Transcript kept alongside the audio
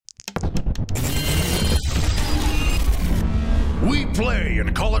We play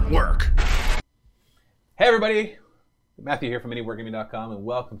and call it work. Hey everybody, Matthew here from MiniWargaming.com, and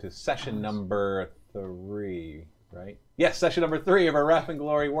welcome to session number 3, right? Yes, session number 3 of our Wrath and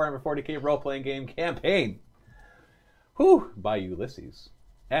Glory Warhammer 40k role-playing game campaign. Whew, by Ulysses,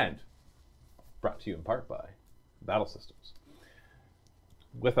 and brought to you in part by Battle Systems.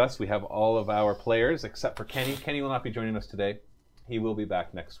 With us, we have all of our players except for Kenny. Kenny will not be joining us today. He will be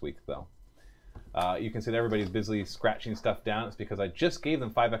back next week, though. You can see that everybody's busily scratching stuff down. It's because I just gave them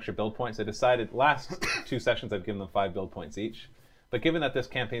 5 extra build points. I decided last 2 sessions I've given them 5 build points each. But given that this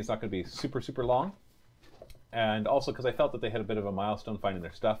campaign is not going to be super long, and also because I felt that they had a bit of a milestone finding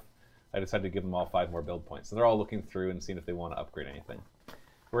their stuff, I decided to give them all 5 more build points. So they're all looking through and seeing if they want to upgrade anything.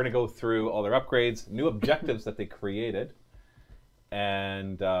 We're going to go through all their upgrades, new objectives that they created,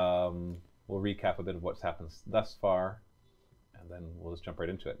 and we'll recap a bit of what's happened thus far, and then we'll just jump right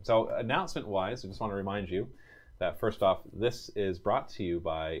into it. So announcement-wise, I just want to remind you that first off, this is brought to you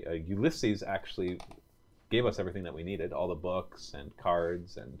by Ulysses. Actually gave us everything that we needed, all the books and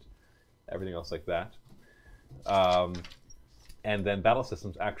cards and everything else like that. And then Battle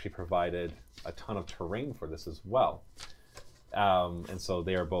Systems actually provided a ton of terrain for this as well. And so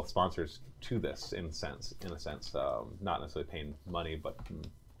they are both sponsors to this in a sense, not necessarily paying money, but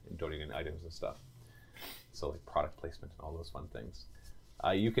donating items and stuff. So like product placement and all those fun things.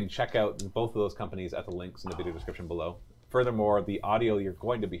 You can check out both of those companies at the links in the video description below. Furthermore, the audio you're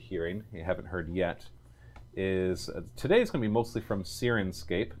going to be hearing, you haven't heard yet, is today is going to be mostly from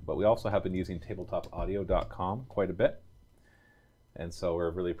Sirenscape, but we also have been using tabletopaudio.com quite a bit. And so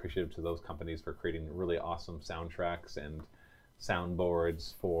we're really appreciative to those companies for creating really awesome soundtracks and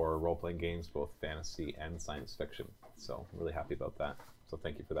soundboards for role-playing games, both fantasy and science fiction. So I'm really happy about that. So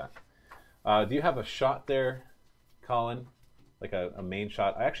thank you for that. Do you have a shot there, Colin? Like a main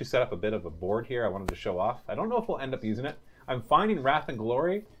shot? I actually set up a bit of a board here I wanted to show off. I don't know if we'll end up using it. I'm finding Wrath and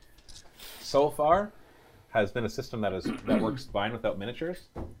Glory so far has been a system that works fine without miniatures.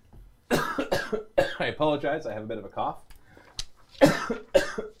 I apologize, I have a bit of a cough.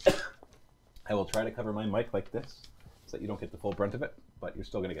 I will try to cover my mic like this so that you don't get the full brunt of it, but you're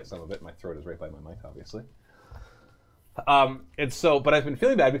still going to get some of it. My throat is right by my mic, obviously. But I've been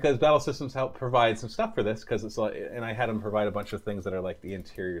feeling bad because Battle Systems helped provide some stuff for this, because it's like, and I had them provide a bunch of things that are like the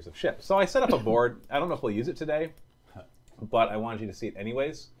interiors of ships. So I set up a board. I don't know if we'll use it today, but I wanted you to see it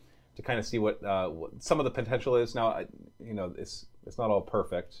anyways, to kind of see what some of the potential is. Now, it's not all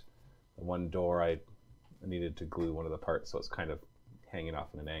perfect. The one door I needed to glue one of the parts, so it's kind of hanging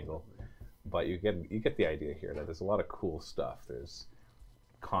off in an angle. But you get the idea here that there's a lot of cool stuff. There's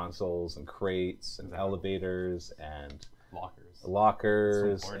consoles and crates and elevators and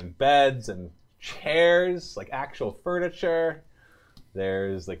lockers and beds and chairs, like actual furniture.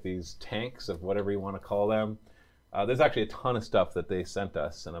 There's like these tanks of whatever you want to call them. There's actually a ton of stuff that they sent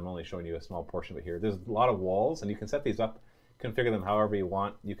us, and I'm only showing you a small portion of it here. There's a lot of walls, and you can set these up, configure them however you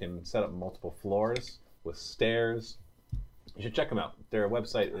want. You can set up multiple floors with stairs. You should check them out. Their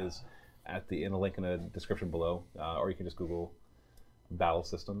website is in a link in the description below, or you can just Google Battle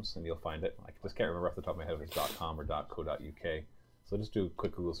Systems and you'll find it. I just can't remember off the top of my head if it's .com or .co.uk. So just do a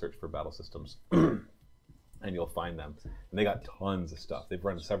quick Google search for Battle Systems and you'll find them. And they got tons of stuff. They've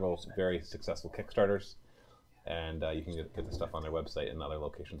run several very successful Kickstarters, and you can get the stuff on their website and other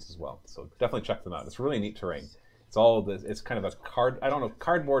locations as well. So definitely check them out. It's really neat terrain. It's all this, it's kind of a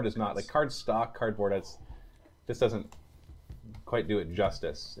cardboard is not like cardboard. This doesn't quite do it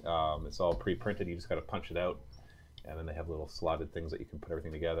justice. It's all pre-printed. You just got to punch it out. And then they have little slotted things that you can put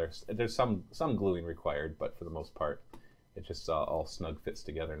everything together. There's some gluing required, but for the most part, it just all snug fits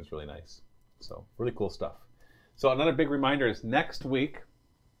together and it's really nice. So really cool stuff. So another big reminder is next week,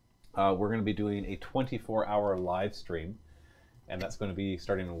 we're going to be doing a 24-hour live stream. And that's going to be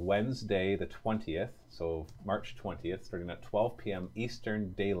starting Wednesday the 20th, so March 20th, starting at 12 p.m.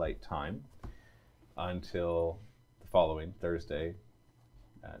 Eastern Daylight Time until the following Thursday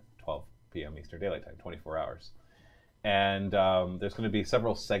at 12 p.m. Eastern Daylight Time, 24 hours. And there's going to be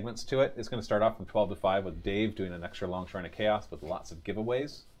several segments to it. It's going to start off from 12 to 5 with Dave doing an extra long Shrine of Chaos with lots of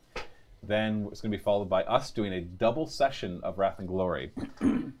giveaways. Then it's going to be followed by us doing a double session of Wrath and Glory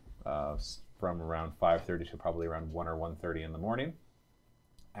from around 5:30 to probably around 1 or 1:30 in the morning.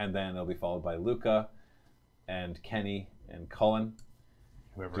 And then it'll be followed by Luca and Kenny and Cullen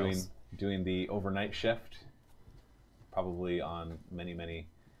doing the overnight shift, probably on many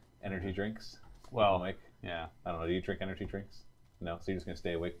energy drinks. Well, Mike. Yeah. I don't know. Do you drink energy drinks? No? So you're just going to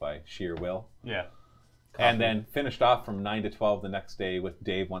stay awake by sheer will? Yeah. Coffee. And then finished off from 9 to 12 the next day with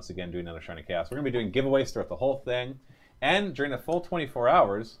Dave once again doing another Shrine of Chaos. We're going to be doing giveaways throughout the whole thing. And during the full 24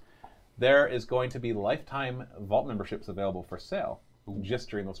 hours, there is going to be lifetime Vault memberships available for sale just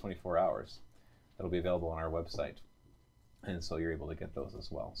during those 24 hours. That'll be available on our website. And so you're able to get those as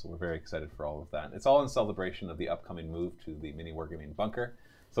well. So we're very excited for all of that. It's all in celebration of the upcoming move to the mini Wargaming bunker.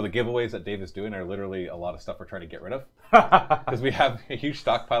 So the giveaways that Dave is doing are literally a lot of stuff we're trying to get rid of. Because we have a huge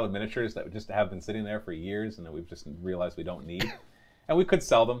stockpile of miniatures that just have been sitting there for years and that we've just realized we don't need. And we could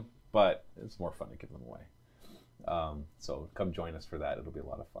sell them, but it's more fun to give them away. So come join us for that. It'll be a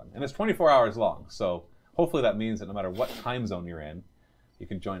lot of fun. And it's 24 hours long. So hopefully that means that no matter what time zone you're in, you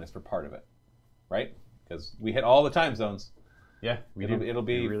can join us for part of it. Right? Because we hit all the time zones. Yeah, It'll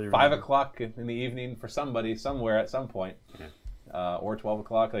be really 5 o'clock in the evening for somebody somewhere at some point. Or 12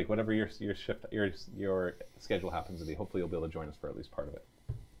 o'clock, like whatever your shift, your schedule happens to be. Hopefully you'll be able to join us for at least part of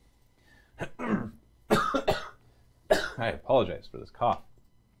it. I apologize for this cough.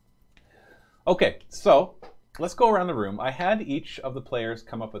 Okay, so let's go around the room. I had each of the players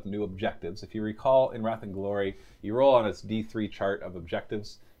come up with new objectives. If you recall, in Wrath and Glory, you roll on this D3 chart of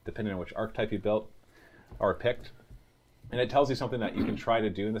objectives, depending on which archetype you built or picked. And it tells you something that you can try to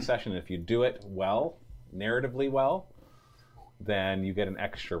do in the session. If you do it well, narratively well, then you get an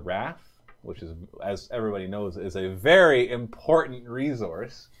extra wrath, which is, as everybody knows, is a very important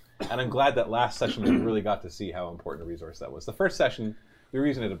resource. And I'm glad that last session we really got to see how important a resource that was. The first session, we were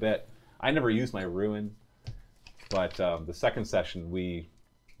using it a bit. I never used my ruin, but the second session we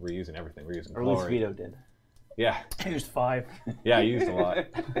were using everything. We were using or at glory. least Vito did. Yeah. I used 5. Yeah, I used a lot.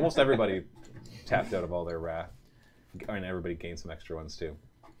 Almost everybody tapped out of all their wrath. And everybody gained some extra ones too.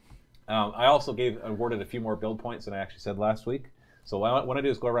 I also awarded a few more build points than I actually said last week. So what I want to do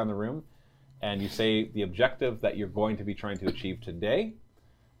is go around the room and you say the objective that you're going to be trying to achieve today,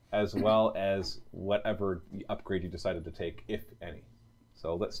 as well as whatever upgrade you decided to take, if any.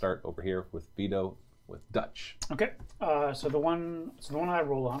 So let's start over here with Vito with Dutch. Okay. So the one I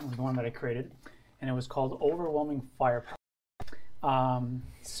rolled on was the one that I created, and it was called Overwhelming Firepower.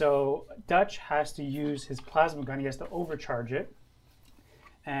 So Dutch has to use his plasma gun. He has to overcharge it.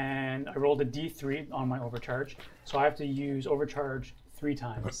 And I rolled a D3 on my overcharge. So I have to use overcharge 3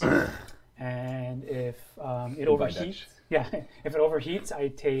 times. And if it overheats, if it overheats, I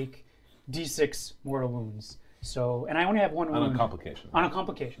take D6 mortal wounds. So, and I only have 1 wound. On a complication. On a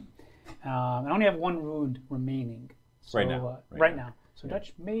complication. I only have 1 wound remaining. So, Right now. Right now. So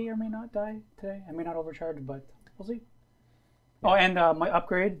Dutch may or may not die today. I may not overcharge, but we'll see. Oh, and my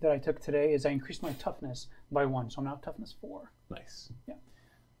upgrade that I took today is I increased my toughness by 1, so I'm now toughness 4. Nice. Yeah.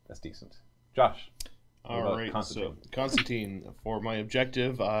 That's decent. Josh. All right, so Constantine, for my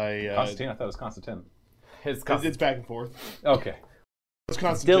objective, Constantine? I thought it was Constantine. It's back and forth. Okay. It's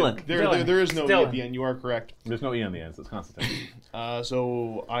Constantine. Dylan. There is no E Dylan. at the end. You are correct. There's no E on the end, so it's Constantine.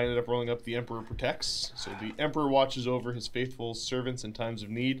 So I ended up rolling up the Emperor Protects. So the Emperor watches over his faithful servants in times of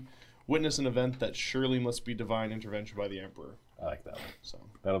need. Witness an event that surely must be divine intervention by the Emperor. I like that one. So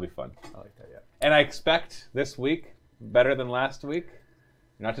That'll be fun. I like that, yeah. And I expect this week, better than last week,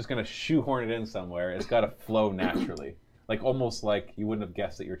 you're not just going to shoehorn it in somewhere. It's got to flow naturally. Like almost like you wouldn't have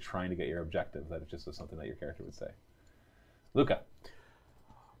guessed that you're trying to get your objective, that it just was something that your character would say. Luca.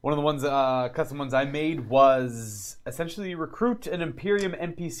 One of the ones, custom ones I made was essentially recruit an Imperium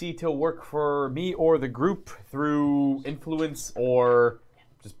NPC to work for me or the group through influence or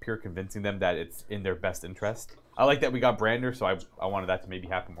just pure convincing them that it's in their best interest. I like that we got Brander, so I wanted that to maybe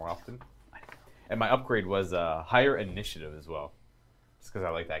happen more often. And my upgrade was higher initiative as well. Just because I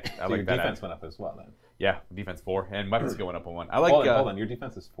like that. I So like your that defense went up as well then. Yeah, defense 4 and weapon skill went up on 1. I like. Hold on. Your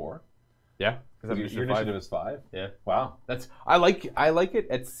defense is 4? Yeah, Your initiative is 5? Yeah. Wow. I like it.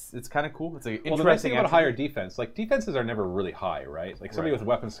 It's kind of cool. It's an Well, the nice thing about a higher defense, like defenses are never really high, right? Like somebody Right. with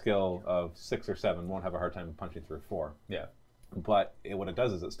weapon skill of 6 or 7 won't have a hard time punching through 4. Yeah. But what it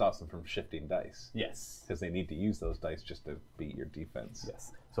does is it stops them from shifting dice. Yes. Because they need to use those dice just to beat your defense.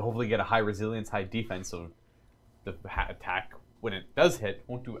 Yes. So hopefully get a high resilience, high defense, so the attack, when it does hit,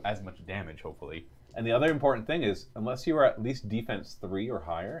 won't do as much damage, hopefully. And the other important thing is, unless you are at least defense 3 or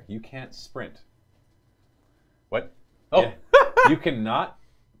higher, you can't sprint. What? Oh. Yeah. You cannot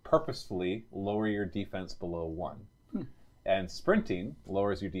purposefully lower your defense below 1. And sprinting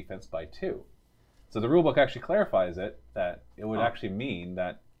lowers your defense by 2. So the rulebook actually clarifies it, that it would actually mean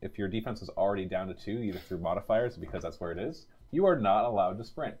that if your defense is already down to 2, either through modifiers, because that's where it is, you are not allowed to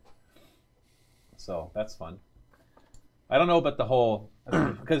sprint. So that's fun. I don't know about the whole,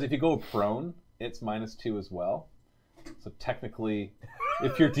 because if you go prone, it's -2 as well. So technically,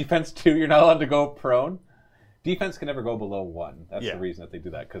 if you're defense 2, you're not allowed to go prone. Defense can never go below 1. That's the reason that they do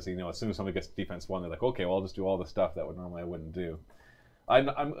that, because as soon as somebody gets defense 1, they're like, okay, well, I'll just do all the stuff that normally I wouldn't do.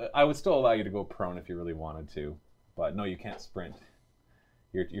 I would still allow you to go prone if you really wanted to, but no, you can't sprint.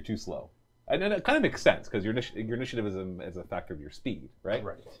 You're too slow. And it kind of makes sense because your initiative is a factor of your speed, right?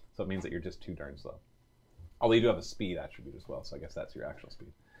 Right. So it means that you're just too darn slow. Although you do have a speed attribute as well, so I guess that's your actual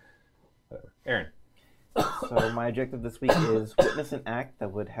speed. Whatever. Aaron. So my objective this week is witness an act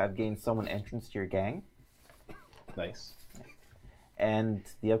that would have gained someone entrance to your gang. Nice. And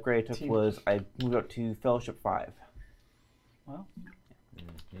the upgrade I took was I moved up to Fellowship 5. Well,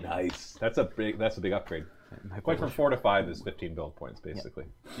 Nice. That's a big upgrade. Going from 4 to 5 is 15 build points, basically.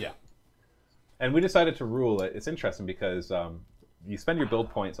 Yeah. And we decided to rule it. It's interesting because you spend your build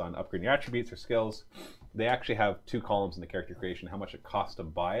points on upgrading your attributes or skills. They actually have 2 columns in the character creation: how much it costs to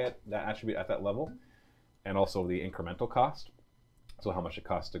buy it, that attribute at that level, and also the incremental cost. So how much it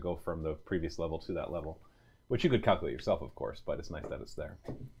costs to go from the previous level to that level, which you could calculate yourself, of course, but it's nice that it's there.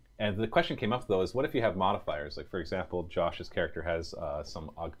 And the question came up, though, is what if you have modifiers? Like, for example, Josh's character has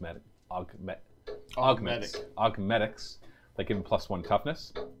some augmetics, like give him +1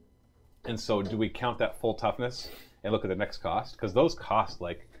 toughness. And so do we count that full toughness and look at the next cost? Because those cost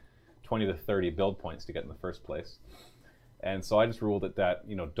like 20 to 30 build points to get in the first place. And so I just ruled it that,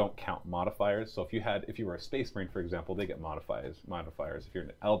 don't count modifiers. So if you were a Space Marine, for example, they get modifiers. If you're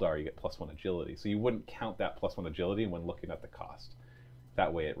an Eldar, you get +1 agility. So you wouldn't count that +1 agility when looking at the cost.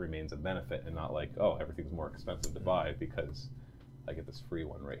 That way it remains a benefit and not like, oh, everything's more expensive to buy because I get this free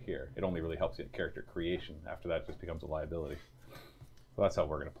one right here. It only really helps you in character creation. After that, it just becomes a liability. So that's how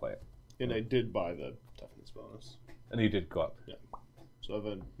we're going to play it. And I did buy the toughness bonus. And you did go up. Yeah. So I have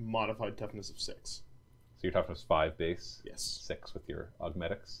a modified toughness of 6. So your toughness 5 base. Yes. 6 with your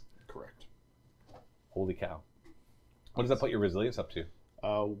augmetics. Correct. Holy cow. What does that put your resilience up to?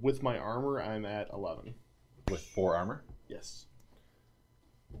 With my armor, I'm at 11. With 4 armor? Yes.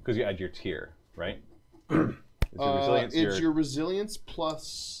 Because you add your tier, right? Is your resilience it's your resilience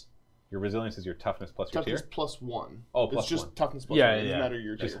plus... Your resilience is your toughness plus your Toughness tier? +1. Oh, It's plus just 1. toughness plus Yeah, 1. It doesn't yeah. matter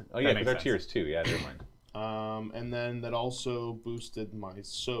your tier. Oh, yeah, That because makes our sense. tier is 2. Yeah, never mind. And then that also boosted my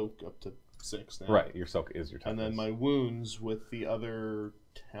soak up to 6 now. Right, your soak is your toughness. And then my wounds with the other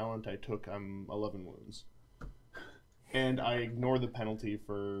talent I took, I'm 11 wounds. And I ignore the penalty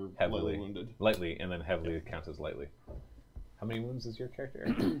for lightly wounded. Lightly, and then heavily counts as lightly. How many wounds is your character?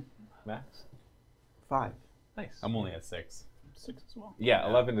 Max? 5. Nice. I'm only at 6. 6 as well. Yeah,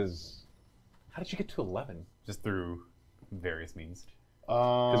 11 is... How did you get to 11? Just through various means.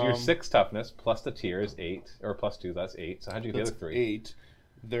 Because your 6 toughness plus the tier is 8, or +2, that's 8. So how'd you get the That's other 3? 8.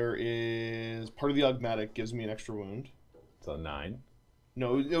 There is... Part of the augmetic gives me an extra wound. So 9.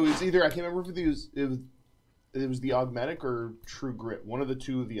 No, it was either... I can't remember if it was the augmetic or true grit. One of the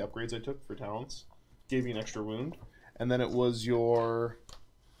 2 of the upgrades I took for talents gave me an extra wound. And then it was your...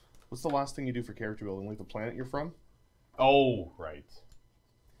 What's the last thing you do for character building? Like the planet you're from? Oh, right.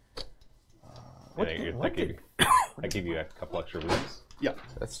 I gave you a couple extra wounds. Yeah.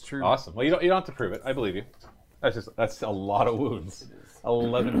 That's true. Awesome. Well, you don't have to prove it. I believe you. That's a lot of wounds.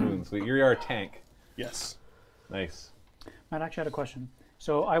 11 wounds. You're our tank. Yes. Nice. Matt, actually had a question.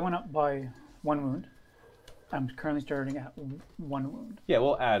 So I went up by 1 wound. I'm currently starting at 1 wound. Yeah,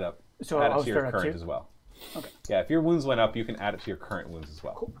 we'll add up. So add it I'll to your start at current 2? as well. Okay. Yeah, if your wounds went up, you can add it to your current wounds as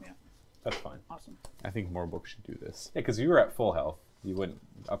well. Cool. Yeah. That's fine. Awesome. I think more books should do this. Yeah, because you were at full health. You wouldn't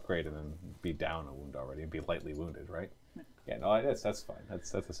upgrade and then be down a wound already and be lightly wounded, right? Yeah, no, that's fine.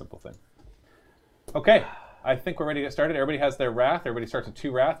 That's a simple thing. Okay, I think we're ready to get started. Everybody has their wrath. Everybody starts with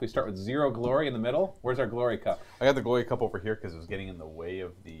 2 wrath. We start with 0 glory in the middle. Where's our glory cup? I got the glory cup over here because it was getting in the way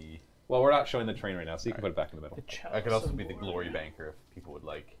of the... Well, we're not showing the train right now, so you can put it back in the middle. The chalice I could also of be the glory. glory banker if people would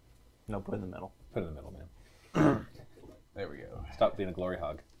like. No, put in the middle. Put it in the middle, man. There we go. Stop being a glory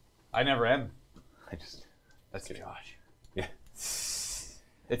hog. I never am. That's That's Josh. Yeah,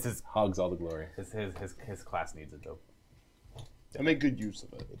 It's his hogs all the glory. his class needs it though. I make good use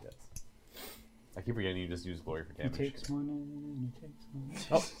of it. It does. I keep forgetting you just use glory for He damage. takes 1 and he takes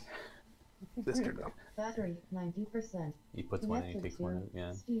 1. Oh, this turned off. Battery 90%. He puts one in, he takes one in.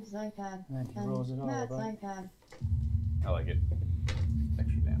 Yeah, Steve's iPad. And then he rolls it all Matt's over. iPad. I like it.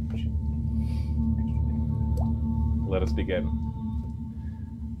 Extra damage. Extra damage. Let us begin.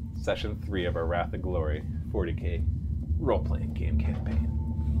 Session 3 of our Wrath of Glory 40k role-playing game campaign.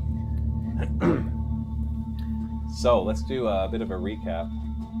 So let's do a bit of a recap.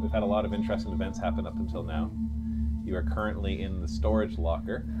 We've had a lot of interesting events happen up until now. You are currently in the storage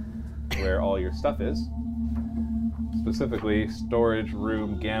locker where all your stuff is. Specifically, storage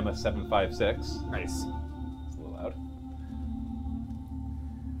room Gamma 756. Nice. It's a little loud.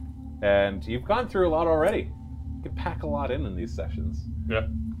 And you've gone through a lot already. You can pack a lot in these sessions. Yeah.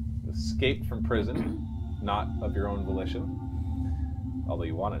 You escaped from prison, not of your own volition, although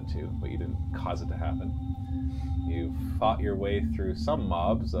you wanted to, but you didn't cause it to happen. You fought your way through some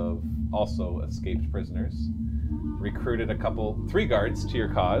mobs of also escaped prisoners, recruited 3 guards to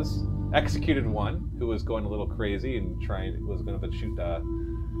your cause, executed one who was going a little crazy and was going to shoot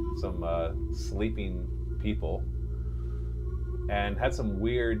some sleeping people, and had some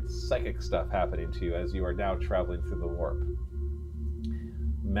weird psychic stuff happening to you as you are now traveling through the warp.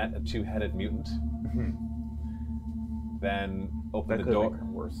 Met a 2-headed mutant, then opened a door.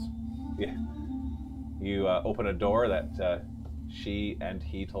 Worse. Yeah. You open a door that she and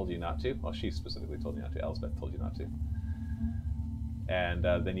he told you not to. Well, she specifically told you not to. Elsbeth told you not to. And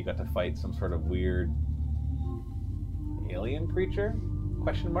then you got to fight some sort of weird alien creature?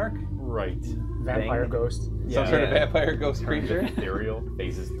 Question mark? Right. Vampire ghost. Some sort of vampire ghost creature? Ethereal,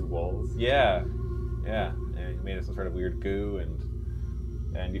 phases through walls. Yeah. Yeah. And you made it some sort of weird goo,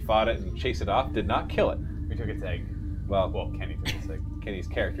 and you fought it and chased it off. Did not kill it. We took its egg. Well, Kenny took its egg. Kenny's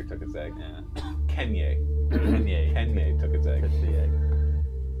character took its egg. Yeah. Kenye took its egg. Took the egg.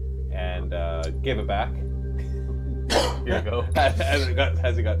 And gave it back. Here you go. as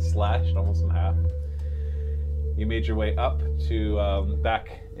it got slashed almost in half. You made your way up to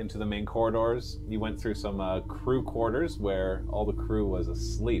back into the main corridors. You went through some crew quarters where all the crew was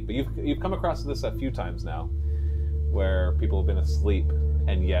asleep. But you've come across this a few times now, where people have been asleep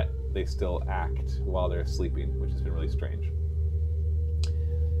and yet they still act while they're sleeping, which has been really strange.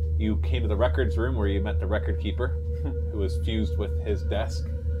 You came to the records room where you met the record keeper, who was fused with his desk,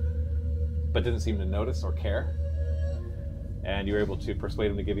 but didn't seem to notice or care. And you were able to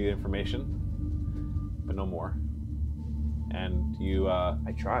persuade him to give you the information, but no more. And you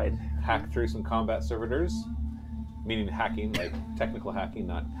I tried. hacked through some combat servitors, meaning hacking, like technical hacking,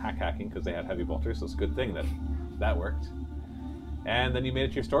 not hacking, because they had heavy bolters, so it's a good thing that worked. And then you made it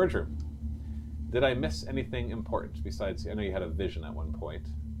to your storage room. Did I miss anything important besides, I know you had a vision at one point.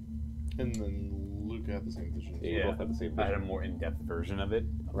 And then Luke had the same vision. You both had the same I had a vision. more in-depth version of it.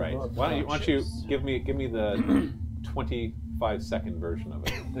 Right. Love Why don't you ships. give me the 25-second version of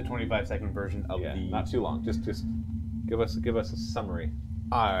it? The 25-second version of Yeah, the... not too long. Just give us a summary.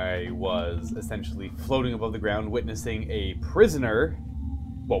 I was essentially floating above the ground, witnessing a prisoner,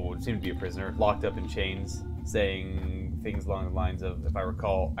 well, what would seem to be a prisoner, locked up in chains, saying things along the lines of, if I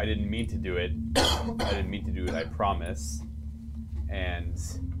recall, I didn't mean to do it. I didn't mean to do it, I promise. And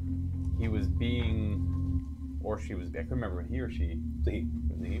he was being, or she was, I couldn't remember, he or she.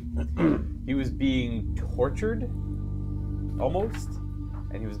 He was being tortured, almost,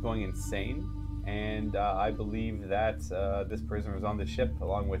 and he was going insane. And I believe that this prisoner was on the ship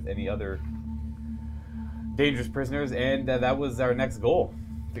along with any other dangerous prisoners, and that was our next goal,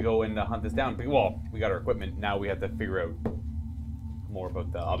 to go and hunt this down. Well, we got our equipment, now we have to figure out more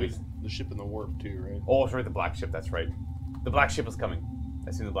about the obvious... The ship in the warp too, right? Oh, sorry, the black ship, that's right. The black ship is coming.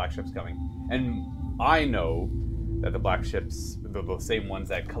 I see the black ship's coming. And I know that the black ships, the same ones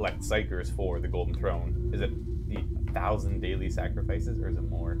that collect psychers for the Golden Throne, is it the 1,000 daily sacrifices, or is it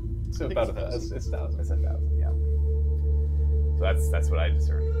more? So think about it's 1,000. it's 1,000. It's 1,000, yeah. So that's what I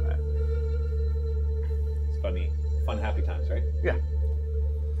discerned from that. It's funny, fun, happy times, right? Yeah.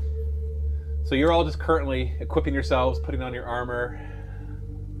 So you're all just currently equipping yourselves, putting on your armor,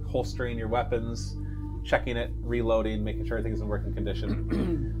 holstering your weapons, checking it, reloading, making sure everything's in working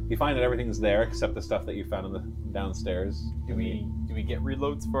condition. You find that everything's there except the stuff that you found in the downstairs. Do we get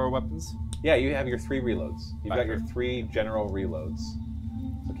reloads for our weapons? Yeah, you have your 3 reloads. You've got Okay. your 3 general reloads.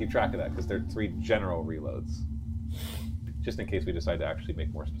 So keep track of that because they're 3 general reloads, just in case we decide to actually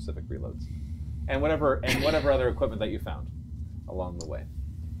make more specific reloads, and whatever other equipment that you found along the way.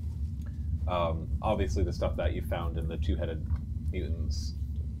 Obviously, the stuff that you found in the 2-headed mutants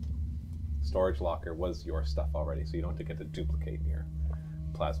storage locker was your stuff already, so you don't get to duplicate your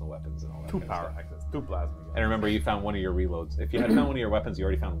plasma weapons and all that. 2 kind of power stuff. access, 2 plasma. And remember, you found one of your reloads. If you had found one of your weapons, you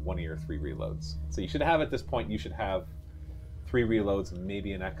already found one of your 3 reloads. So you should have, at this point, you should have 3 reloads and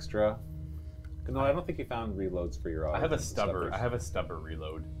maybe an extra. No, I don't think you found reloads for your. I have a stubber. stubbers. I have a stubber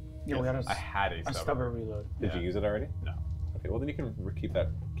reload. Yeah, we got I had a a stubber. stubber reload. Did Yeah. you use it already? No. Okay, well then you can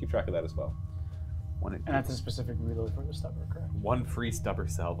keep track of that as well. And that's a specific reload for the stubber, correct? 1 free stubber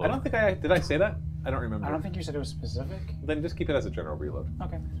salvo. I don't think did I say that? I don't remember. I don't think you said it was specific. Then just keep it as a general reload.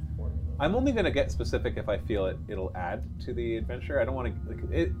 Okay. I'm only going to get specific if I feel it'll add to the adventure. I don't want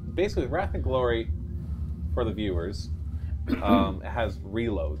to. Basically, Wrath and Glory, for the viewers, has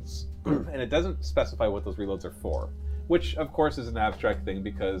reloads, and it doesn't specify what those reloads are for. Which, of course, is an abstract thing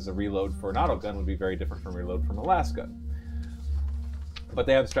because a reload for an autogun would be very different from a reload from a las gun. But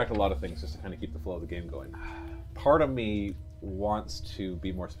they abstract a lot of things just to kind of keep the flow of the game going. Part of me wants to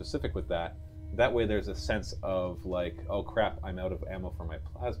be more specific with that That way there's a sense of like, oh crap, I'm out of ammo for my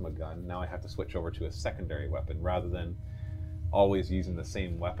plasma gun. Now I have to switch over to a secondary weapon rather than always using the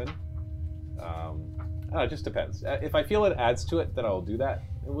same weapon. It just depends. If I feel it adds to it, then I'll do that.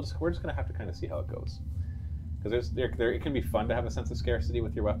 We're just going to have to kind of see how it goes. Because it can be fun to have a sense of scarcity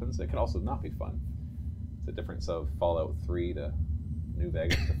with your weapons. It can also not be fun. It's the difference of Fallout 3 to New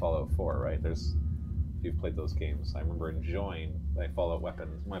Vegas to Fallout 4, right? If you've played those games, I remember enjoying my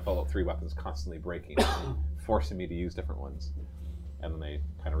Fallout 3 weapons constantly breaking, forcing me to use different ones. And then they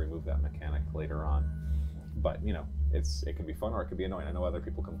kind of remove that mechanic later on. But, it can be fun or it can be annoying. I know other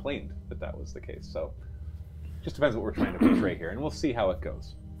people complained that was the case. So just depends what we're trying to portray here. And we'll see how it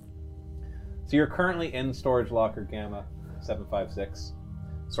goes. So you're currently in Storage Locker Gamma 756.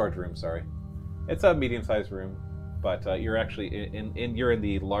 Storage room, sorry. It's a medium-sized room, but you're actually you're in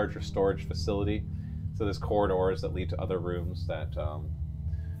the larger storage facility. So there's corridors that lead to other rooms that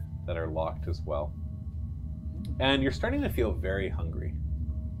are locked as well. And you're starting to feel very hungry.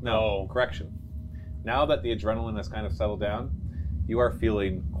 No, correction. Now that the adrenaline has kind of settled down, you are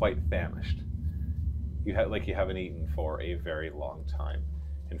feeling quite famished. You haven't eaten for a very long time.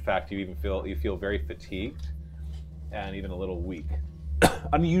 In fact, you feel very fatigued and even a little weak. An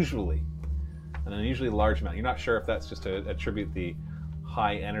unusually large amount. You're not sure if that's just to attribute the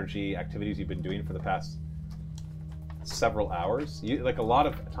high energy activities you've been doing for the past several hours. A lot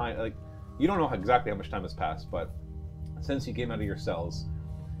of time, you don't know exactly how much time has passed, but since you came out of your cells,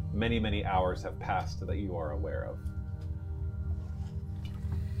 many, many hours have passed that you are aware of.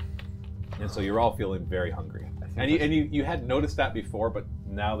 And so you're all feeling very hungry. And you had noticed that before, but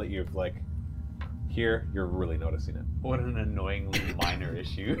now that you've here, you're really noticing it. What an annoyingly minor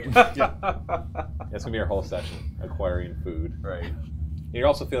issue. Yeah. It's gonna be our whole session, acquiring food. Right. You're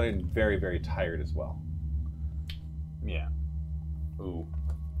also feeling very, very tired as well. Yeah. Ooh.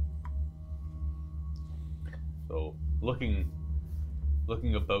 So looking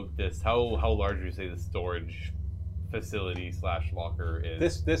about this, how large would you say the storage facility / locker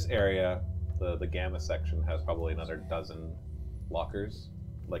is? This area, the Gamma section, has probably another dozen lockers,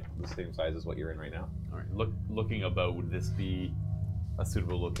 like the same size as what you're in right now. All right. Looking about, would this be a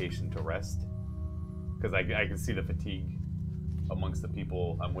suitable location to rest? Because I can see the fatigue amongst the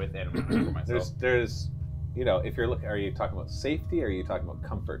people I'm with and for myself. There's, if you're looking, are you talking about safety or are you talking about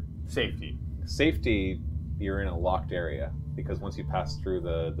comfort? Safety. Safety, you're in a locked area because once you pass through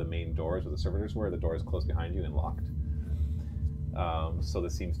the main doors where the servitors were, the doors close behind you and locked. So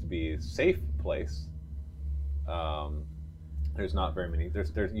this seems to be a safe place. There's not very many.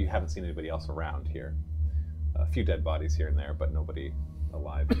 You haven't seen anybody else around here. A few dead bodies here and there, but nobody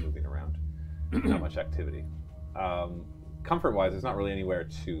alive and moving around. Not much activity. Comfort-wise, there's not really anywhere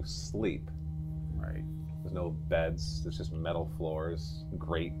to sleep. Right. There's no beds. There's just metal floors,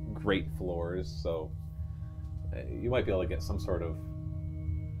 great floors. So you might be able to get some sort of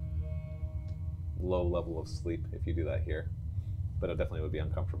low level of sleep if you do that here, but it definitely would be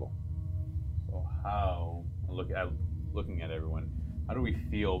uncomfortable. So how, looking at everyone, how do we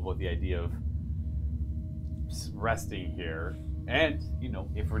feel about the idea of resting here? And,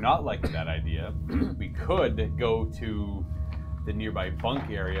 if we're not liking that idea, we could go to the nearby bunk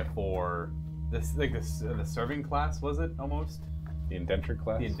area for this, the serving class, was it almost? The indentured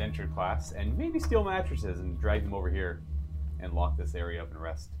class? The indentured class, and maybe steal mattresses and drag them over here and lock this area up and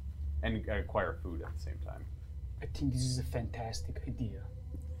rest. And acquire food at the same time. I think this is a fantastic idea.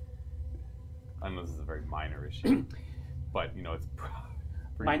 I know this is a very minor issue, but it's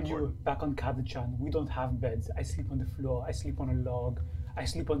pretty Mind important. you, back on Kazachan, we don't have beds. I sleep on the floor. I sleep on a log. I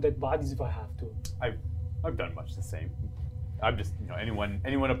sleep on dead bodies if I have to. I've done much the same. I'm just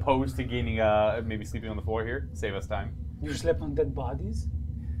anyone opposed to gaining maybe sleeping on the floor here, save us time. You slept on dead bodies?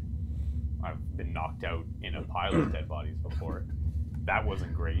 I've been knocked out in a pile of dead bodies before. That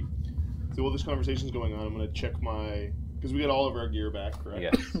wasn't great. So while this conversation's going on, I'm going to check because we got all of our gear back, correct?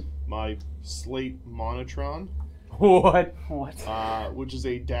 Yes. My slate Monotron, What? which is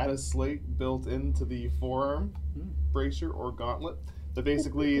a data slate built into the forearm bracer or gauntlet. But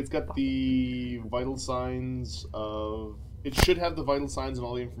basically, it's got the vital signs of... It should have the vital signs and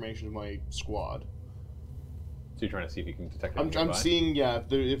all the information of my squad. So you're trying to see if you can detect it I'm nearby? seeing,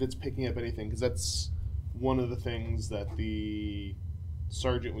 if it's picking up anything, because that's one of the things that the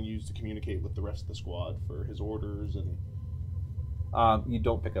sergeant would use to communicate with the rest of the squad for his orders and... You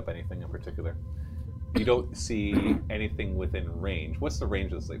don't pick up anything in particular. You don't see anything within range. What's the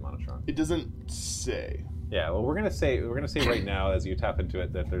range of the Slate Monotron? It doesn't say. Yeah, well, we're gonna say right now as you tap into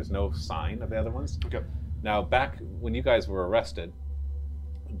it that there's no sign of the other ones. Okay. Now, back when you guys were arrested,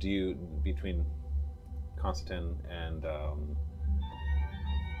 between Constantine and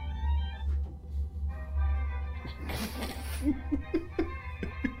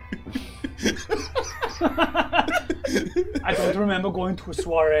I don't remember going to a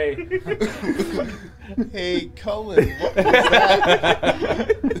soiree. Hey, Cullen, what was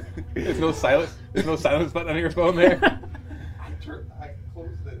that? There's no silence. There's no silence button on your phone there. I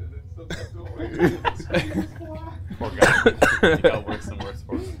closed it and it still kept going. Poor guy. He got worse and worse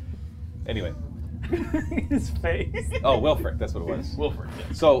for us. Anyway. His face. Oh, Wilfric, that's what it was. Wilford,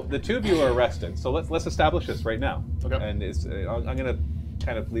 yeah. So the two of you are arrested. So let's establish this right now. Okay. And I'm going to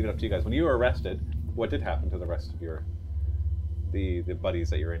kind of leave it up to you guys. When you were arrested, what did happen to the rest of your the buddies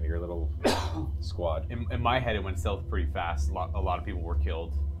that you're in your little squad? In my head, it went south pretty fast. A lot of people were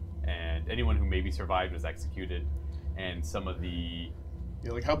killed, and anyone who maybe survived was executed. And some of the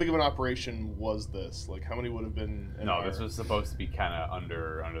Yeah, like how big of an operation was this? Like how many would have been? In our- this was supposed to be kind of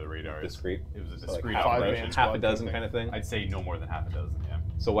under the radar. Discreet. It was a So like discreet half, operation. man half a squad dozen kind kind of of thing. I'd say no more than half a dozen. Yeah.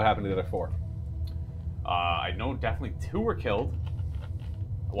 So what happened to the other four? I know definitely 2 were killed.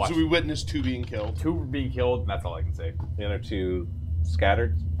 I watched So we witnessed 2 being killed. 2 were being killed, and that's all I can say. The other 2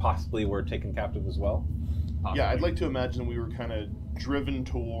 scattered, possibly were taken captive as well. Yeah, I'd like to imagine we were kind of driven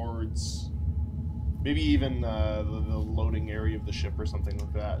towards maybe even the loading area of the ship or something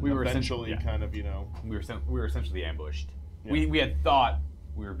like that. We were eventually yeah. kind of, you know. We were essentially ambushed. Yeah. We had thought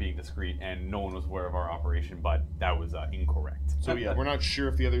we were being discreet, and no one was aware of our operation, but that was incorrect. So yeah, we're not sure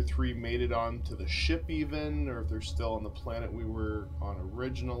if the other 3 made it onto the ship even, or if they're still on the planet we were on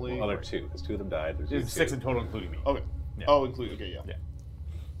originally. Well, other 2, because 2 of them died. There's There's 6 2. in total, including me. Okay. Yeah. Oh, include. Okay, yeah. Yeah.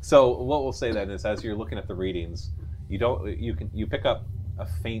 So what we'll say then is, as you're looking at the readings, you pick up a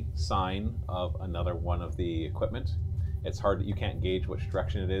faint sign of another one of the equipment. It's hard, you can't gauge which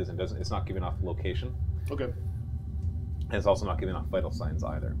direction it is, and it's not giving off location. Okay. And it's also not giving off vital signs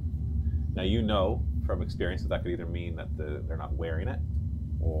either. Now you know from experience that could either mean that they're not wearing it,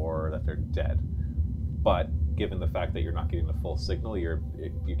 or that they're dead. But given the fact that you're not getting the full signal, you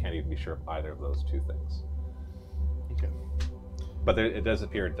can't even be sure of either of those 2 things. Okay. But it does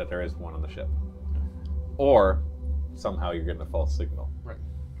appear that there is one on the ship, or somehow you're getting a false signal. Right.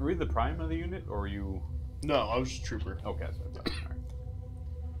 Were you the prime of the unit, or were you? No, I was just trooper. Okay, that's what I thought. All right.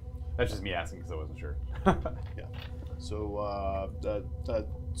 That's just me asking because I wasn't sure. Yeah. So,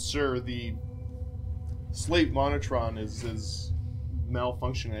 sir, the slate monotron is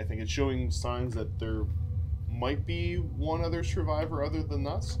malfunctioning. I think it's showing signs that there might be one other survivor other than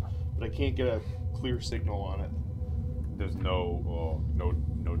us, but I can't get a clear signal on it. There's no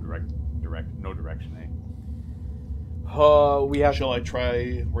direction, eh? We have Shall I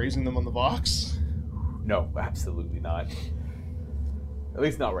try raising them on the box? No, absolutely not. At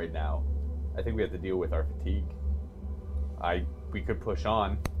least not right now. I think we have to deal with our fatigue. We could push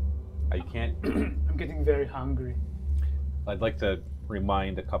on. I can't. I'm getting very hungry. I'd like to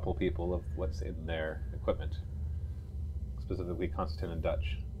remind a couple people of what's in their equipment, specifically Constantine and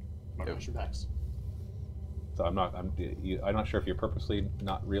Dutch. Mushroom packs. So I'm not sure if you're purposely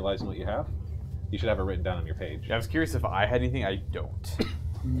not realizing what you have. You should have it written down on your page. I was curious if I had anything. I don't.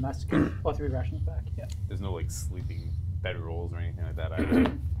 Must get all 3 rations back. Yeah. There's no like sleeping bedrolls or anything like that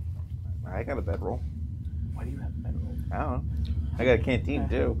either. I got a bedroll. Why do you have bedrolls? I don't know. I got a canteen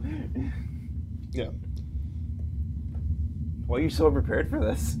too. Yeah. Why are you so prepared for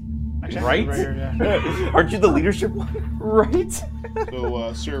this? Actually, Right? yeah. Aren't you the leadership one? Right.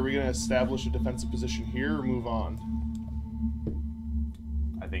 So, sir, are we going to establish a defensive position here or move on?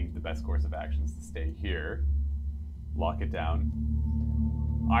 I think the best course of action is to stay here, lock it down.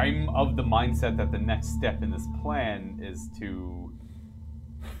 I'm of the mindset that the next step in this plan is to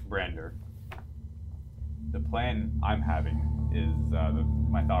Brander. The plan I'm having is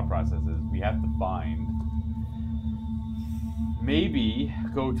my thought process is we have to find, maybe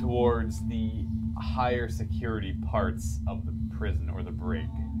go towards the higher security parts of the prison or the brig.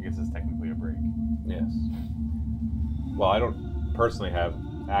 I guess it's technically a brig. Yes. Well, I don't personally have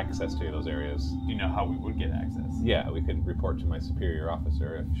access to those areas. Do you know how we would get access? Yeah, we could report to my superior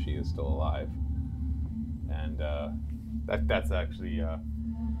officer if she is still alive. And That's actually I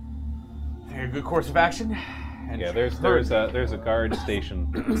think a good course of action. And yeah, there's a guard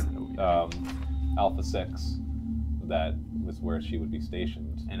station, Alpha 6, that was where she would be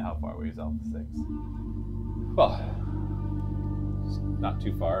stationed. And how far away is Alpha 6? Well, it's not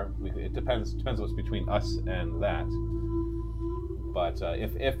too far. It depends what's between us and that. But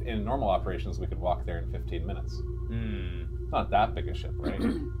if in normal operations we could walk there in 15 minutes. It's not that big a ship, right?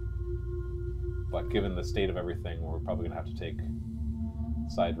 But given the state of everything, we're probably going to have to take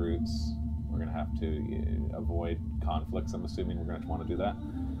side routes. We're going to have to avoid conflicts. I'm assuming we're going to want to do that.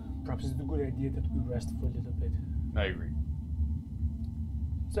 Perhaps it's a good idea that we rest for a little bit. I agree.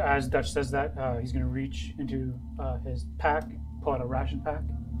 So as Dutch says that, he's going to reach into his pack, pull out a ration pack,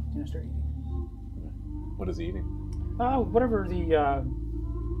 and start eating. What is he eating? Whatever the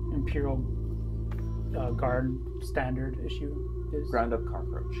Imperial Guard standard issue is. Ground up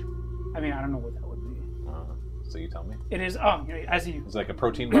cockroach. I mean, I don't know what that would be. So you tell me. It is, as he... It's like a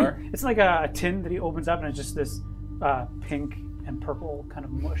protein bar? It's like a tin that he opens up, and it's just this pink and purple kind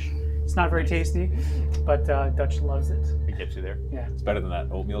of mush. It's not very tasty, but Dutch loves it. It gets you there. Yeah. It's better than that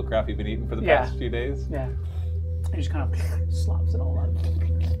oatmeal crap you've been eating for the Yeah. past few days. Yeah. He just kind of slops it all up.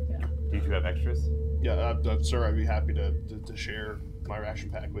 Yeah. Do you two have extras? Yeah, sir, I'd be happy to share my ration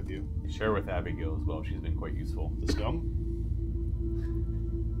pack with you. Share with Abigail as well. She's been quite useful. The scum?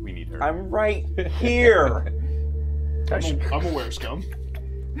 We need her. I'm right here. I'm aware, scum.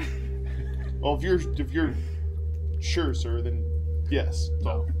 Well, if you're sure, sir, then yes.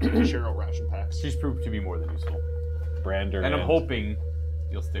 So share out ration packs. She's proved to be more than useful. Brander And I'm hoping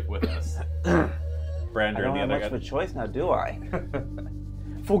you'll stick with us. Brander I don't and the have other much of a guy. choice now, do I?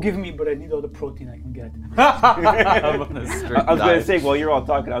 Forgive me, but I need all the protein I can get. I'm on a strict I was going to diet. say, while you're all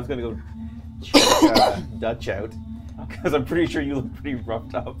talking, I was going to go check Dutch out. Because I'm pretty sure you look pretty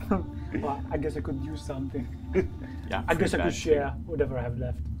roughed up. Well, I guess I could use something. Yeah, I guess I pretty could bad. share whatever I have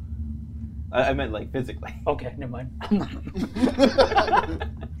left. I meant like physically. Okay, never mind.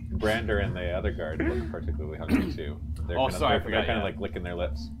 Brander and the other guard look particularly hungry too. They're Oh, kind of, sorry, I they're forgot, kind of yeah. like licking their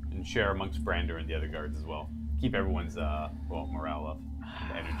lips. And share amongst Brander and the other guards as well. Keep everyone's morale up,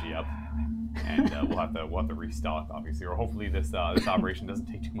 the energy up, and we'll have to restock obviously, or hopefully this operation doesn't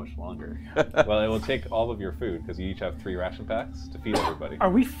take too much longer. Well, it will take all of your food because you each have 3 ration packs to feed everybody.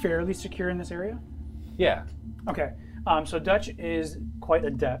 Are we fairly secure in this area? Yeah. Okay. So Dutch is quite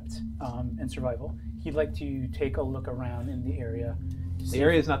adept in survival. He'd like to take a look around in the area. The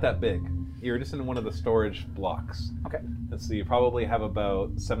area is not that big. You're just in one of the storage blocks. Okay. And so you probably have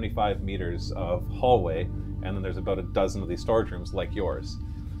about 75 meters of hallway, and then there's about a dozen of these storage rooms like yours.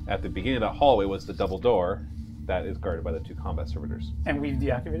 At the beginning of that hallway was the double door that is guarded by the 2 combat servitors. And we've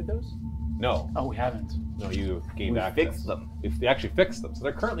deactivated those? No, Oh, we haven't. no, you gained We access. fixed them. They actually fixed them, so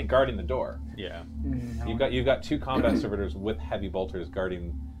they're currently guarding the door. Yeah. You've got 2 combat servitors with heavy bolters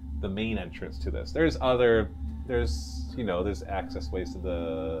guarding the main entrance to this. There's access ways to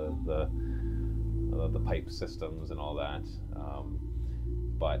the pipe systems and all that.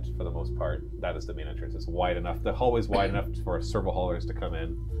 But for the most part, that is the main entrance. It's wide enough. The hallway's wide enough for servo haulers to come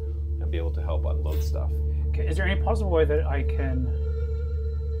in and be able to help unload stuff. Okay. Is there any possible way that I can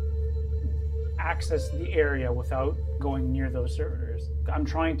access the area without going near those servitors? I'm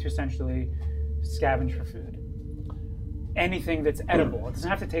trying to essentially scavenge for food. Anything that's edible. It doesn't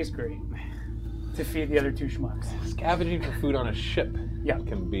have to taste great to feed the other 2 schmucks. Scavenging for food on a ship Yeah.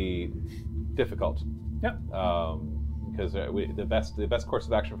 can be difficult. Yep. Because the best course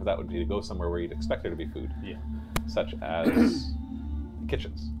of action for that would be to go somewhere where you'd expect there to be food. Yeah. Such as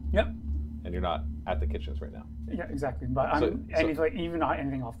kitchens. Yep. And you're not at the kitchens right now. Yeah, exactly. But So- even not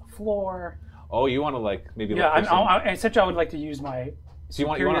anything off the floor. Oh, you want to maybe Yeah, look for some... essentially I would like to use my. So you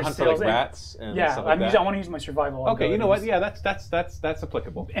want to hunt for skills and- rats and Yeah, stuff like that? I want to use my survival. Okay, you know what? abilities. Yeah, that's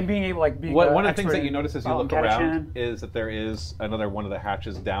applicable. And being able being One of the things expert that you in- notice as you oh, look Gadget around Shannon. is that there is another one of the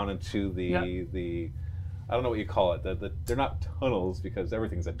hatches down into the I don't know what you call it. They're not tunnels because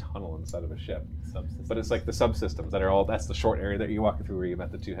everything's a tunnel inside of a ship. Subsystems. But it's like the subsystems that are all. That's the short area that you're walking through where you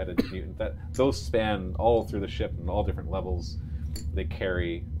met the 2-headed mutant. Those span all through the ship and all different levels. They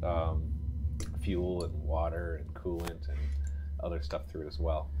carry fuel and water and coolant and other stuff through it as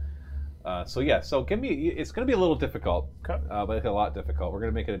well. So give me. It's going to be a little difficult, Okay. but it's a lot difficult. We're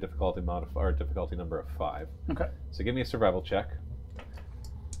going to make it a difficulty number of 5. Okay. So give me a survival check.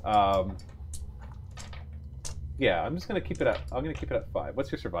 Yeah, I'm just going to keep it at. I'm going to keep it at 5.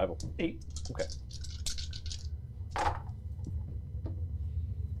 What's your survival? 8. Okay.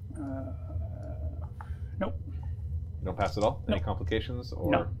 Nope. You don't pass at all? Any Nope. complications?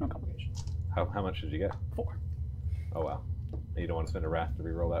 Or No complications. how much did you get? 4. Oh, wow. And you don't want to spend a wrath to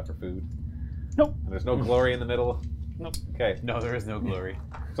reroll that for food? Nope. And there's no glory in the middle? Nope. Okay. No, there is no glory.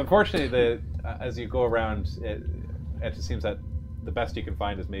 So unfortunately, as you go around, it just seems that the best you can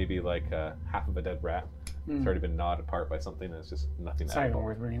find is maybe like half of a dead rat. It's already been gnawed apart by something, and it's just nothing It's not even edible.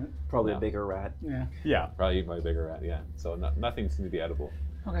 worth reading it. Probably No. a bigger rat. Yeah. Yeah. Probably eaten by a bigger rat, yeah. So nothing seems to be edible.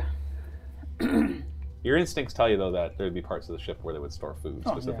 Okay. Your instincts tell you, though, that there would be parts of the ship where they would store food,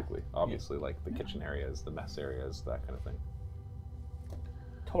 Oh, yeah. specifically. Obviously, like the kitchen areas, the mess areas, that kind of thing.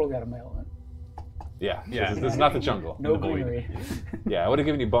 Totally got a mail in. Yeah, Yeah. This is not the jungle. No The void. greenery. Yeah, I would have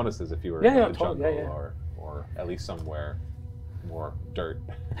given you bonuses if you were Yeah, in yeah, the totally, jungle yeah, yeah. or at least somewhere more dirt.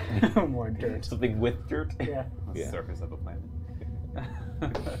 More dirt. Something with dirt. Yeah. On the Yeah. surface of a planet.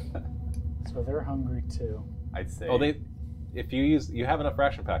 So they're hungry too. I'd say. Oh, if you have enough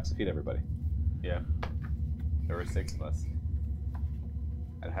ration packs to feed everybody. Yeah. There were 6 of us.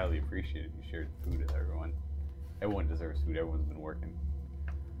 I'd highly appreciate it if you shared food with everyone. Everyone deserves food. Everyone's been working.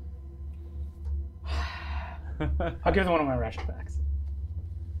 I'll give them one of my ration packs.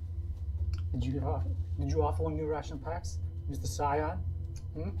 Did you offer one of your ration packs, Mr. Scion?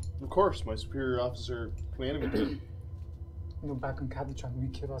 Of course, my superior officer commanded me to. You know, back in Catachan, we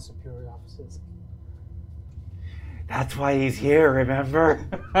kill our superior officers. That's why he's here, remember?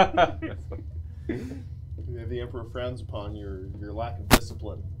 The Emperor frowns upon your lack of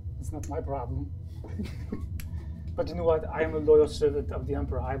discipline. It's not my problem. But you know what? I am a loyal servant of the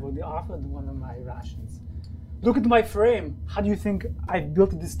Emperor. I've only offered one of my rations. Look at my frame. How do you think I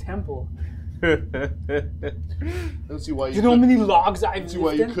built this temple? I don't see why Do you know how many logs I've see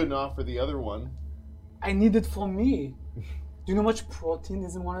why lived you in? couldn't offer the other one. I need it for me. Do you know how much protein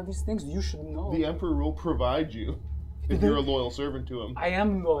is in one of these things? You should know. The Emperor will provide you if you're a loyal servant to him. I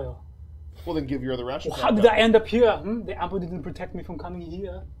am loyal. Well, then give your other ration. Well, how did I end up here? The Emperor didn't protect me from coming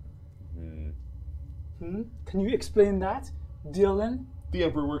here. Can you explain that, Dylan? The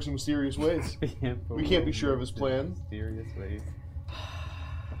Emperor works in mysterious ways. We can't be sure of his plan. Mysterious ways.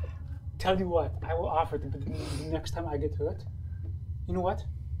 Tell you what, I will offer it, but the next time I get hurt, you know what?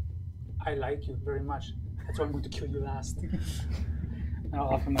 I like you very much. That's why I'm going to kill you last. And I'll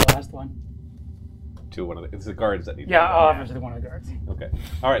offer my last one. To one of it's the guards that need. Yeah, to I'll offer to one of the guards. Okay.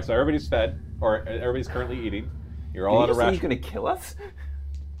 All right. So everybody's fed, or everybody's currently eating. You're all out of He's ration. gonna kill us?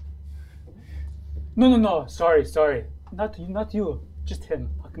 No. Sorry. Not you. Just him.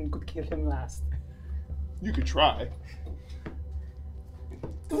 I could kill him last. You could try.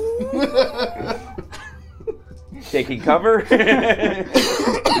 Taking cover?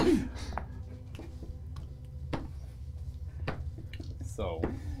 So,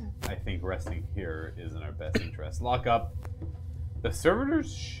 I think resting here is in our best interest. Lock up. The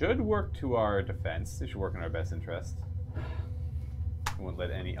servitors should work to our defense. They should work in our best interest. We won't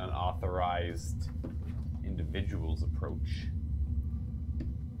let any unauthorized individuals approach.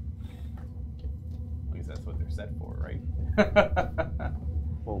 At least that's what they're set for, right?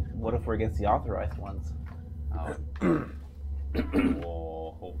 Well, what if we're against the authorized ones?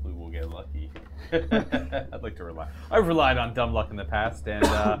 Well, hopefully we'll get lucky. I'd like to rely. I've relied on dumb luck in the past, and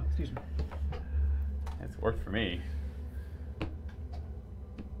Excuse me. it's worked for me.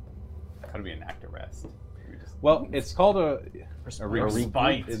 How do we enact a rest? We just Well, it's called a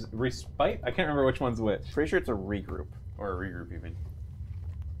respite. Is respite? I can't remember which one's which. Pretty sure it's a regroup. or a regroup even.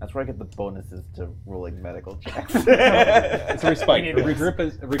 That's where I get the bonuses to rolling medical checks. It's a respite. We A need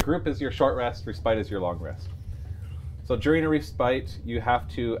regroup is your short rest. Respite is your long rest. So during a respite, you have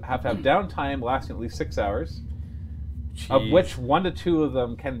to have downtime lasting at least 6 hours, of Jeez. which 1 to 2 of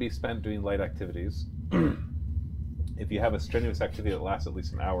them can be spent doing light activities. If you have a strenuous activity that lasts at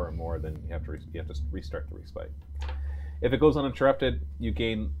least an hour or more, then you have to restart the respite. If it goes uninterrupted, you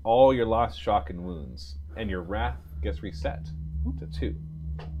gain all your lost shock and wounds, and your wrath gets reset to 2.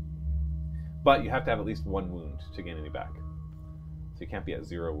 But you have to have at least 1 wound to gain any back. So you can't be at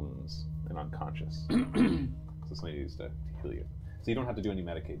 0 wounds and unconscious. So somebody needs to heal you. So you don't have to do any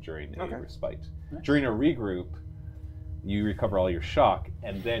Medicaid during a respite. During a regroup, you recover all your shock,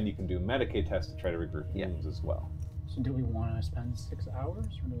 and then you can do a Medicaid test to try to regroup wounds as well. So do we want to spend 6 hours,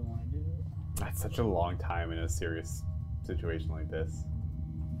 or do we want to do? That's such a long time in a serious situation like this.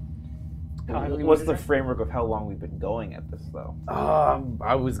 What's the framework of how long we've been going at this, though?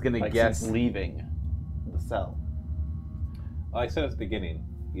 I was gonna Like guess. since leaving the cell. I said at the beginning,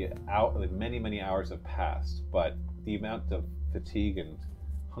 many hours have passed, but the amount of fatigue and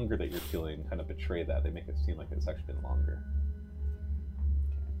hunger that you're feeling kind of betray that. They make it seem like it's actually been longer.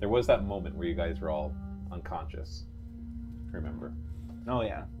 There was that moment where you guys were all unconscious. Remember? Oh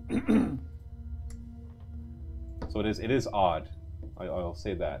yeah. So it is odd. I'll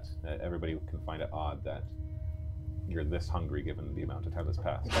say that. Everybody can find it odd that you're this hungry given the amount of time that's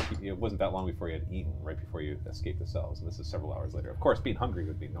passed. Like, it wasn't that long before you had eaten, right before you escaped the cells, and this is several hours later. Of course, being hungry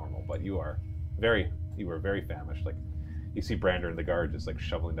would be normal, but you were very famished. Like, you see Brander and the guard just like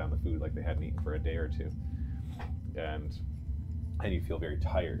shoveling down the food like they hadn't eaten for a day or two, and you feel very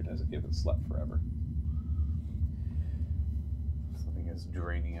tired, as if you haven't slept forever. Something is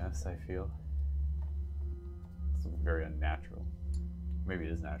draining us, I feel. Something very unnatural. Maybe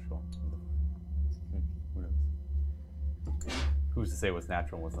it is natural. Who knows? Who's to say what's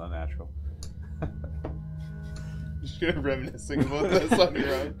natural and what's unnatural? Just kind of reminiscing about this on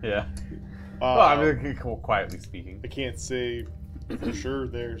your own. Yeah. Well, I mean, quietly speaking. I can't say for sure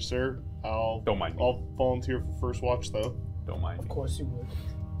there, sir. Don't mind me. I'll volunteer for first watch, though. Don't mind Of me. course you would.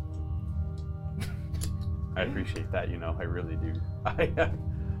 I appreciate that, I really do.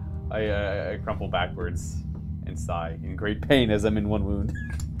 I crumple backwards and sigh in great pain as I'm in one wound.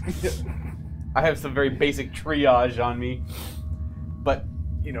 I have some very basic triage on me, but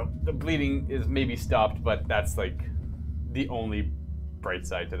the bleeding is maybe stopped, but that's like the only bright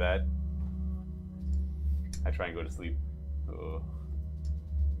side to that. I try and go to sleep. Ugh.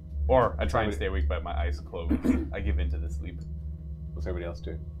 Or I try and stay awake, but my eyes closed. I give in to the sleep. What's everybody else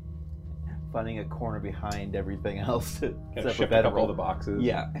doing? Finding a corner behind everything else. Kind of except for shift a couple of the bedroll. boxes.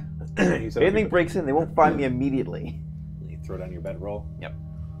 Yeah. You If set up anything your- breaks in, they won't find me immediately. You throw down your bedroll. Yep.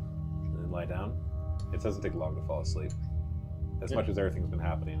 And then lie down. It doesn't take long to fall asleep. As much as everything's been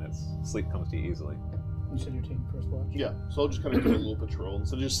happening, sleep comes to you easily. You said you're taking first watch. Yeah, so I'll just kind of do a little patrol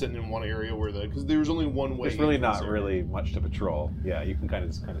instead of just sitting in one area where because there's only one way. There's really into this not area. really much to patrol. Yeah, you can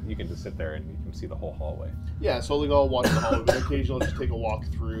you can just sit there and you can see the whole hallway. Yeah, so I'll watch the hallway, but occasionally I'll just take a walk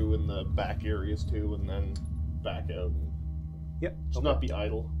through in the back areas too, and then back out. And Yep. just not be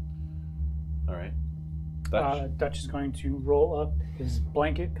idle. All right. Dutch. Dutch is going to roll up his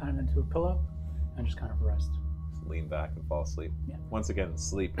blanket kind of into a pillow and just kind of rest. Lean back and fall asleep. Yeah. Once again,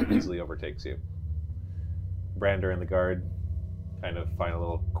 sleep easily overtakes you. Brander and the guard kind of find a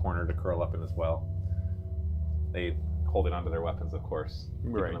little corner to curl up in as well. They holding onto their weapons, of course,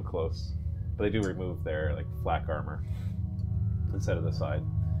 keeping Right. them close, but they do remove their flak armor and set it aside.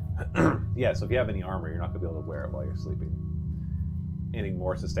 Yeah, so if you have any armor, you're not going to be able to wear it while you're sleeping. Anything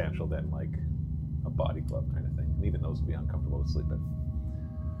more substantial than a body glove kind of thing, and even those would be uncomfortable to sleep in.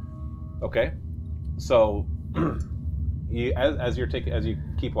 Okay, so as you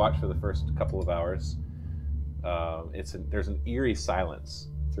keep watch for the first couple of hours, there's an eerie silence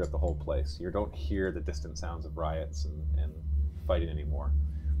throughout the whole place. You don't hear the distant sounds of riots and fighting anymore,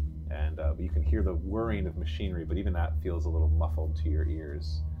 and but you can hear the whirring of machinery. But even that feels a little muffled to your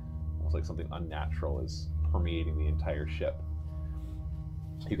ears, almost like something unnatural is permeating the entire ship.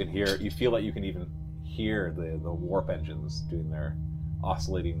 You feel like you can even hear the warp engines doing their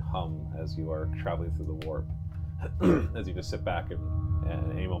oscillating hum as you are traveling through the warp, as you just sit back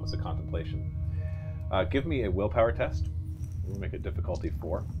and any moments of contemplation. Give me a willpower test. We'll make it difficulty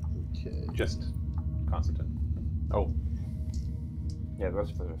 4. Okay. Just Constantine. Oh, Yeah, the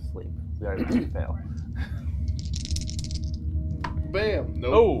rest of us are asleep. We already fail. Bam!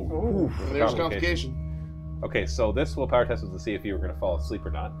 Nope. oh, And there's complication. Okay, so this willpower test was to see if you were going to fall asleep or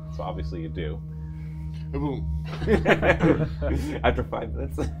not. So obviously you do. Boom. After 5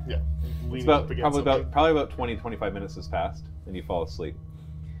 minutes. Yeah. It's Leaning about up against probably about 20-25 minutes has passed, and you fall asleep.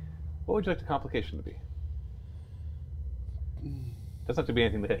 What would you like the complication to be? Doesn't have to be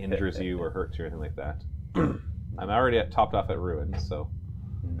anything that injures you or hurts you or anything like that. I'm already topped off at ruins, so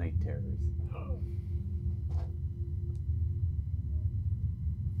night terrors.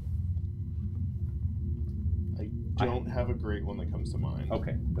 I don't have a great one that comes to mind.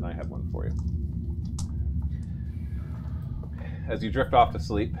 okay, then I have one for you. As you drift off to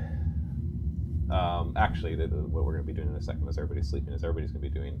sleep, actually, what we're going to be doing in a second as everybody's sleeping is everybody's going to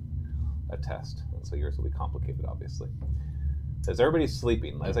be doing a test, and so yours will be complicated, obviously. As everybody's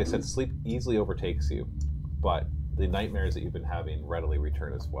sleeping, as I said, sleep easily overtakes you, but the nightmares that you've been having readily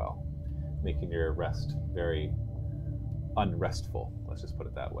return as well, making your rest very unrestful, let's just put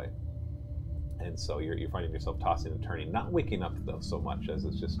it that way. And so you're finding yourself tossing and turning, not waking up though so much as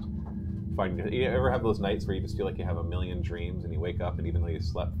it's just finding. You ever have those nights where you just feel like you have a million dreams and you wake up and even though you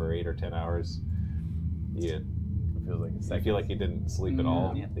slept for 8 or 10 hours, you feel like you didn't sleep at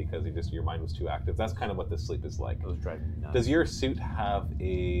all because your mind was too active. That's kind of what this sleep is like. It was driving me nuts. Does your suit have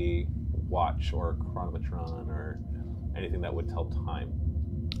a watch or a chronometron or anything that would tell time?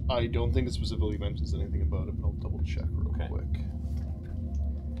 I don't think it specifically mentions anything about it, but I'll double check real Okay. quick.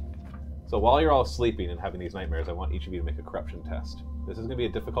 So while you're all sleeping and having these nightmares, I want each of you to make a corruption test. This is going to be a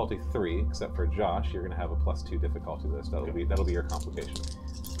difficulty 3, except for Josh, you're going to have a +2 difficulty to this. That'll be your complication.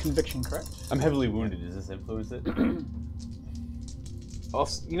 Conviction, correct? I'm heavily wounded. Does this influence it? Well,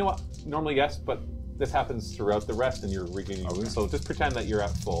 you know what? Normally yes, but this happens throughout the rest, and you're regaining. So just pretend that you're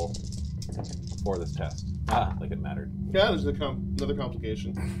at full for this test. Like it mattered. Yeah, there's another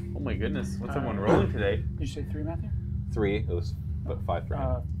complication. Oh my goodness, what's everyone rolling today? Did you say 3, Matthew? 3. It was but 5 for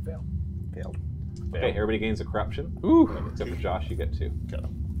him. Fail. Failed. Okay, everybody gains a corruption. Ooh. Except for Josh, you get 2. Okay.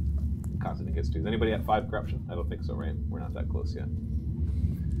 Constantine gets 2. Is anybody at 5 corruption? I don't think so, right? We're not that close yet.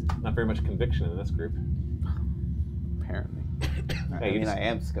 Not very much conviction in this group. Apparently. Hey, I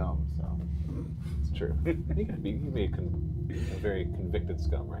am scum, so. It's true. You can be a very convicted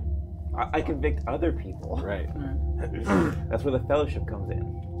scum, right? I convict other people. Right. That's where the fellowship comes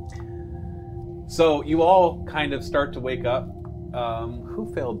in. So you all kind of start to wake up. Who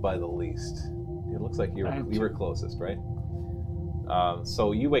failed by the least? It looks like you were closest, right?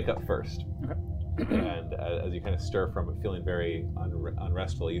 So you wake up first. Okay. And as you kind of stir from it, feeling very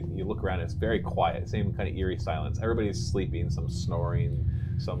unrestful, you look around. It's very quiet, same kind of eerie silence. Everybody's sleeping, some snoring,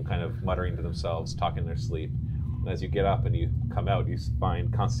 some kind of muttering to themselves, talking in their sleep. And as you get up and you come out, you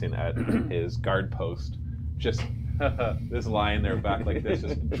find Constantine at his guard post, just this lying there back like this,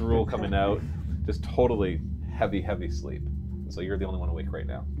 just drool coming out, just totally heavy sleep. And so you're the only one awake right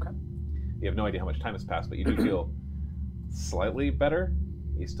now. Okay. You have no idea how much time has passed, but you do feel slightly better.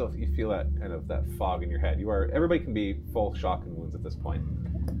 You feel that kind of that fog in your head. Everybody can be full shock and wounds at this point,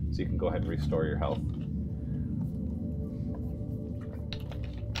 so you can go ahead and restore your health.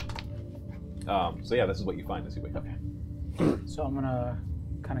 So yeah, this is what you find as you wake up. So I'm gonna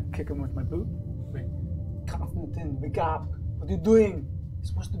kind of kick him with my boot. Wait, Constantine, wake up! What are you doing? You're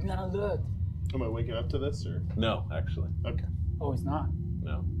supposed to be on alert. Am I waking up to this or? No, actually, Okay. Oh, he's not.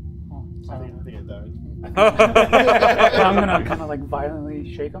 no. Oh, I sorry. think I died. So I'm gonna kind of like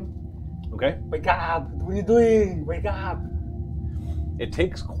violently shake him. Okay. Wake up! What are you doing? Wake up! It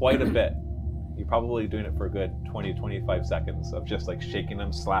takes quite a bit. You're probably doing it for a good 20-25 seconds of just like shaking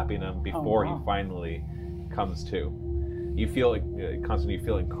him, slapping him before wow. he finally comes to. You feel constantly. You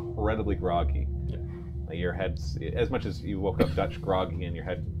feel incredibly groggy. Yeah. Like your head's, as much as you woke up Dutch groggy and your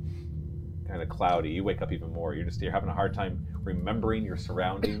head kind of cloudy, you wake up even more. You're having a hard time remembering your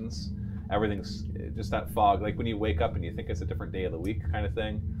surroundings. Everything's just that fog. Like when you wake up and you think it's a different day of the week kind of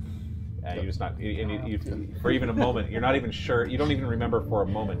thing. And you're just not, you, for even a moment, you're not even sure, you don't even remember for a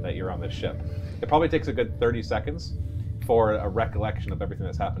moment that you're on this ship. It probably takes a good 30 seconds for a recollection of everything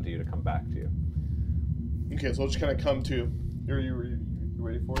that's happened to you to come back to you. Okay, so I'll just kind of come to. You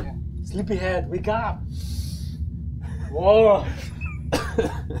ready for it? Sleepyhead, wake up! Whoa!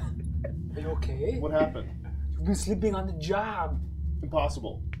 Are you okay? What happened? You've been sleeping on the job.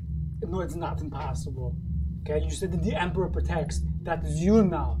 Impossible. No, it's not impossible. Okay, you said that the Emperor protects. That is you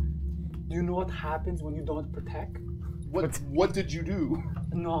now. Do you know what happens when you don't protect? What did you do?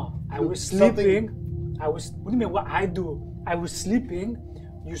 No, I was Something- sleeping. What do you mean what I do? I was sleeping.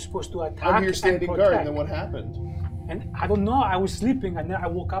 You're supposed to attack I'm here standing and guard, protect. and then what happened? And I don't know, I was sleeping and then I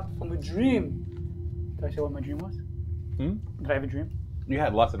woke up from a dream. Did I say what my dream was? Hmm? Did I have a dream? You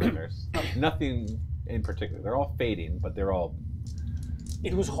had lots of nightmares. Nothing in particular. They're all fading, but they're all.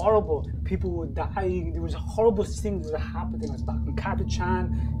 It was horrible. People were dying. There was horrible things that were happening. I was talking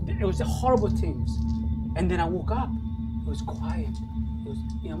Kato-chan. It was horrible things. And then I woke up. It was quiet. It was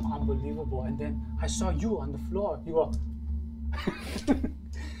unbelievable. And then I saw you on the floor. You were.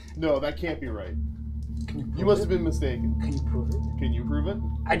 No, that can't be right. Can you prove You must it? have been mistaken. Can you prove it? Can you prove it?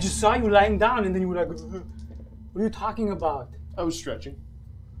 I just saw you lying down, and then you were like, "What are you talking about? I was stretching.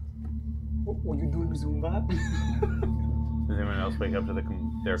 Were you doing Zumba?" Does anyone else wake up to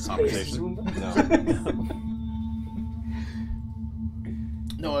their Space conversation? Zumba?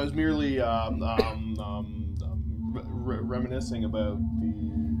 No, I was merely reminiscing about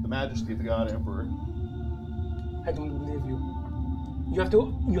the majesty of the God Emperor. I don't believe you. You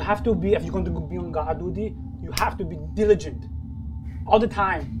have to be, if you're going to be on guard duty, you have to be diligent. All the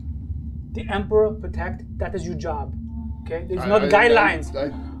time. The Emperor protect, that is your job. Okay? There's not guidelines.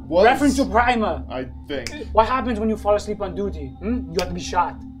 I was, Reference to Primer. I think. What happens when you fall asleep on duty? You have to be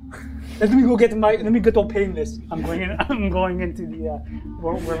shot. Let me get all painless. I'm going into the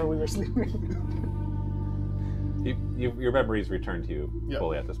wherever we were sleeping. Your memories return to you Yeah.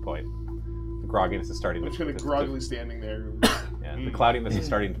 fully at this point. The grogginess is starting I'm to. just kind of groggily standing there. Yeah, the cloudiness is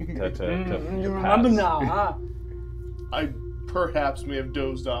starting to You pass. remember now, huh? I perhaps may have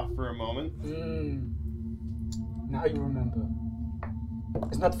dozed off for a moment. Now you remember.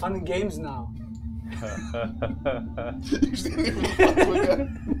 It's not fun and games now. You're standing in front of the gun.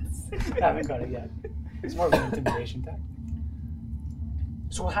 I haven't got it yet. It's more of an intimidation tactic.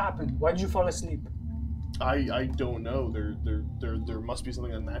 So what happened? Why did you fall asleep? I don't know. There must be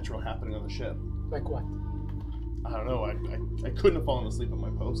something unnatural happening on the ship. Like what? I don't know. I couldn't have fallen asleep on my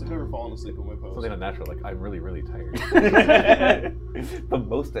post. I've never fallen asleep on my post. Something unnatural, like I'm really, really tired. The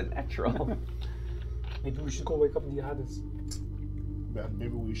most unnatural. Maybe we should go wake up the others. Yeah,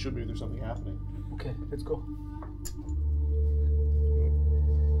 maybe we should. Maybe there's something happening. Okay, let's go.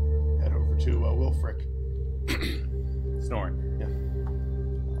 Head over to Wilfric. Snoring.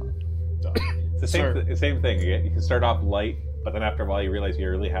 It's the same thing. You can start off light, but then after a while you realize you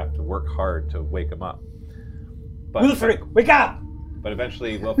really have to work hard to wake him up. But, Wilfric, wake up! But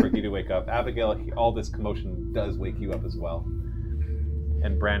eventually, Wilfric, you do wake up. Abigail, all this commotion does wake you up as well.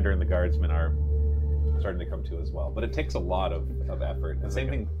 And Brander and the guardsmen are starting to come to as well. But it takes a lot of effort. The same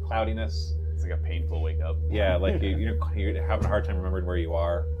thing, cloudiness. It's like a painful wake up. Yeah, like you're having a hard time remembering where you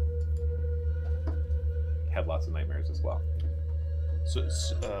are. You had lots of nightmares as well. So,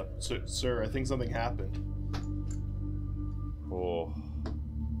 sir, I think something happened. Oh,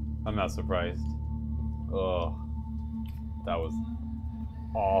 I'm not surprised. Oh, that was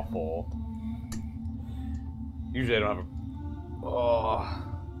awful. Usually I don't have a. Oh.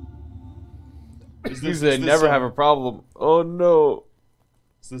 Usually I never have a problem. Oh no.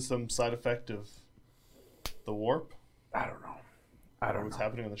 Is this some side effect of the warp? I don't know. I don't know what's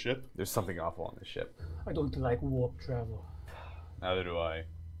happening on the ship. There's something awful on the ship. I don't like warp travel. Neither do I.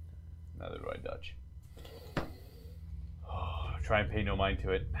 Neither do I, Dutch. Oh, try and pay no mind to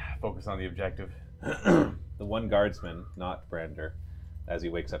it. Focus on the objective. The one guardsman, not Brander, as he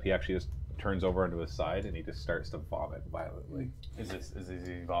wakes up, he actually just turns over onto his side and he just starts to vomit violently. Is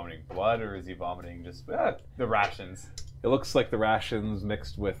he vomiting blood or is he vomiting just the rations? It looks like the rations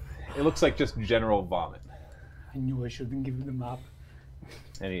mixed with. It looks like just general vomit. I knew I shouldn't give him the map.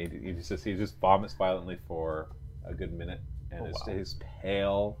 And he just vomits violently for a good minute, and he's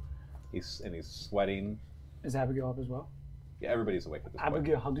pale. He's sweating. Is Abigail up as well? Yeah, everybody's awake at this point.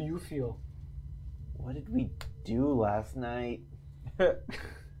 Abigail, how do you feel? What did we do last night?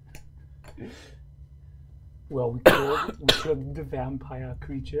 Well, we killed the vampire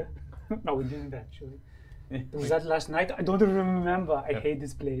creature. No, we didn't actually. Was that last night? I don't remember. I hate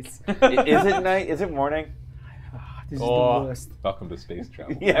this place. Is it night? Is it morning? This is the worst. Welcome to space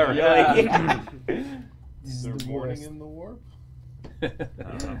travel. Yeah, really. This is Is there the morning worst. in the warp?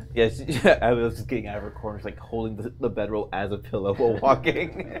 Yes, I was just getting out of her corner, like holding the bedroll as a pillow while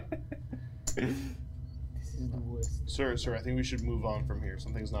walking. This is the worst. Sir, I think we should move on from here.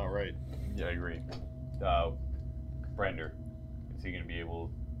 Something's not right. Yeah, I agree. Brander, is he gonna be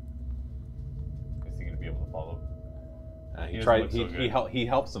able to follow? He doesn't tried. look so He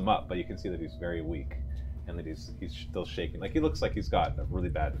helps him up, but you can see that he's very weak, and that he's still shaking. Like he looks like he's got a really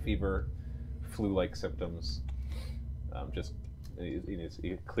bad fever, flu-like symptoms.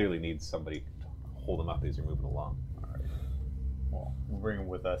 He clearly needs somebody to hold him up as you're moving along. All right. Well, we'll bring him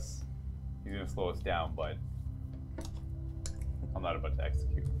with us. He's gonna slow us down, but I'm not about to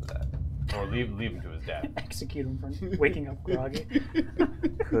execute him for that, or leave him to his death. Execute him for waking up groggy.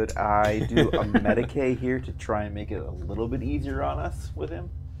 Could I do a Medicae here to try and make it a little bit easier on us with him?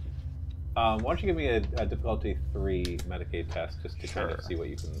 Why don't you give me a difficulty 3 Medicaid test just to kind of Sure. see what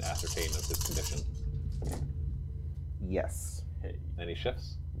you can ascertain of his condition. Yes. Any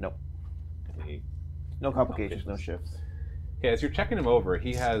shifts? Nope. Any... No complications, no shifts. Okay, as you're checking him over,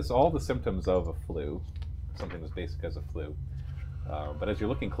 he has all the symptoms of a flu, something as basic as a flu. But as you're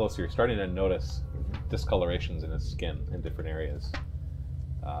looking closer, you're starting to notice discolorations in his skin in different areas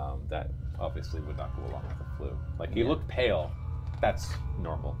that obviously would not go along with the flu. Like he looked pale, that's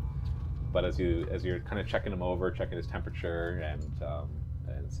normal. But as you're kind of checking him over, checking his temperature,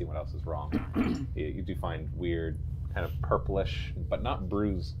 and see what else is wrong, you do find weird kind of purplish, but not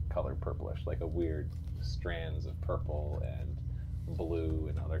bruise color purplish, like a weird strands of purple and blue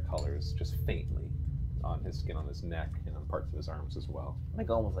and other colors, just faintly on his skin, on his neck, and on parts of his arms as well. Like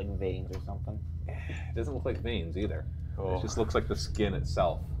almost like veins or something. It doesn't look like veins either. Oh. It just looks like the skin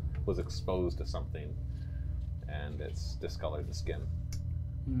itself was exposed to something, and it's discolored the skin.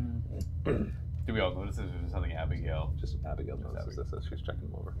 Do we all notice this, or is it something Abigail? Just Abigail notices this as she's checking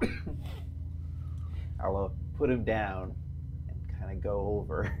him over. I'll put him down and kind of go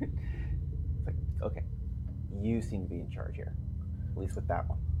over. It's like, okay, you seem to be in charge here, at least with that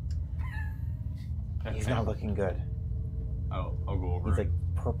one. He's not looking good. I'll go over. He's like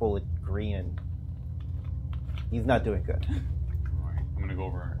purple and green, and he's not doing good. All right, I'm gonna go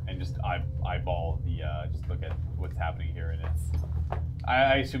over and just eyeball the just look at what's happening here, and it's.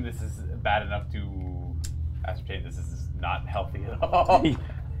 I assume this is bad enough to ascertain this is not healthy at all.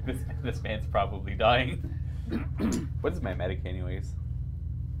 This man's probably dying. What is my medic, anyways?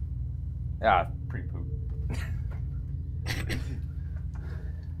 Yeah, pretty poop.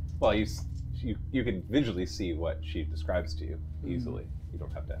 Well, you can visually see what she describes to you easily. You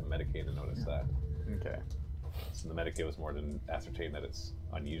don't have to have Medicaid to notice that. Okay. So the Medicaid was more than ascertain that it's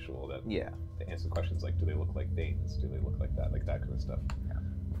unusual that Yeah. they answer questions like, do they look like veins? Do they look like that kind of stuff.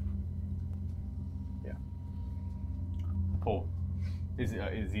 Yeah. Cool. Is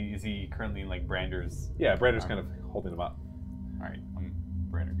he currently in like Brander's? Yeah, Brander's kind of holding him up. All right,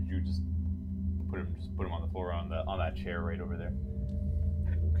 Brander, could you just put him on the floor on that chair right over there?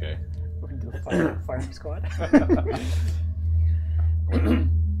 Okay. We're gonna do a firing squad.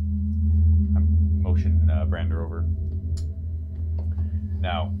 Motion Brander over.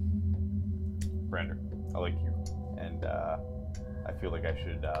 Now, Brander, I like you, and I feel like I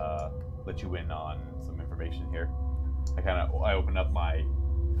should let you in on some information here. I open up my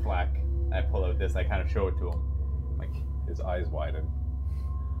flak, and I pull out this, I kind of show it to him. Like, His eyes widen.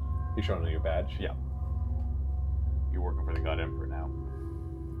 You showing him your badge? yeah. You're working for the God Emperor now.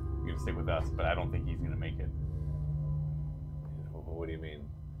 You're gonna stick with us, but I don't think he's gonna make it. What do you mean?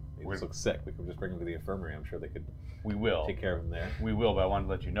 He We're- just looks sick. We could just bring him to the infirmary. I'm sure they could We will. take care of him there. We will, but I wanted to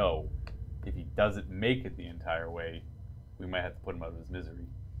let you know, if he doesn't make it the entire way, we might have to put him out of his misery.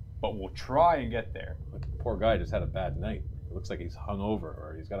 But we'll try and get there. The poor guy just had a bad night. It looks like he's hungover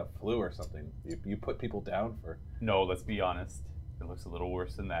or he's got a flu or something. You put people down for... No, let's be honest. It looks a little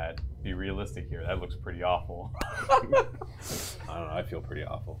worse than that. Be realistic here. That looks pretty awful. I don't know. I feel pretty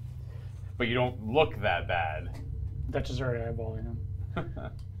awful. But you don't look that bad. Dutch is already eyeballing him.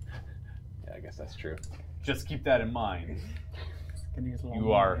 Yeah, I guess that's true. Just keep that in mind. Getting his long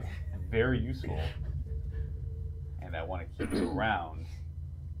You are leg. very useful. And I want to keep you around.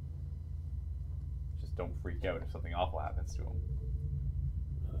 Just don't freak out if something awful happens to him.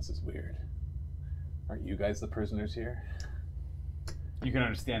 This is weird. Aren't you guys the prisoners here? You can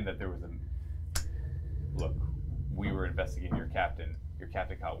understand that there was a... Look, we were investigating your captain. Your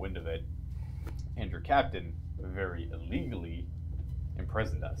captain caught wind of it. And your captain very illegally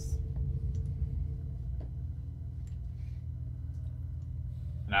imprisoned us.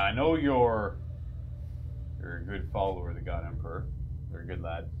 Now, I know you're a good follower of the God Emperor. You're a good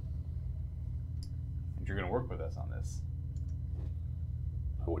lad. And you're going to work with us on this.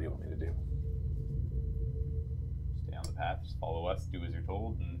 What do you want me to do? Stay on the path, just follow us, do as you're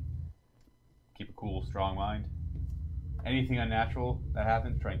told, and keep a cool, strong mind. Anything unnatural that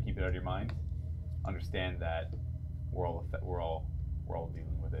happens, try and keep it out of your mind. Understand that we're all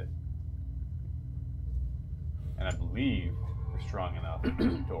dealing with it. And I believe we're strong enough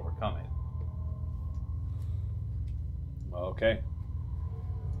to overcome it. Well, okay.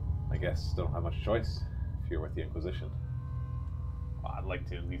 I guess don't have much choice if you're with the Inquisition. I'd like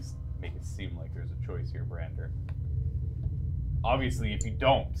to at least make it seem like there's a choice here, Brander. Obviously, if you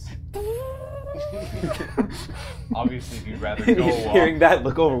don't, obviously, if you'd rather go Hearing that,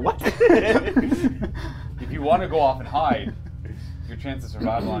 look over. What? if you want to go off and hide, your chance of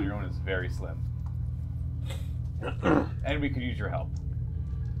survival on your own is very slim. And we could use your help.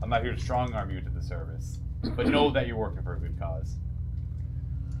 I'm not here to strong arm you into the service, but know that you're working for a good cause.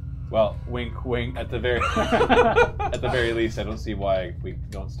 Well, wink, wink. At the very least, I don't see why we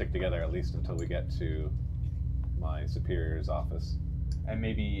don't stick together at least until we get to my superior's office. And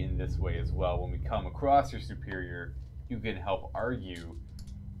maybe in this way as well, when we come across your superior, you can help argue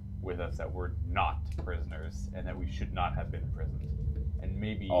with us that we're not prisoners and that we should not have been imprisoned. And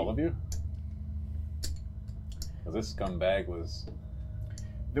maybe All of you? 'Cause this scumbag was...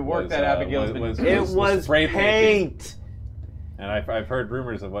 the work was, that Abigail's been was- It was was spray painting. paint. And I've heard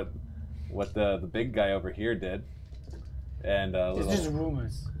rumors of what the big guy over here did. And It's just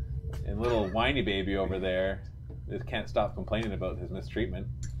rumors. little whiny baby over there just can't stop complaining about his mistreatment.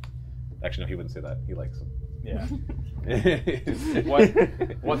 Actually, no, he wouldn't say that. He likes him. Yeah. Yeah.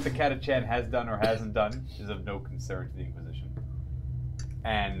 What the Catachan has done or hasn't done is of no concern to the Inquisition.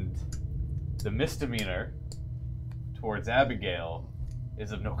 And the misdemeanor towards Abigail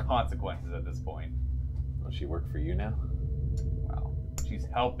is of no consequences at this point. Will she work for you now? Well, she's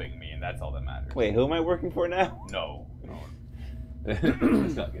helping me, and that's all that matters. Wait, who am I working for now? No.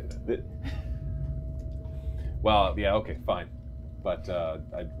 Let's not get it. Well, yeah, okay, fine. But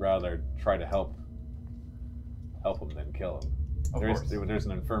I'd rather try to help him than kill him. Of course. There's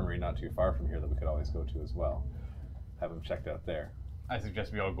an infirmary not too far from here that we could always go to as well. Have him checked out there. I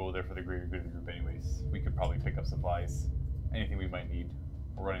suggest we all go there for the greater good of the group anyways. We could probably pick up supplies. Anything we might need.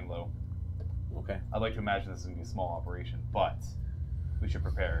 We're running low. Okay. I'd like to imagine this is going to be a small operation, but we should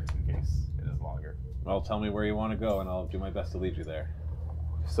prepare in case it is longer. Well, tell me where you want to go, and I'll do my best to lead you there.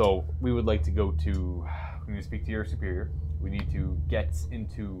 So we would like to go to, we need to speak to your superior. We need to get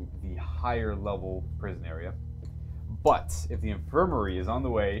into the higher level prison area. But if the infirmary is on the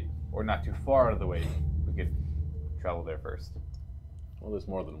way, or not too far out of the way, we could travel there first. Well, there's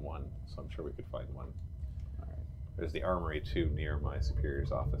more than one, so I'm sure we could find one. There's the armory too near my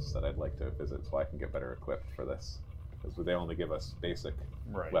superior's office that I'd like to visit so I can get better equipped for this. Because they only give us basic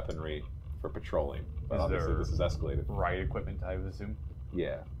Right. weaponry for patrolling. But Is obviously there- this is escalated. Riot equipment, I would assume.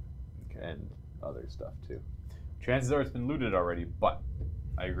 Yeah. And other stuff too. Chances are it's been looted already, but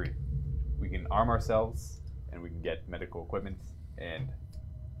I agree. We can arm ourselves and we can get medical equipment and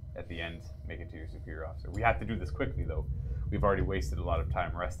at the end make it to your superior officer. We have to do this quickly though. We've already wasted a lot of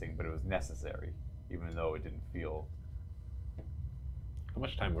time resting, but it was necessary, even though it didn't feel... How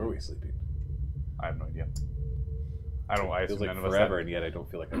much time were we sleeping? I have no idea. I don't. I It feels assume like none of us forever, have- and yet I don't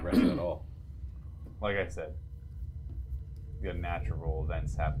feel like I've rested at all. Like I said, you got natural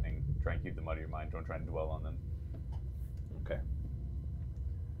events happening. Try and keep them out of your mind. Don't try and dwell on them. Okay.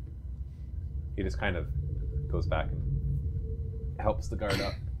 He just kind of goes back and helps the guard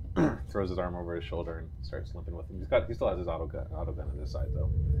up, throws his arm over his shoulder, and starts limping with him. He still has his auto gun on his side though,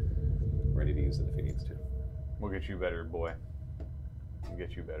 ready to use it if he needs to. We'll get you better, boy. We'll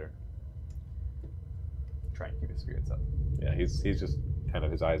get you better. Try and keep his spirits up. Yeah, he's just kind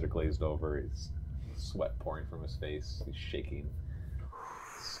of, his eyes are glazed over. He's sweat pouring from his face. He's shaking.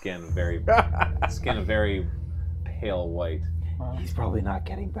 Skin very pale white. He's probably not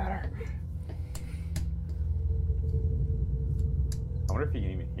getting better. I wonder if he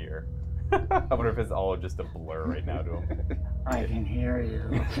can even hear. I wonder if it's all just a blur right now to him. I can hear you.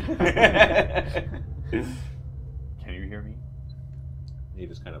 Can you hear me? He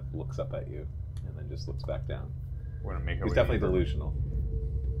just kind of looks up at you and then just looks back down. We're gonna make our He's way definitely deeper. delusional.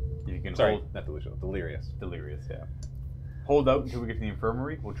 If you can Sorry, hold not delusional. Delirious. delirious, yeah. Hold out until we get to the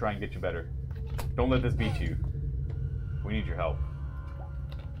infirmary. We'll try and get you better. Don't let this beat you. We need your help.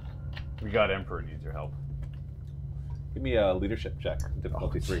 We got Emperor needs your help. Give me a leadership check,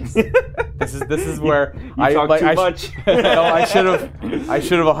 difficulty 3. This is where You talk too much. No, I should have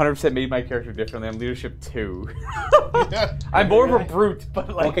 100% made my character differently. I'm leadership 2. I'm more of a brute, but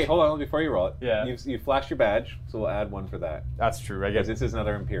like. Okay, hold on before you roll it. Yeah. You flashed your badge, so we'll add 1 for that. That's true. I Because guess this is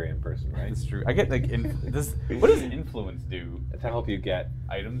another Imperium person, right? that's true. I get like what does influence do? To help you get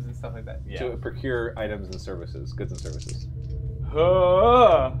Items and stuff like that. Yeah. to procure items and services, goods and services.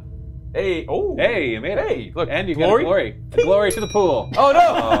 Hey! Oh! Hey, you made it. Hey! Look, And you glory. get a glory. A glory to the pool. Oh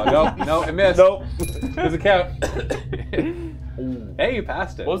no! Oh, no, it missed. Nope. Doesn't count. Hey, you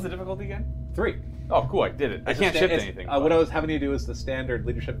passed it. What was the difficulty again? 3. Oh, cool! I did it. I can't shift anything. What I was having you do is the standard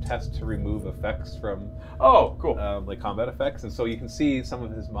leadership test to remove effects from Oh, cool. like combat effects, and so you can see some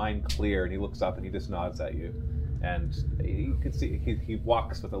of his mind clear, and he looks up and he just nods at you, and you can see he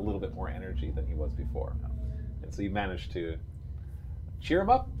walks with a little bit more energy than he was before, and so you managed to cheer him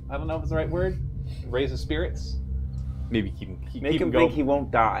up. I don't know if it's the right word. Raise his spirits. Maybe Make him think he won't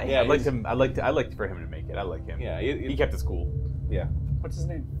die. Yeah, I'd like him. I'd like for him to make it. I like him. Yeah, He kept his cool. yeah, What's his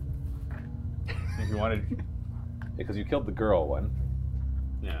name? If you wanted. because you killed the girl one.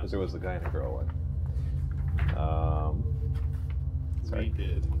 Yeah. Because there was the guy and the girl one. We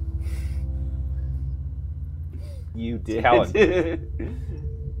did. You did. Callan.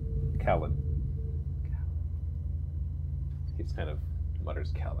 He just kind of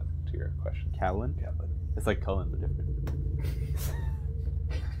mutters Callan to your question. Callan. It's like Cullen, but different.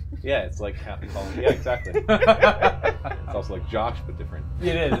 Yeah, it's like Callan. Yeah, exactly. It's also like Josh, but different.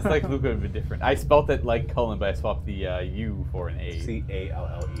 It is. It's like Luca, but different. I spelt it like Cullen, but I swapped the U for an A.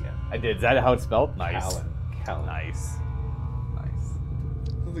 Callen. I did. Is that how it's spelled? Nice. Callan. Nice. Nice.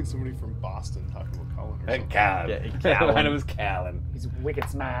 Sounds like somebody from Boston talking about Colin or something. Callan. Yeah, My Callan. name is Callan. He's wicked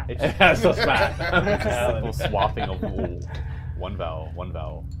smart. It's So smart. simple swapping of one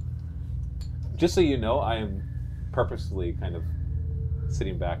vowel. Just so you know, I am purposefully kind of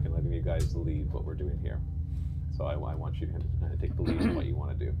sitting back and letting you guys lead what we're doing here. So I want you to kind of take the lead in what you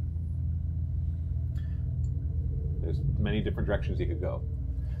want to do. There's many different directions you could go.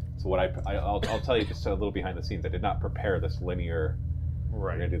 So what I'll tell you just a little behind the scenes. I did not prepare this linear.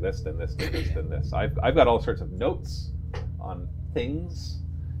 We're gonna do this, then this, then this, then this. I've got all sorts of notes on things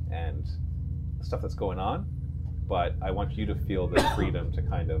and stuff that's going on, but I want you to feel the freedom to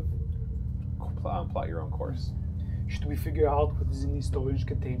kind of plot your own course. Should we figure out what is in these storage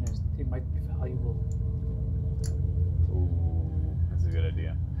containers? It might be valuable. Ooh, that's a good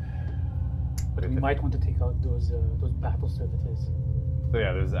idea. But we might want to take out those battle servitors. So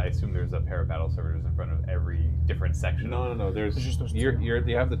yeah, I assume there's a pair of battle servers in front of every different section. No. There's It's just those you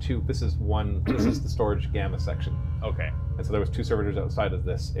two. have the two. This is one. This is the storage gamma section, Okay. and so there was 2 servitors outside of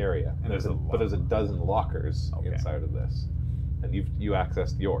this area, and there's a dozen lockers Okay. inside of this, and you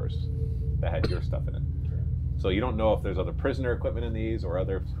accessed yours that had your stuff in it. So you don't know if there's other prisoner equipment in these or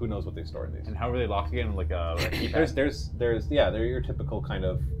other. Who knows what they store in these? And how are they locked again? Like a keypad? There's they're your typical kind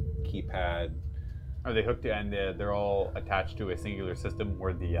of keypad. Are they hooked to, and they're all attached to a singular system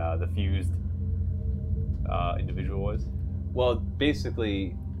where the fused individual was? Well,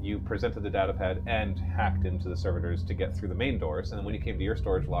 basically, you presented the data pad and hacked into the servitors to get through the main doors, and then when you came to your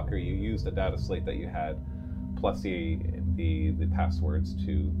storage locker, you used the data slate that you had, plus the passwords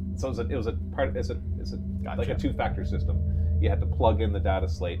to. So it was a like Gotcha. a 2-factor system. You had to plug in the data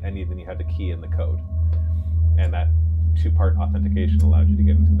slate, and then you had to key in the code, and that 2-part authentication allowed you to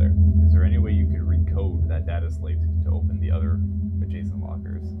get into there. Is there any way you could recode that data slate to open the other adjacent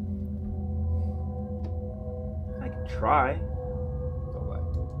lockers? I can try.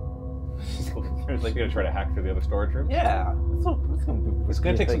 Like you're gonna try to hack through the other storage rooms? Yeah. It's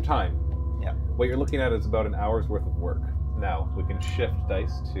gonna take some time. Yeah. What you're looking at is about an hour's worth of work. Now we can shift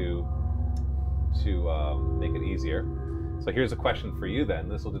dice to make it easier. So here's a question for you then.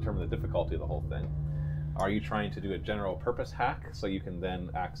 This will determine the difficulty of the whole thing. Are you trying to do a general purpose hack so you can then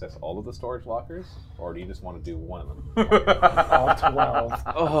access all of the storage lockers, or do you just want to do one of them? All 12.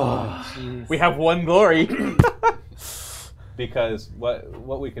 Oh, jeez. we have one glory. Because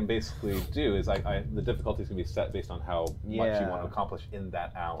what we can basically do is the difficulty is going to be set based on how much you want to accomplish in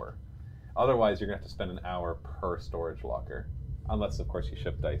that hour. Otherwise, you're going to have to spend an hour per storage locker, unless of course you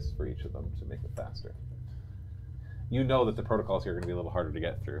shift dice for each of them to make it faster. You know that the protocols here are going to be a little harder to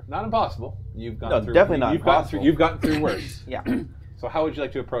get through. Not impossible. You've gone through. Definitely not you've gotten impossible. through. You've gotten through worse. Yeah. So how would you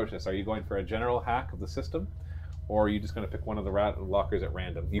like to approach this? Are you going for a general hack of the system, or are you just going to pick one of the lockers at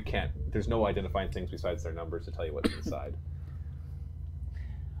random? You can't. There's no identifying things besides their numbers to tell you what's inside.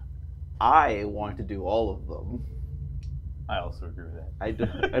 I want to do all of them. I also agree with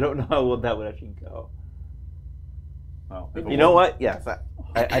that. I don't know how that would actually go. Well, You know what? Yes,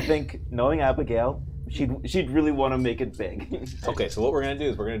 I think knowing Abigail, she'd really want to make it big. Okay, so what we're going to do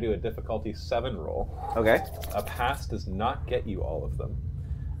is we're going to do a difficulty 7 roll. Okay. A pass does not get you all of them.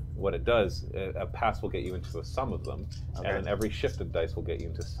 What it does, a pass will get you into some of them, Okay. and then every shifted dice will get you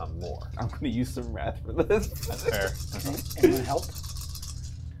into some more. I'm going to use some wrath for this. That's fair. Anyone help?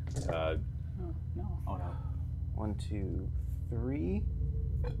 Uh, No. Oh no. 1, 2, 3,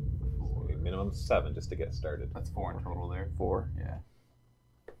 minimum 7 just to get started. That's 4 in total there. 4. Yeah.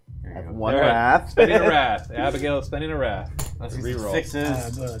 Here I you have go. 1 There. wrath. Spending a wrath. Abigail is spending a wrath. That's Reroll.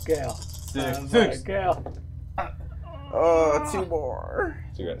 6s. Abigail. Six. Abigail. Oh, 2 more.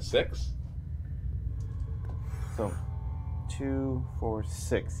 So you're at 6. So 2, 4,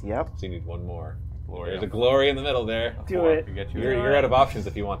 6. Yep. So you need 1 more. Glory. There's a glory in the middle there. Do it. You get you You're out of options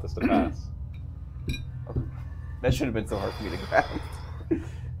if you want this to pass. That should have been so hard for me to grab.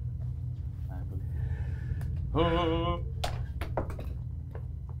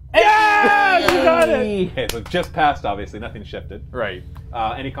 Yeah! You got it! Okay, so just passed, obviously. Nothing shifted. Right.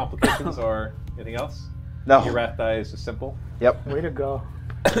 Any complications or anything else? No. Your wrath die is just simple. Yep. Way to go.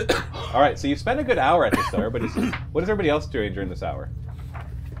 All right, so you spend a good hour at this, though. What is everybody else doing during this hour?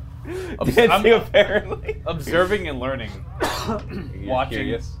 Dancing, apparently. Observing and learning. You're Watching.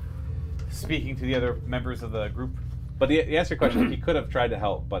 curious. Speaking to the other members of the group. But the answer to your question, he could have tried to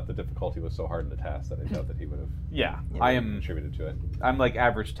help, but the difficulty was so hard in the task that I doubt that he would have Yeah. I am. contributed to it. I'm like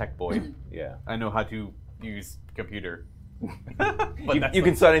average tech boy. Yeah. I know how to use computer. But that's You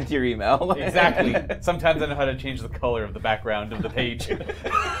can sign into your email. Exactly. Sometimes I know how to change the color of the background of the page.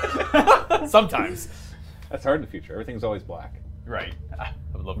 Sometimes. That's hard in the future. Everything's always black. Right. I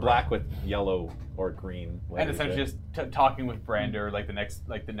would love Black with yellow or green. And letters, essentially right? just talking with Brander, like the next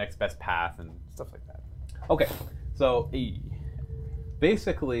best path and stuff like that. Okay. So Hey.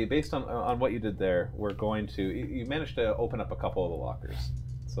 basically, based on what you did there, we're going to. You managed to open up a couple of the lockers.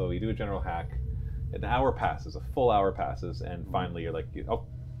 So you do a general hack. An hour passes, a full hour passes, and finally you're like, oh,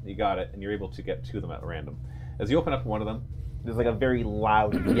 you got it, and you're able to get 2 of them at random. As you open up one of them, There's like a very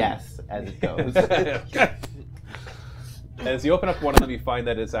loud yes as it goes. as you open up one of them, you find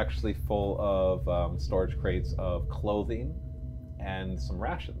that it's actually full of storage crates of clothing and some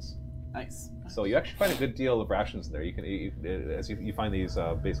rations. Nice. So you actually find a good deal of rations there. You can, you find these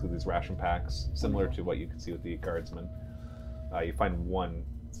basically these ration packs similar to what you can see with the guardsmen. You find one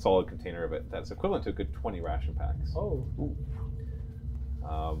solid container of it that's equivalent to a good 20 ration packs. Oh.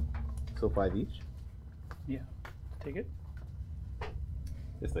 So 5 each? Yeah. Take it.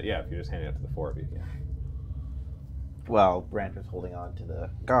 If you're just handing it to the 4 of you, yeah. Well, Branter's holding on to the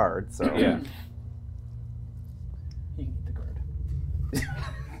guard, so. Yeah. You can get the guard.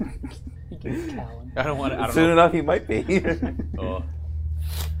 You can get Talon. I don't want to. Soon enough, he might be. Oh.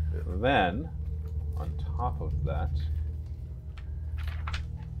 Then, on top of that,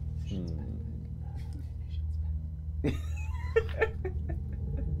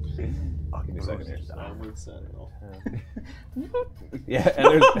 give me a second here. Armored Sentinel. Yeah, and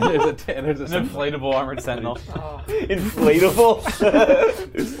there's a An inflatable armored sentinel. Inflatable?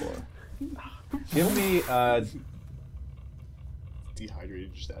 Give me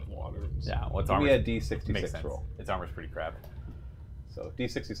Dehydrated, just add water. Yeah, what's give armor? me a Makes D66 sense. roll. Its armor's pretty crap. So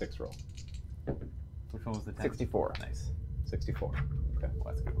D66 roll. Which one was the 10? 64. Nice. 64. Okay. Well,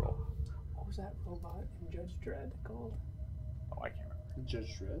 that's a good roll. What was that robot in Judge Dredd called? Oh, I can't remember.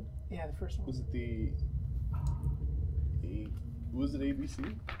 Judge Dredd? Yeah, the first one. Was it the... Was it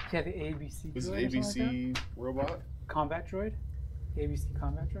ABC? Yeah, the ABC. Was it droid or something like ABC robot? that? Combat droid? ABC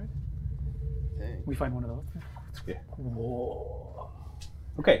combat droid? Dang. We find one of those. Yeah. Whoa.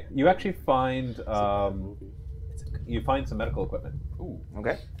 Okay, you actually find you find some medical equipment,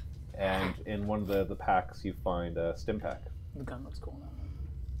 Okay. and in one of the packs you find a stim pack. The gun looks cool now.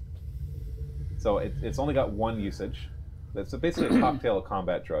 So it's only got one usage. That's basically a cocktail of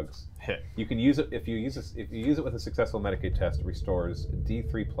combat drugs. You can use it if you use it with a successful Medicaid test. It restores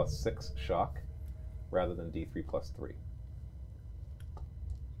D3 plus 6 shock, rather than D3 plus 3.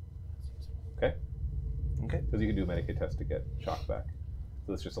 Okay. Okay. Because you can do a Medicaid test to get shock back.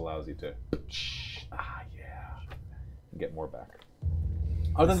 So this just allows you to get more back.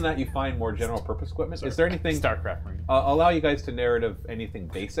 Other than that, you find more general purpose equipment. Is there anything? StarCraft Marine. I'll allow you guys to narrative anything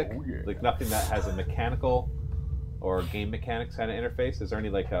basic, Oh, yeah. like nothing that has a mechanical or game mechanics kind of interface. Is there any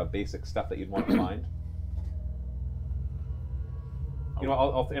like basic stuff that you'd want to find? You know,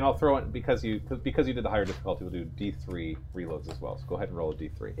 I'll throw it because you did the higher difficulty. We'll do D3 reloads as well. So go ahead and roll a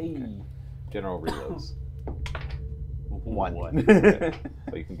D3. Hey. General reloads. 1. Okay.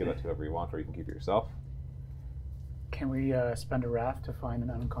 So you can give that to whoever you want, or you can keep it yourself. Can we spend a wrath to find an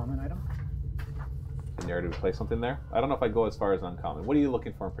uncommon item? The narrative to play something there. I don't know if I'd go as far as uncommon. What are you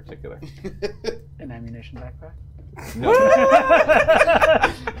looking for in particular? An ammunition backpack? No.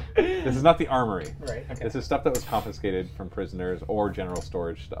 This is not the armory. Right, okay. This is stuff that was confiscated from prisoners or general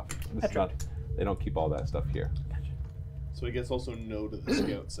storage stuff. This is not, they don't keep all that stuff here. So I guess also no to the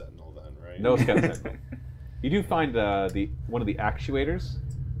Scout Sentinel then, right? No Scout Sentinel. You do find one of the actuators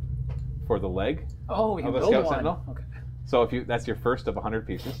for the leg. Oh, we can Of a build Scout one. Sentinel? Okay. So if that's your first of 100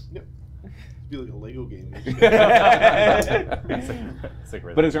 pieces. Yep. It'd be like a Lego game.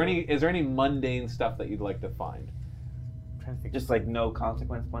 But is there any mundane stuff that you'd like to find? Just like no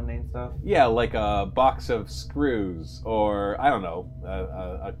consequence mundane stuff. Yeah, like a box of screws, or I don't know,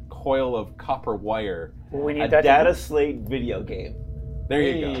 a coil of copper wire. Well, we need A that data slate video game. There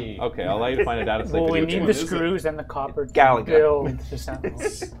you go. Okay, I'll allow you to find a data slate Well, we video need game. the screws and the copper to Galaga. build the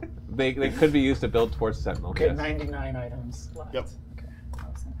Sentinels. They could be used to build towards Sentinel. Okay, yes. 99 items left. Yep. Okay.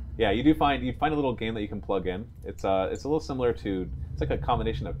 Yeah, you find a little game that you can plug in. It's a little similar to, it's like a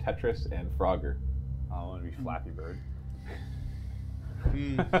combination of Tetris and Frogger. I want to be Flappy Bird.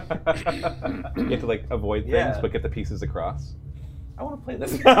 You have to like avoid things Yeah. but get the pieces across. I want to play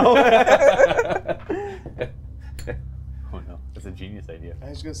this now. Oh no, that's a genius idea. I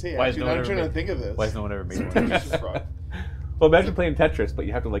was gonna say, Why is actually, no one I'm ever trying to made- think of this. Why has no one ever made one? Tetris Frog. Well, imagine playing Tetris, but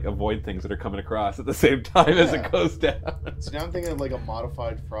you have to like avoid things that are coming across at the same time as it Yeah. goes down. So now I'm thinking of like a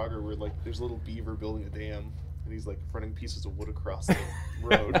modified Frogger where like there's a little beaver building a dam and he's like running pieces of wood across the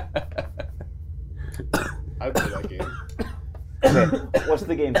road. I'd play that game. Okay, what's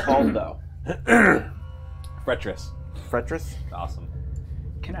the game called though? Fretris. Fretris? Awesome.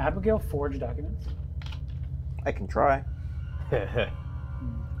 Can Abigail forge documents? I can try. That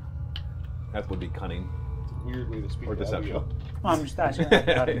would be cunning. It's a weird way to speak. Or to deception. Abigail. Well, I'm just asking. I'm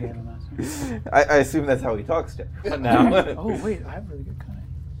not a game, I'm asking. I assume that's how he talks to now. Oh, wait, I have really good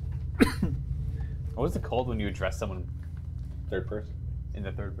cunning. What is it called when you address someone Third person. in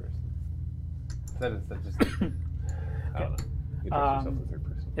the third person? Is that just I don't know. You address yourself in third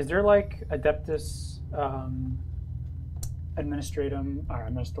person. Is there like Adeptus Administratum or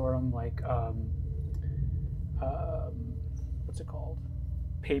Administratum, like what's it called?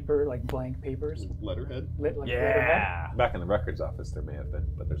 Paper, like blank papers, Letterhead. lit like letterhead. Back in the records office, there may have been,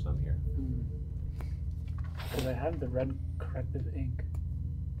 but there's none here. Because I have the red corrective ink.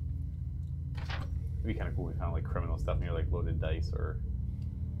 It'd be kind of cool. We found like criminal stuff near like loaded dice, or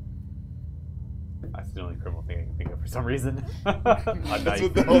that's the only criminal thing I can think of for some reason. A That's knife.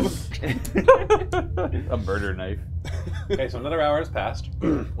 what the hell. A murder knife. Okay, so another hour has passed.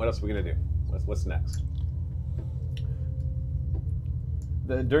 What else are we gonna do? What's next?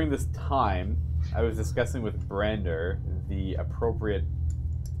 During this time, I was discussing with Brander the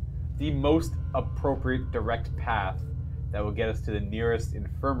most appropriate direct path that will get us to the nearest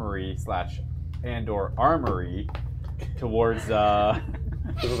infirmary / and/or armory towards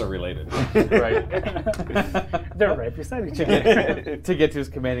Those are related. right They're right beside each other. to get to his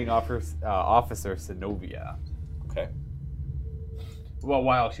commanding officer Sinovia. Okay. Well,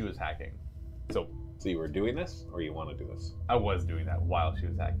 while she was hacking, so So you were doing this, or you want to do this? I was doing that while she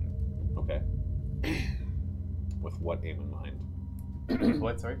was hacking. Okay. With what aim in mind?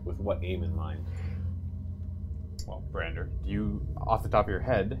 What? Sorry. With what aim in mind? Well, Brander, do you, off the top of your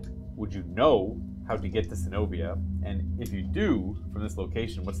head, would you know how to get to Sinovia? And if you do, from this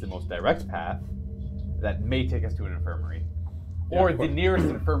location, what's the most direct path that may take us to an infirmary, Yeah, or of the course. nearest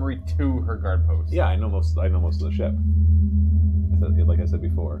infirmary to her guard post? Yeah, I know most of the ship. Like I said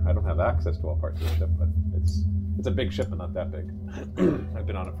before, I don't have access to all parts of the ship, but it's a big ship and not that big. I've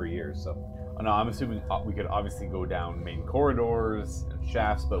been on it for years, so. No, I'm assuming we could obviously go down main corridors and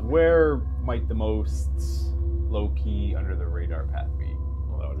shafts, but where might the most low-key under the radar path be?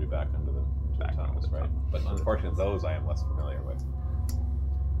 Well, that would be back under the tunnels, right? But unfortunately, those I am less familiar with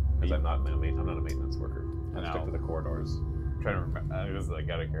because I'm not a maintenance worker. I stick to the corridors. I'm trying to remember. It was like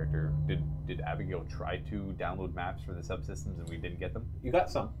out of character. Did Abigail try to download maps for the subsystems and we didn't get them? You got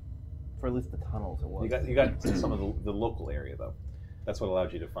some. For at least the tunnels, it was. You got some of the local area though. That's what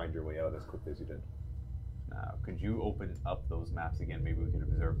allowed you to find your way out as quickly as you did. Now, could you open up those maps again? Maybe we could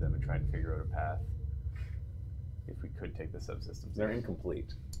observe them and try and figure out a path. If we could take the subsystems. They're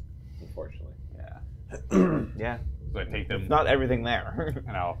incomplete, unfortunately. Yeah. Yeah. So I take them. It's not everything there.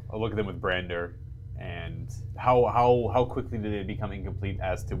 And I'll look at them with Brander. And how quickly do they become incomplete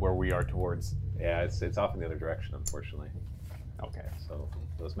as to where we are towards? Yeah, it's off in the other direction, unfortunately. Okay. So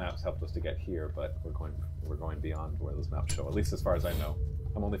those maps helped us to get here, but we're going beyond where those maps show. At least as far as I know.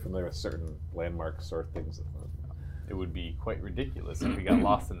 I'm only familiar with certain landmarks or things. It would be quite ridiculous if we got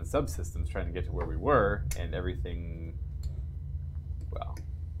lost in the subsystems trying to get to where we were, and everything. Well,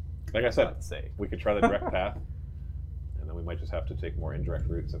 like I said, not to say. we could try the direct path, and then we might just have to take more indirect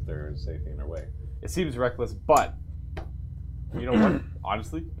routes if there's anything in our way. It seems reckless, but you know what?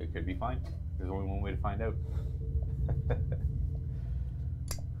 Honestly, it could be fine. There's only one way to find out.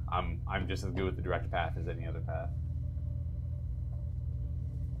 I'm just as good with the direct path as any other path.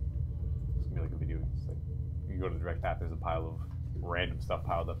 It's gonna be like a video. It's like you go to the direct path. There's a pile of random stuff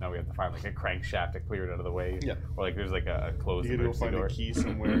piled up. Now we have to find like a crankshaft to clear it out of the way. Yeah. Or like there's like a closed You gotta go emergency find door. a key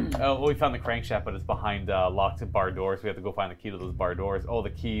somewhere. Oh, well, we found the crankshaft, but it's behind locked bar doors. We have to go find the key to those bar doors. Oh, the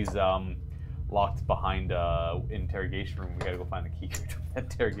key's locked behind interrogation room. We gotta go find the key to that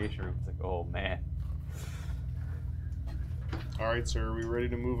interrogation room. It's like, oh man. All right, sir. Are we ready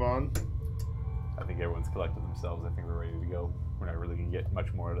to move on? I think everyone's collected themselves. I think we're ready to go. We're not really gonna get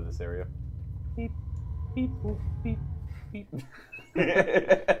much more out of this area. Beep, beep, boop, beep, beep.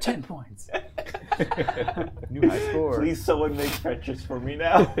 10 points. New high score. Please, someone make French's for me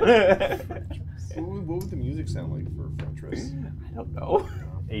now. What would the music sound like for Frentress? I don't know.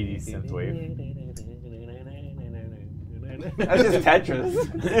 80s synthwave. That's just Tetris.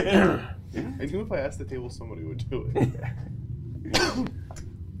 I think if I asked the table, somebody would do it.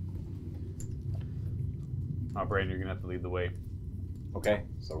 Oh, Brandon, you're gonna have to lead the way. Okay,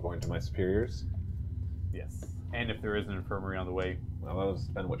 so we're going to my superiors. Yes. And if there is an infirmary on the way, Well, that'll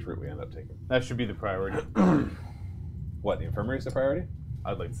depend which route we end up taking. that should be the priority. What, the infirmary is the priority?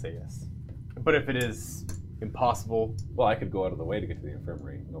 I'd like to say yes. But if it is impossible, Well, I could go out of the way to get to the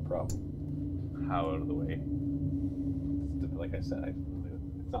infirmary, no problem. how out of the way? Like I said,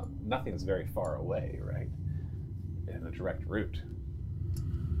 nothing's very far away, right? In a direct route.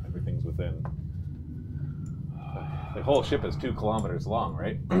 Everything's within. The whole ship is 2 kilometers long,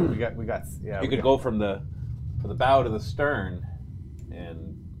 right? We got. Yeah. You could go from the bow to the stern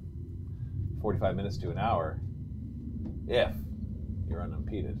in 45 minutes to an hour, if you're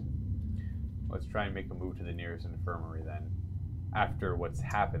unimpeded. Let's try and make a move to the nearest infirmary then. After what's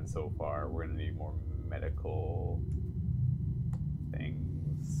happened so far, we're gonna need more medical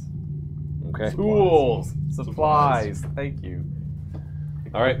things. Okay. Tools, supplies. Thank you.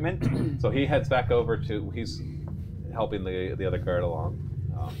 All right. So he heads back over to. He's helping the other guard along,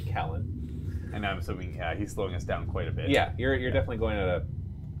 Callan. And I'm assuming he's slowing us down quite a bit. Yeah, you're definitely going at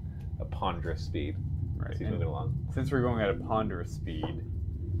a ponderous speed. Right. As he's And moving along. since we're going at a ponderous speed,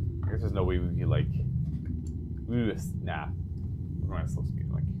 I guess there's no way we could like. We're going at slow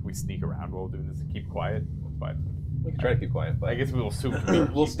speed. Like we sneak around while doing this and keep quiet. But We can try to keep quiet, but I guess we'll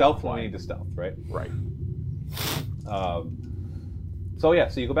assume we'll stealth when we need to stealth, right? Right. So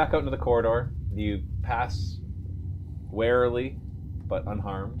you go back out into the corridor. You pass warily, but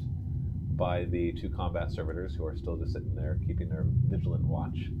unharmed, by the 2 combat servitors who are still just sitting there, keeping their vigilant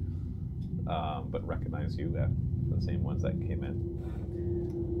watch, but recognize you, the same ones that came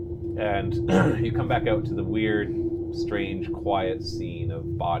in. And you come back out to the weird, strange, quiet scene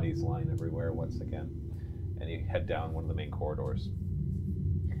of bodies lying everywhere once again, and you head down one of the main corridors.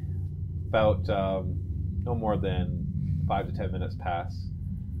 About no more than 5 to 10 minutes pass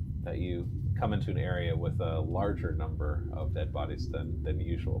that you come into an area with a larger number of dead bodies than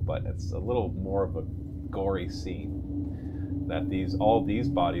usual, but it's a little more of a gory scene. That all these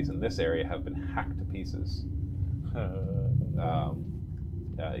bodies in this area have been hacked to pieces.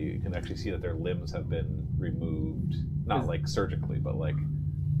 You can actually see that their limbs have been removed, not like surgically, but like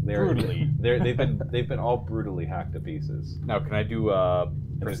Brutally. They've been all brutally hacked to pieces. Now, can I do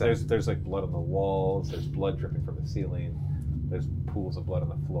There's like blood on the walls. There's blood dripping from the ceiling. There's pools of blood on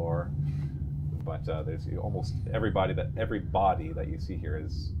the floor. But there's almost every body that you see here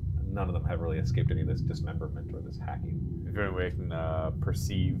is none of them have really escaped any of this dismemberment or this hacking. Is there any way I can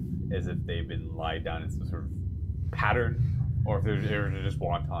perceive as if they've been lied down in some sort of pattern, or if they're just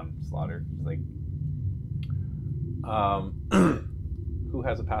wanton slaughter? Like, who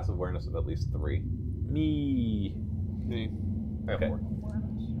has a passive awareness of at least 3? me. I got Okay. 4.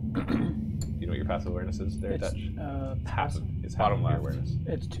 Do you know what your passive awareness is there, It's Dutch? passive. It's Bottom half of your left. awareness.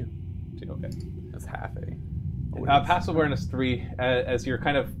 It's 2. Okay. That's half a. Passive awareness 3. As you're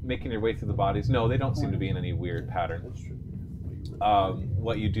kind of making your way through the bodies, no, they don't seem to be in any weird pattern.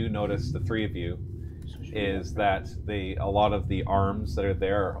 What you do notice, the 3 of you, is that a lot of the arms that are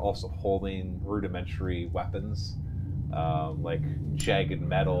there are also holding rudimentary weapons, like jagged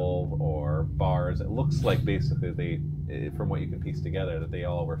metal or bars. It looks like basically from what you can piece together, that they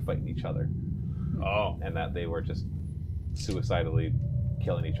all were fighting each other. Oh. And that they were just suicidally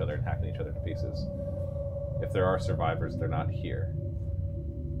killing each other and hacking each other to pieces. If there are survivors, they're not here.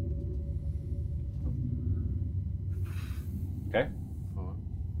 Okay?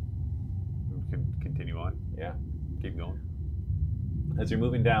 We can continue on. Yeah. Keep going. As you're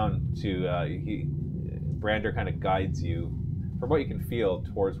moving down to, Brander kind of guides you, from what you can feel,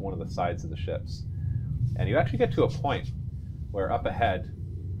 towards one of the sides of the ships. And you actually get to a point where up ahead,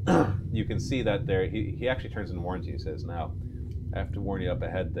 you can see that there, he actually turns and warns you. He says, now, I have to warn you, up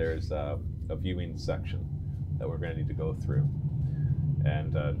ahead there's a viewing section that we're going to need to go through.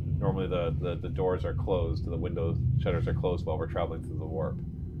 And normally the doors are closed, the window shutters are closed while we're traveling through the warp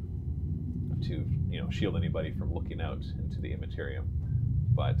to shield anybody from looking out into the immaterium.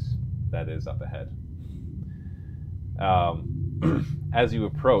 But that is up ahead. As you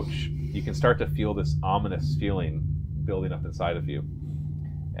approach, you can start to feel this ominous feeling building up inside of you.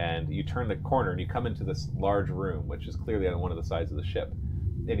 And you turn the corner and you come into this large room, which is clearly on one of the sides of the ship.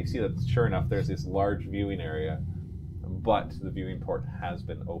 And you see that, sure enough, there's this large viewing area, but the viewing port has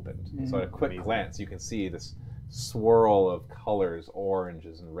been opened. So at a quick glance, you can see this swirl of colors,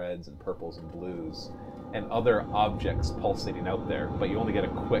 oranges and reds and purples and blues, and other objects pulsating out there, but you only get a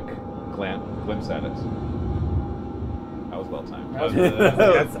quick glimpse at it. That was well timed.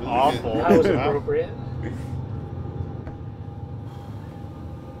 That's awful. That was appropriate.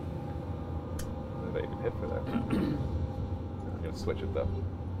 I bet you can hit for that. I'm going to switch it though.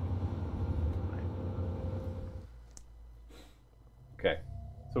 Okay.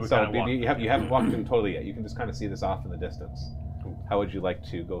 So we So kind of you haven't walked in totally yet. You can just kind of see this off in the distance. How would you like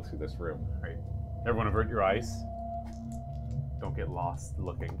to go through this room? Right. Everyone avert your eyes. Don't get lost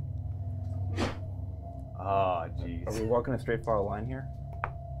looking. Ah, jeez. Are we walking a straight far line here?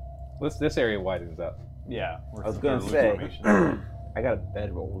 This area widens up. Yeah. I was gonna say, I got a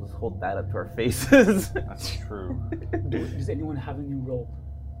bedroll. We'll just hold that up to our faces. That's true. Does anyone have a new rope?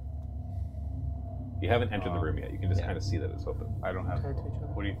 You haven't entered the room yet. You can just Yeah. kind of see that it's open. I don't have. Tied to each other.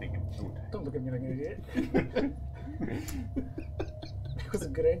 What are you thinking? Ooh, Don't look at me like an idiot. It was a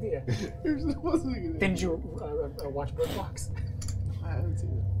good idea. Didn't you watch Bird Box? I haven't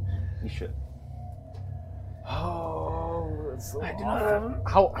seen it. You should. Oh, that's so I do not have them.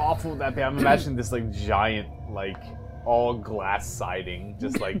 How awful would that be? I'm imagining this like giant, like all glass siding,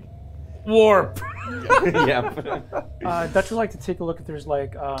 just like warp. Yeah. Dutch would like to take a look if there's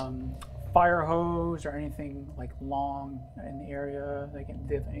like fire hose or anything like long in the area. Like if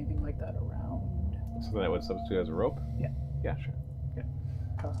they have anything like that around. Something that would substitute as a rope? Yeah. Yeah, sure.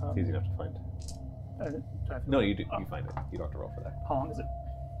 It's easy enough to find. Do I have to- No, you do. You find it. You don't have to roll for that. How long is it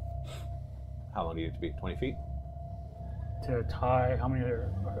How long do you need to be? 20 feet? to tie? How many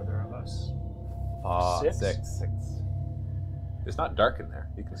are there of us? Six? Six. It's not dark in there.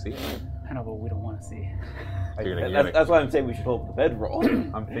 You can see it. I know, but we don't want to see. You're gonna- That's why I'm saying we should hold the bedroll.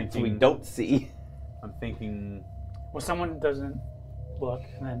 I'm So we thinking. don't see. I'm thinking. Well, someone doesn't look,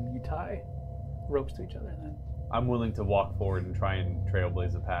 and then you tie ropes to each other, and then I'm willing to walk forward and try and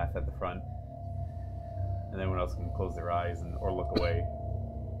trailblaze a path at the front, and everyone else can close their eyes or look away,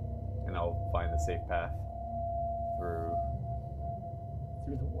 and I'll find the safe path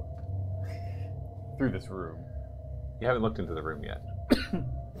through this room. You haven't looked into the room yet.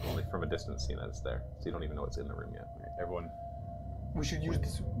 Only from a distance seen that it's there. So you don't even know what's in the room yet. Everyone, we should use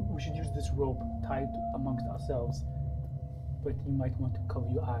this. We should use this rope tied amongst ourselves. But you might want to cover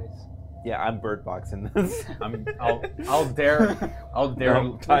your eyes. Yeah, I'm bird boxing this. I'll dare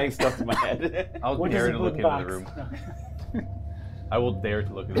I'm tying stuff to my head. I'll What dare does to a look bird into box? the room. No. I will dare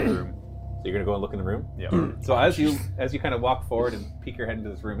to look into the room. So you're gonna go and look in the room? Yeah. So as you kind of walk forward and peek your head into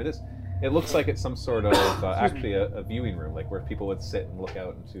this room, it looks like it's some sort of actually a viewing room, like where people would sit and look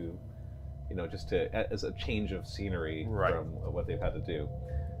out into, just as a change of scenery Right. from what they've had to do.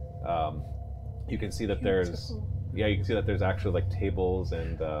 You can see that there's yeah, you can see that there's actually like tables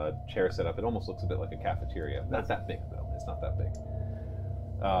and chairs set up. It almost looks a bit like a cafeteria. Not that big though. It's not that big.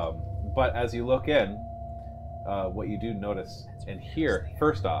 But as you look in, what you do notice and hear,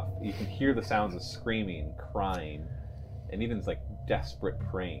 first off, you can hear the sounds of screaming, crying, and even like desperate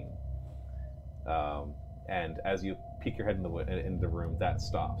praying. And as you peek your head in the room, that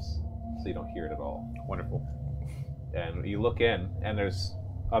stops, so you don't hear it at all. Wonderful. And you look in, and there's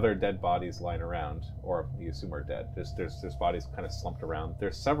other dead bodies lying around, or you assume are dead. There's bodies kind of slumped around.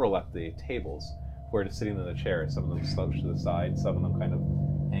 There's several at the tables who are just sitting in the chairs. Some of them slouched to the side, some of them kind of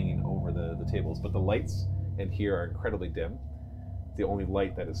hanging over the tables. But the lights in here are incredibly dim. The only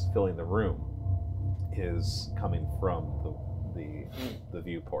light that is filling the room is coming from the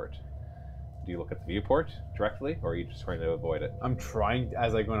viewport. Do you look at the viewport directly, or are you just trying to avoid it? I'm trying,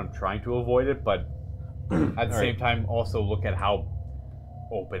 as I go in, I'm trying to avoid it, but at the same time, also look at how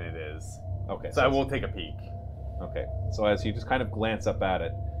open it is. Okay. So I won't take a peek. Okay. So as you just kind of glance up at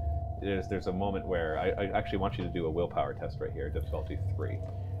it, there's a moment where I actually want you to do a willpower test right here, difficulty 3.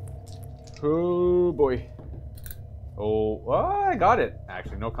 Oh boy. Oh, I got it.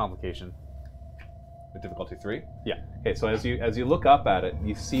 Actually, no complication. With difficulty 3? Yeah. Okay, so as you look up at it,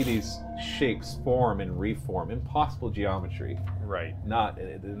 you see these shapes form and reform, impossible geometry. Right. Not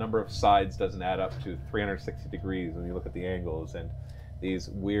the number of sides doesn't add up to 360 degrees when you look at the angles, and these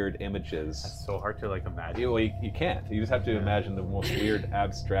weird images. That's so hard to like imagine. You can't. You just have to imagine the most weird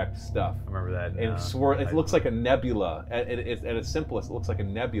abstract stuff. I remember that. And it looks like a nebula. At its simplest, it looks like a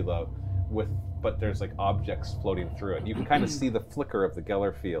nebula but there's like objects floating through it. You can kind of see the flicker of the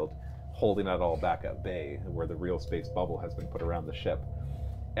Geller field holding it all back at bay, where the real space bubble has been put around the ship.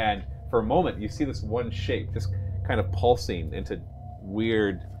 And for a moment, you see this one shape just kind of pulsing into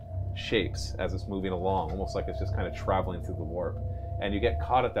weird shapes as it's moving along, almost like it's just kind of traveling through the warp. And you get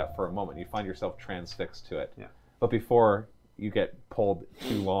caught at that for a moment. You find yourself transfixed to it. Yeah. But before you get pulled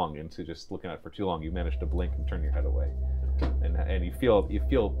too long into just looking at it for too long, you manage to blink and turn your head away. And you feel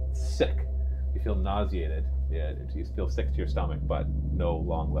sick. You feel nauseated. Yeah, you feel sick to your stomach, but no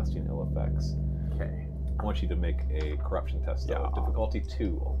long-lasting ill effects. Okay. I want you to make a corruption test, though. Yeah. Difficulty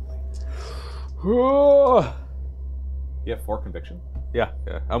 2 only. You have 4 conviction. Yeah.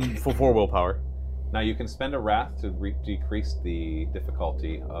 I'm full 4 willpower. Now you can spend a wrath to decrease the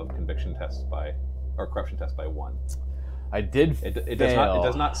difficulty of conviction tests or corruption test by 1. I did. It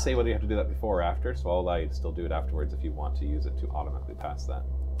does not say whether you have to do that before or after, so I'll allow you to still do it afterwards if you want to use it to automatically pass that.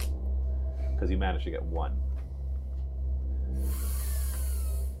 Because you managed to get 1.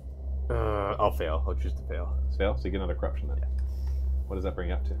 I'll fail. I'll choose to fail. Fail, so you get another corruption then. Yeah. What does that bring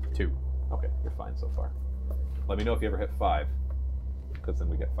you up to? 2. Okay, you're fine so far. Let me know if you ever hit 5, because then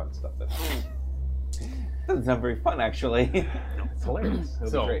we get fun stuff. Doesn't sound very fun, actually. It's hilarious.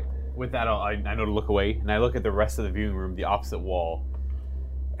 It'll be great. With that, I know to look away, and I look at the rest of the viewing room, the opposite wall,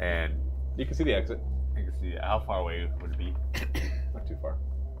 and You can see the exit. I can see how far away would it be. Not too far.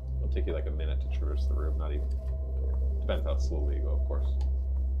 It'll take you like a minute to traverse the room, not even. Depends how slowly you go, of course.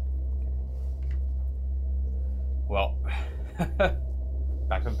 Well,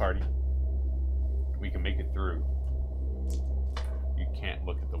 back to the party. We can make it through. You can't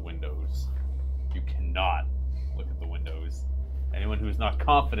look at the windows. You cannot look at the windows. Anyone who is not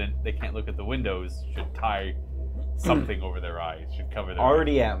confident they can't look at the windows should tie something over their eyes. Should cover their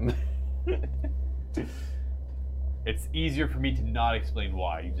Already eyes. am. It's easier for me to not explain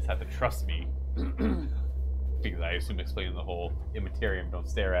why. You just have to trust me. Because I assume explaining the whole immaterium, don't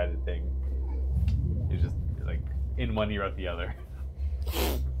stare at it thing is just like in one ear out the other.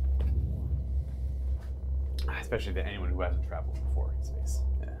 Especially to anyone who hasn't traveled before in space.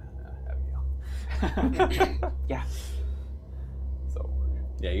 Abigail. Yeah. So,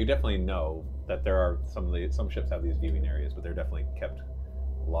 yeah, you definitely know that there are some ships have these viewing areas, but they're definitely kept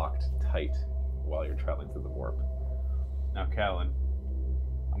locked tight while you're traveling through the warp. Now, Callan,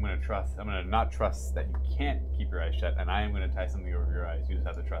 I'm gonna not trust that you can't keep your eyes shut, and I am gonna tie something over your eyes. You just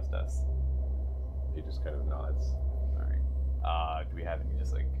have to trust us. He just kind of nods. All right. Do we have any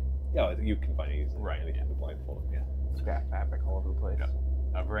just like? Yeah, you can find it easily. Right, Anything yeah. with blindfold. Yeah. Scrap fabric all over the place.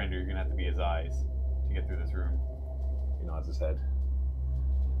 Yeah. Veranda, you're gonna have to be his eyes to get through this room. He nods his head.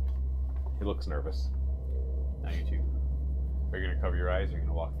 He looks nervous. Now you two. Are you gonna cover your eyes? Or are you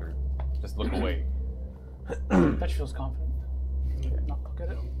gonna walk through? Just look away. That feels confident. Not look at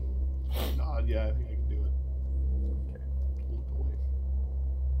it. Nod, yeah, I think I can do it. Okay. Look away.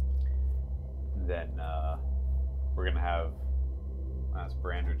 Then we're gonna have ask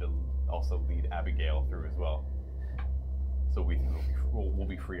Brander to also lead Abigail through as well. So we'll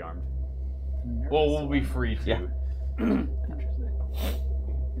be free armed. Well, we'll be free too. Yeah. Interesting.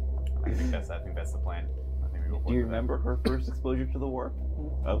 I think that's the plan. I think we go for Do you it. remember her first exposure to the warp?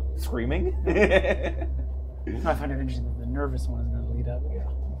 Oh, screaming? I find it interesting that the nervous one is going to lead up.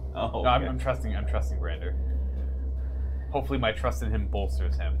 Oh, No, okay. I'm trusting Brander. Hopefully my trust in him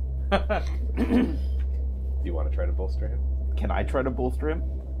bolsters him. Do you want to try to bolster him? Can I try to bolster him?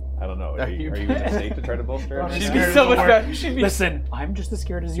 I don't know. Are You you in a state to try to bolster him? She'd She'd be be so so much much better. better. She'd be Listen, I'm just as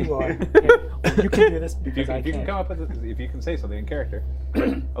scared as you are. You can do this because If you can I come up with if you can say something in character.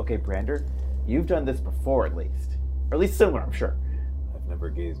 Okay, Brander, you've done this before at least. Or at least similar, I'm sure. I've never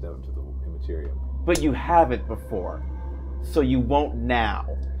gazed out into the immaterium. But you haven't before. So you won't now.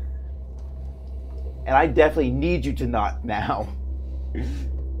 And I definitely need you to not now.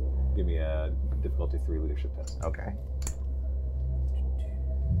 Give me a difficulty 3 leadership test. Okay.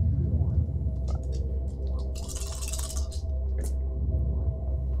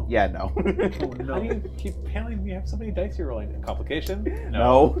 Yeah, no. How do you keep failing? You have so many dice you're rolling. Complication?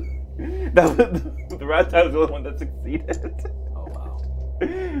 No. The rat tat was the only one that succeeded. Oh wow.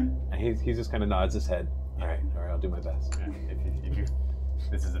 And he just kind of nods his head. All right, I'll do my best.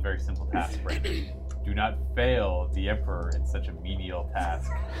 This is a very simple task, Brandon. Do not fail the Emperor in such a menial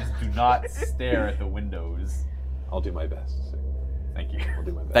task. Just do not stare at the windows. I'll do my best. Sir. Thank you. I'll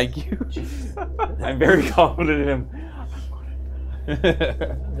do my best. Thank you. I'm very confident in him.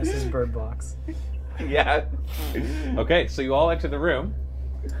 This is Bird Box. Yeah. Okay, so you all enter the room.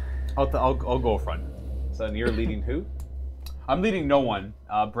 I'll go front. So and you're leading who? I'm leading no one.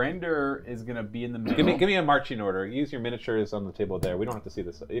 Brander is gonna be in the middle. Give me a marching order. Use your miniatures on the table there. We don't have to see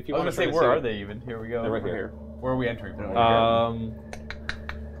this. If you I want was to gonna say, where are they even? Here we go. They're right here. Where are we entering from?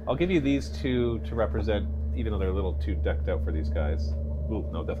 I'll give you these two to represent, even though they're a little too decked out for these guys. Ooh,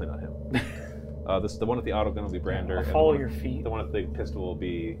 no, definitely not him. The one with the auto gun will be Brander. I'll and follow the your feet. The one with the pistol will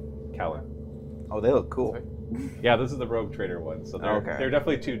be Callan. Oh, they look cool. Yeah, this is the Rogue Trader one. So they're, Okay. they're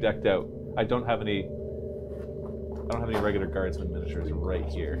definitely too decked out. I don't have any regular guardsman miniatures right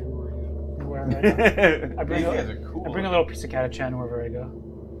here. Where I go. I bring, These guys a, are cool. I bring a little piece of Catachan wherever I go.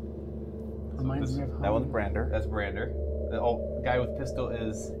 Reminds me of That home. one's Brander. That's Brander. The guy with pistol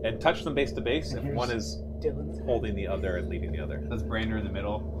is And touch them base to base. If here's one is Dylan's head. holding the other and leading the other. that's Brander in the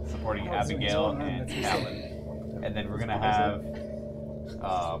middle, supporting Oh, so he's Abigail on her, and that's his Callan. And then we're gonna have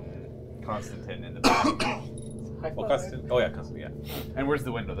Constantine in the back. High Well, five. Constantine. Oh yeah, Constantine. Yeah. And where's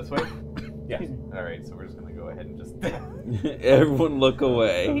the window? This way? Yeah. All right, so we're just gonna go ahead and just. Everyone look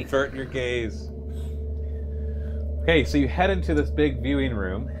away. Avert your gaze. Okay, so you head into this big viewing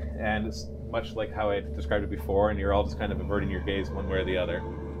room, and it's much like how I described it before, and you're all just kind of averting your gaze one way or the other.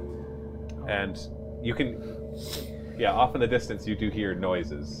 And you can, off in the distance you do hear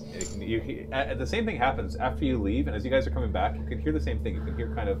noises. The same thing happens after you leave, and as you guys are coming back, you can hear the same thing. You can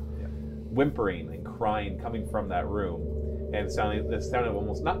hear kind of whimpering and crying coming from that room. And the sound of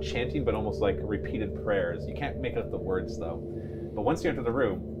almost not chanting, but almost like repeated prayers. You can't make out the words though. But once you enter the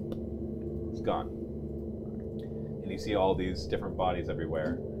room, it's gone. And you see all these different bodies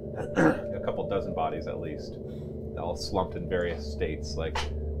everywhere. A couple dozen bodies at least. All slumped in various states. Like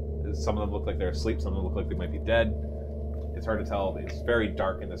some of them look like they're asleep, some of them look like they might be dead. It's hard to tell. It's very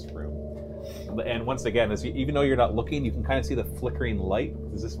dark in this room. And once again, even though you're not looking, you can kind of see the flickering light,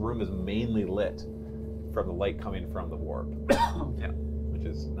 because this room is mainly lit from the light coming from the warp, which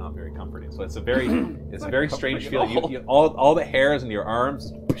is not very comforting. So it's a very strange feeling. All the hairs in your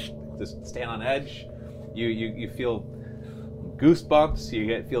arms just stand on edge. You feel goosebumps.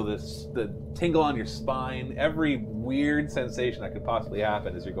 You feel the tingle on your spine. Every weird sensation that could possibly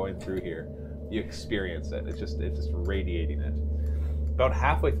happen as you're going through here, you experience it. It's just radiating it. About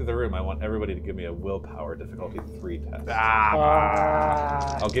halfway through the room, I want everybody to give me a willpower difficulty 3 test.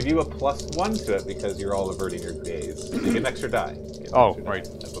 I'll give you a +1 to it because you're all averting your gaze. You get an extra die. Right.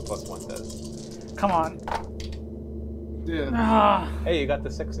 That's what +1 does. Come on. Yeah. Ah. Hey, you got the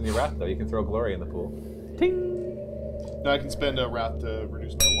 6 in your wrath though. You can throw glory in the pool. Now I can spend a wrath to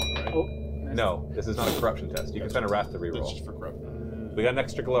reduce my 1, right? Oh. No, this is not a corruption test. You can spend a wrath to That's reroll. just for corrupt. We got an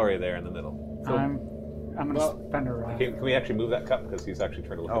extra glory there in the middle. I'm gonna spend a wrath. Can we actually move that cup because he's actually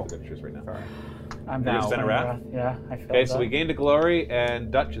trying to look at the miniatures right now? Sorry. I'm Now- gonna spend Spend a wrath? Yeah, I failed Okay, so that. we gained a glory,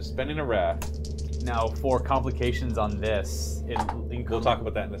 and Dutch is spending a wrath. Now, for complications on this, We'll talk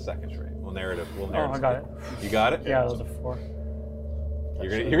about that in a second, Shrey. We'll narrative. Oh, I got it. You got it? Yeah, that was a 4.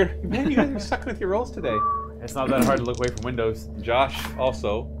 You're gonna. Man, you guys are sucking with your rolls today. It's not that hard to look away from windows. Josh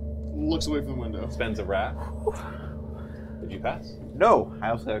also Looks away from the window. spends a wrath. Did you pass? No, I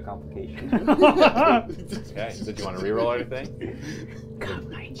also have a complication. Okay. Did you want to reroll or anything?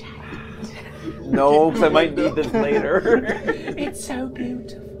 No, because I might need this later. It's so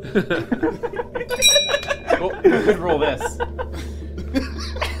beautiful. Well, you could roll this.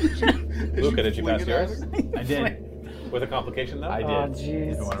 Luca, did you Fling pass it at yours? her? I did. With a complication, though? I did. Oh,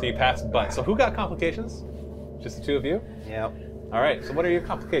 jeez. So you passed, but. So who got complications? Just the two of you? Yep. All right, so what are your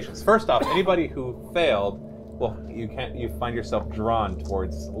complications? First off, anybody who failed, well, you find yourself drawn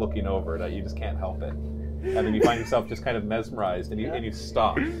towards looking over, that you just can't help it. And then you find yourself just kind of mesmerized, and you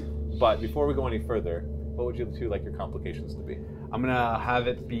stop. But before we go any further, what would you two like your complications to be? I'm gonna have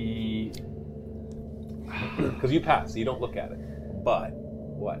it be. Because you pass, so you don't look at it. But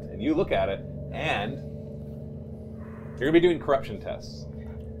what? And you look at it, and you're gonna be doing corruption tests.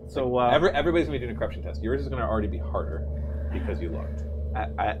 So Everybody's gonna be doing a corruption test. Yours is gonna already be harder because you looked,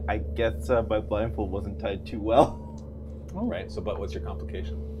 I guess my blindfold wasn't tied too well. right? So, but what's your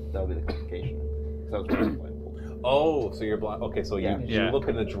complication? That would be the complication. So I was wearing a blindfold. Oh, so you're blind. Okay, so Yeah. you look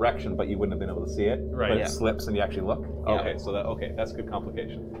in the direction, but you wouldn't have been able to see it. Right. But Yeah. it slips, and you actually look. Yeah. Okay, so that's a good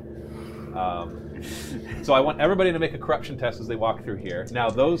complication. So I want everybody to make a corruption test as they walk through here. Now,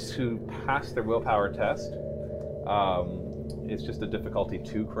 those who pass their willpower test, it's just a difficulty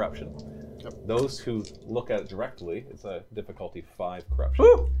 2 corruption. Yep. Those who look at it directly, it's a difficulty 5 corruption.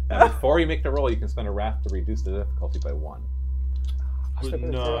 And before you make the roll, you can spend a wrath to reduce the difficulty by 1. But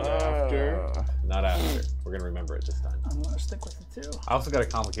not after. Not after. We're gonna remember it this time. I'm gonna stick with it too. I also got a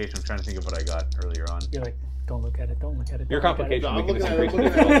complication. I'm trying to think of what I got earlier on. You're like, don't look at it, don't look at it. Your don't look at it." complication. I'm we can looking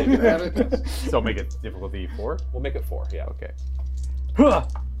just at it, increase looking the at it, difficulty. looking at it. So make it difficulty 4. We'll make it 4. Yeah. Okay. Huh.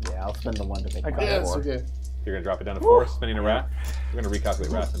 Yeah, I'll spend the 1 to make I my got it. Yes, 4. okay. You're gonna drop it down to 4, spinning a wrath. We're gonna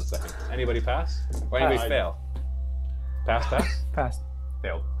recalculate wrath in a second. Anybody pass? Or anybody Pass. fail? Pass? Passed.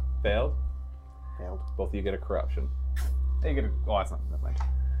 Failed. Failed? Failed. Both of you get a corruption. Hey, you get a, oh, that's not that much.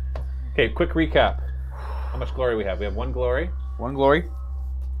 Okay, quick recap. How much glory we have? We have 1 glory. 1 glory.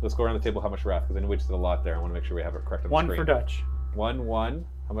 Let's go around the table how much wrath, because I know we just did a lot there. I want to make sure we have it correct on the 1 screen. for Dutch. 1.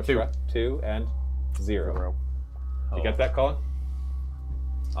 How much 2. wrath? 2 and 0. You get that, Colin?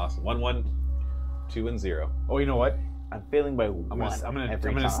 Awesome. 1, 2, and 0. Oh, you know what? I'm failing by I'm 1 gonna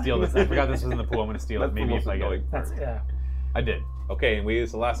every time. steal this. I forgot this was in the pool. I'm gonna steal it. That's the Maybe most if I get it. annoying part. That's yeah. I did, Okay, and we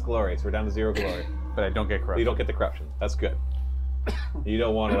use the last glory, so we're down to 0 glory. but I don't get corruption. You don't get the corruption. That's good. You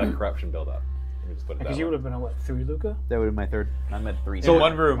don't want to let corruption build up. Let me just put it Because that you way. would have been at what, 3, Luca? That would have been my 3rd. I'm at 3. So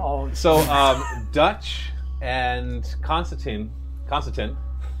one room. Oh, So, Dutch and Constantine,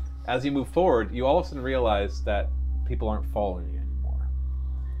 as you move forward, you all of a sudden realize that people aren't following you anymore.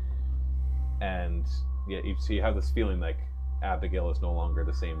 And yeah, so you have this feeling like Abigail is no longer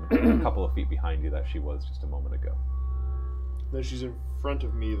the same couple of feet behind you that she was just a moment ago. No, she's in front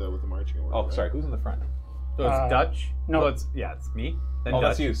of me, though, with the marching order. Oh, right? sorry, who's in the front? So it's Dutch. no. So it's me. Then Oh, Dutch.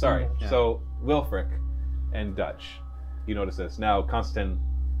 that's you, sorry. Yeah. So, Wilfric and Dutch, you notice this. Now, Constantine,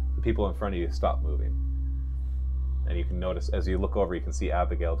 the people in front of you stop moving. And you can notice, as you look over, you can see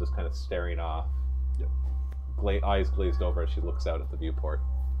Abigail just kind of staring off. Yep. Eyes glazed over as she looks out at the viewport.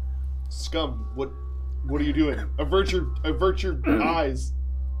 Scum, what are you doing? Avert your eyes.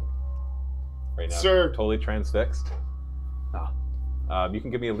 Right now, Sir. totally transfixed. Ah. You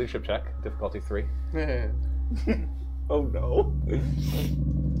can give me a leadership check, difficulty 3. Oh no.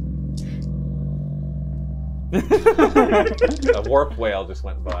 A warp whale just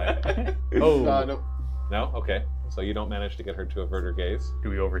went by. Oh, No. No? Okay. So you don't manage to get her to avert her gaze. do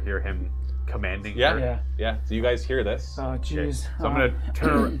we overhear him commanding Yeah. her? Yeah. Yeah. So you guys hear this. Oh, Okay. jeez. So I'm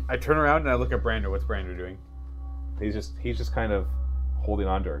gonna I turn around and I look at Brander. What's Brander doing? He's just kind of holding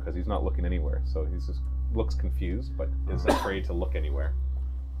on to her because he's not looking anywhere. So he's just looks confused, but is afraid to look anywhere.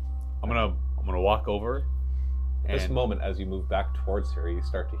 I'm gonna walk over. This And moment, as you move back towards her, you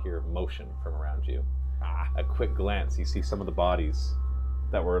start to hear motion from around you. A quick glance, you see some of the bodies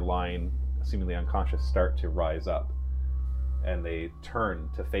that were lying seemingly unconscious start to rise up, and they turn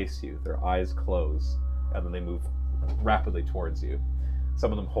to face you. Their eyes close, and then they move rapidly towards you.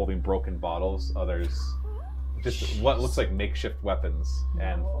 Some of them holding broken bottles, others just what looks like makeshift weapons,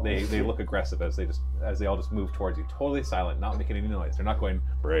 and they look aggressive as they all just move towards you, totally silent, not making any noise. They're not going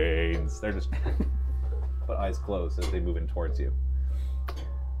brains. They're just but eyes closed as they move in towards you.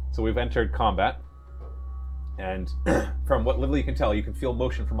 So we've entered combat, and from what little you can tell, you can feel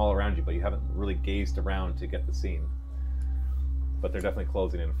motion from all around you, but you haven't really gazed around to get the scene. But they're definitely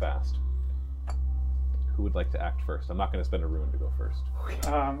closing in fast. Who would like to act first? I'm not going to spend a ruin to go first.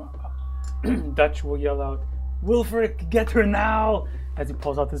 Dutch will yell out, "Wilfric, get her now!" as he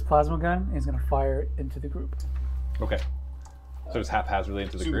pulls out this plasma gun and he's going to fire it into the group. Okay. So just haphazardly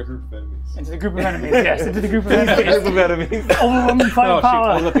into the To the group. group of enemies. Into the group of enemies, yes, into the group of enemies. Group of enemies. Overwhelming Oh,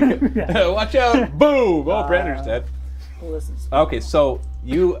 firepower. shoot. Oh, look, Yeah. watch out! Boom! Oh, Brander's dead. Listen. Okay, so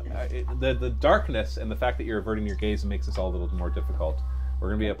you, the darkness and the fact that you're averting your gaze makes this all a little more difficult. We're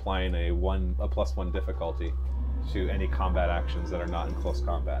going to be applying a +1 difficulty to any combat actions that are not in close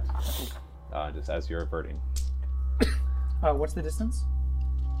combat. just as you're averting. What's the distance?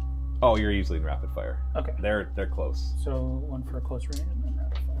 Oh, you're easily in rapid fire. Okay. They're close. So one for a close range and then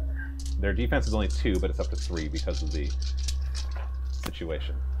rapid fire. Their defense is only 2, but it's up to 3 because of the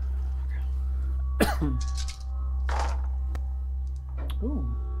situation.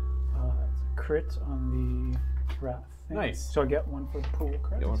 Ooh. It's a crit on the wrath. Nice. So I get one for the pool,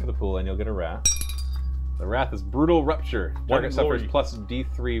 correct? Get one for the pool, and you'll get a wrath. The wrath is brutal rupture. Target suffers plus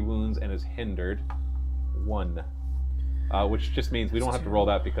D3 wounds and is hindered 1. Which just means we don't have to roll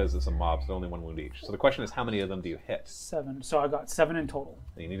that because it's a mob, so only 1 wound each. So the question is, how many of them do you hit? 7. So I got 7 in total.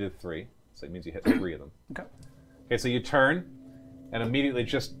 And you needed 3, so it means you hit 3 of them. Okay. Okay, so you turn, and immediately,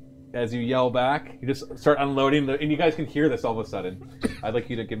 just as you yell back, you just start unloading, and you guys can hear this all of a sudden. I'd like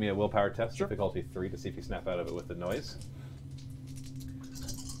you to give me a willpower test, difficulty 3, to see if you snap out of it with the noise.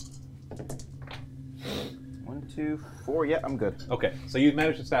 1, 2, 4. Yeah, I'm good. Okay, so you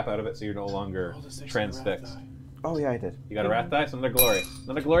managed to snap out of it, so you're no longer transfixed. Oh yeah, I did. You got a wrath die, so another glory.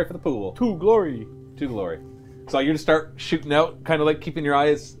 Another glory for the pool. 2 glory. 2 glory. So you just start shooting out, kind of like keeping your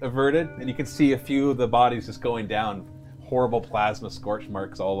eyes averted, and you can see a few of the bodies just going down. Horrible plasma scorch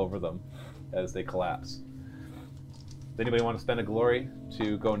marks all over them as they collapse. Does anybody want to spend a glory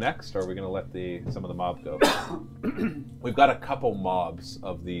to go next, or are we going to let some of the mob go? We've got a couple mobs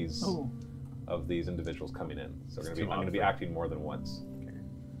of these individuals coming in, so I'm going to be acting more than once.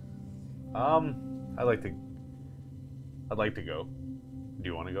 I'd like to go. Do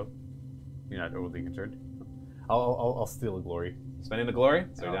you want to go? You're not overly concerned. I'll steal a glory. Spending a glory,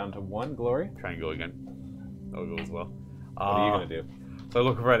 so you're down to 1 glory. Try and go again. That'll go as well. What are you going to do? So I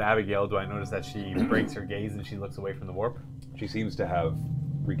look over at Abigail. Do I notice that she breaks her gaze and she looks away from the warp? She seems to have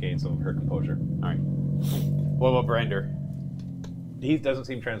regained some of her composure. All right. What about Brander? He doesn't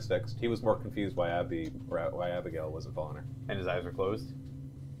seem transfixed. He was more confused why Abigail wasn't following her. And his eyes are closed?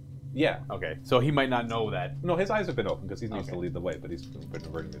 Yeah. Okay. So he might not know that. No, his eyes have been open because he needs Okay. to lead the way, but he's been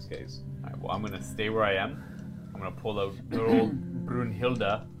averting his gaze. All right, well, I'm going to stay where I am. I'm going to pull out good old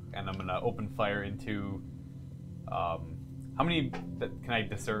Brunhilde, and I'm going to open fire into... how many... Can I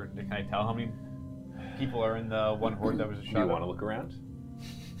discern... Can I tell how many people are in the one horde that was just shot? Do you at? want to look around?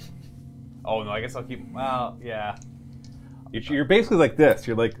 Oh, no, I guess I'll keep... Well, yeah. You're basically like this.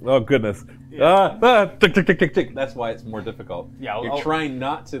 You're like, oh, goodness. Tick, tick, tick, tick, tick. That's why it's more difficult. Yeah, you're trying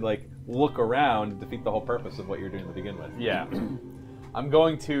not to, like, look around and defeat the whole purpose of what you're doing to begin with. Yeah. I'm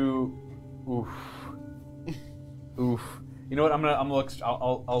going to... Oof. Oof. You know what? I'm gonna look.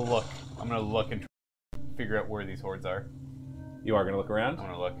 I'll look. I'm gonna look and try to figure out where these hordes are. You are going to look around? I'm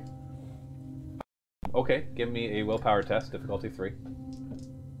gonna look. Okay, give me a willpower test, difficulty 3.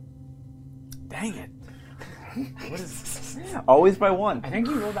 Dang it! What is this? Always by 1. I think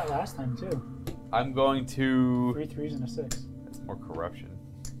you rolled that last time too. I'm going to... 3 3s and a 6. That's more corruption.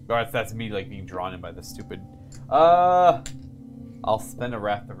 Or that's me like being drawn in by the stupid. I'll spend a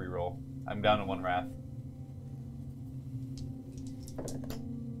wrath to reroll. I'm down to 1 wrath.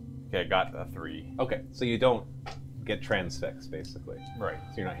 Okay, I got a 3. Okay, so you don't get transfixed, basically. Right.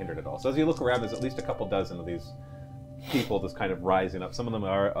 So you're not hindered at all. So as you look around, there's at least a couple dozen of these people just kind of rising up. Some of them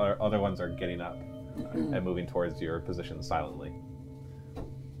are other ones are getting up and moving towards your position silently.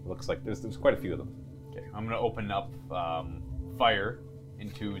 Looks like there's quite a few of them. Okay, I'm gonna open up fire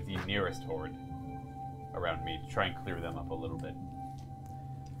into the nearest horde around me to try and clear them up a little bit.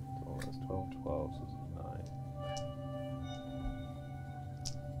 12, 12, 9.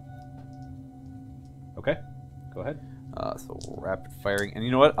 Okay, go ahead. So rapid firing, and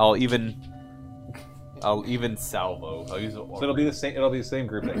you know what? I'll even salvo. I'll use it. So it'll be the same. It'll be the same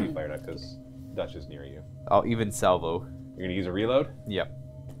group that you fired at because Dutch is near you. I'll even salvo. You're gonna use a reload. Yep.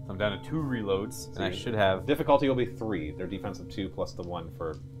 I'm down to 2 reloads, and I you- should have Difficulty will be 3. Their defensive 2 plus the 1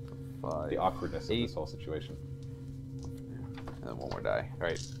 for 5. the awkwardness of 8. this whole situation. And then 1 more die. All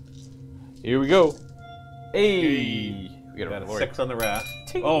right. Here we go. Hey, we got Got a a glory. 6 on the wrath.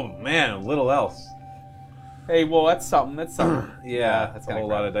 Ting. Oh man, little else. Hey, well, that's something. That's something. Yeah, that's that's a kinda whole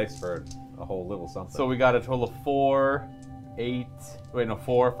crap. lot of dice for a whole little something. So we got a total of 4, 8. Wait, no,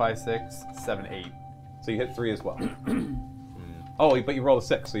 4, 5, 6, 7, 8. So you hit 3 as well. Oh, but you rolled a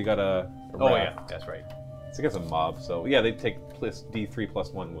 6, so you got a Oh wrath. yeah, that's right. It's against a mob, so yeah, they take plus D3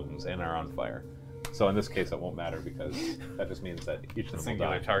 plus 1 wounds and are on fire. So in this case, that won't matter because that just means that each of them will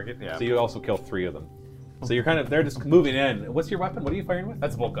Singular die. target. Yeah. So you also kill 3 of them. So you're kind of, they're just moving in. What's your weapon? What are you firing with?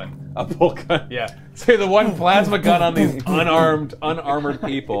 That's a bolt gun. A bolt gun. Yeah. So the one plasma gun on these unarmored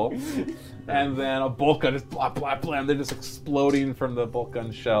people, and then a bolt gun just blah blah blah. And they're just exploding from the bolt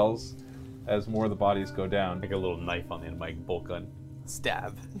gun shells as more of the bodies go down. Like a little knife on the end of my bolt gun.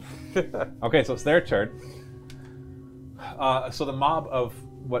 Stab. Okay, so it's their turn. So the mob of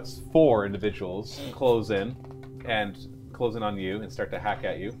what's 4 individuals close in on you and start to hack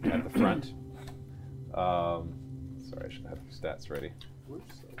at you at the front. Sorry, I should have your stats ready.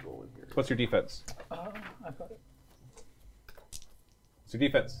 What's your defense? I've got it. What's your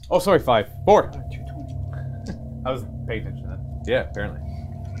defense? Oh, sorry, 5. 4. 220. I was paying attention to that. Yeah, apparently.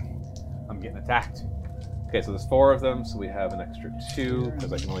 I'm getting attacked. Okay, so there's 4 of them, so we have an extra 2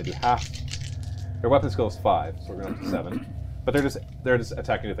 because I can only do half. Their weapon skill is 5, so we're going up to 7. But they're just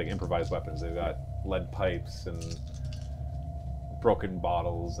attacking with like improvised weapons. They've got lead pipes and broken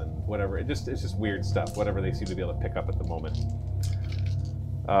bottles and whatever. It's just weird stuff. Whatever they seem to be able to pick up at the moment.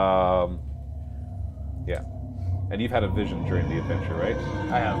 Yeah. And you've had a vision during the adventure, right?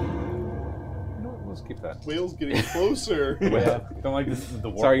 I have. No, let's keep that. Whale's getting closer. Don't like this. The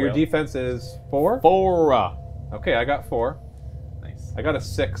warp Sorry, your whale. defense is 4? 4. Okay, I got 4. Nice. I got a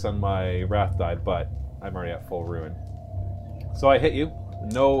 6 on my wrath die, but I'm already at full ruin. So I hit you.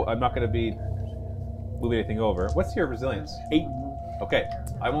 No, I'm not going to be moving anything over. What's your resilience? 8. Okay,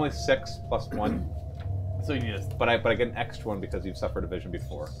 I'm only 6 plus 1, So you need a but I get an extra 1 because you've suffered a vision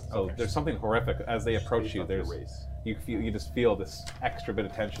before. So Okay. there's something horrific as they approach you. You just feel this extra bit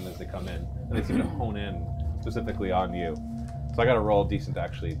of tension as they come in, and they seem to hone in specifically on you. So I got to roll decent to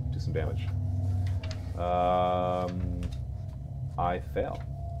actually do some damage. I fail.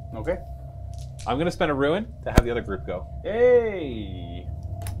 Okay. I'm going to spend a ruin to have the other group go. Hey.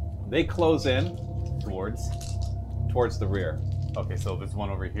 They close in towards the rear. Okay, so there's one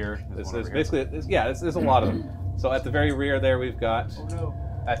over here. There's one over here. There's a lot of them. So at the very rear there, we've got. Oh no.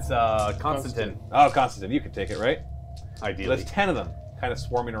 That's Constantine. Oh, Constantine, you can take it, right? Ideally. There's 10 of them kind of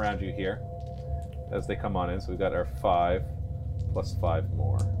swarming around you here as they come on in. So we've got our 5 plus 5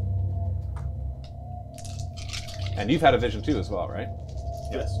 more. And you've had a vision too as well, right?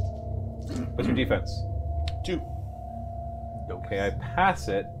 Yes. What's your defense? 2. Okay, I pass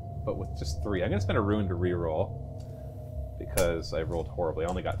it, but with just 3. I'm going to spend a ruin to reroll because I rolled horribly. I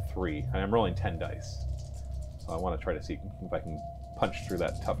only got 3, and I'm rolling 10 dice. So I want to try to see if I can punch through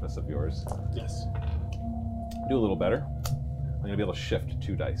that toughness of yours. Yes. Do a little better. I'm going to be able to shift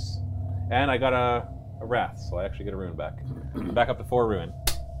 2 dice. And I got a wrath, so I actually get a ruin back. I'm back up to 4 ruin.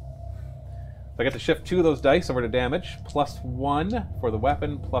 So I get to shift 2 of those dice over to damage, plus 1 for the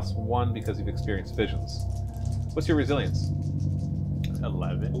weapon, plus 1 because you've experienced visions. What's your resilience?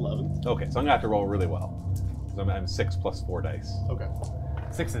 11. 11. Okay, so I'm going to have to roll really well. So I'm 6 plus 4 dice. Okay.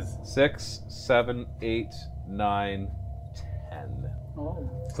 6s. 6, 7, 8, 9, 10. Oh.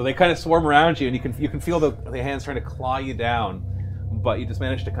 So they kind of swarm around you, and you can feel the hands trying to claw you down, but you just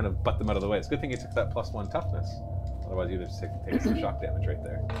managed to kind of butt them out of the way. It's a good thing you took that plus 1 toughness. Otherwise, you'd have just taken some shock damage right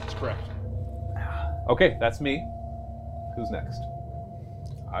there. That's correct. Okay, that's me. Who's next?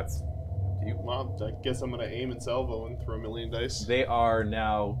 That's you. Well, I guess I'm going to aim and salvo and throw a million dice. They are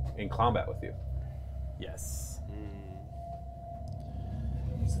now in combat with you. Yes.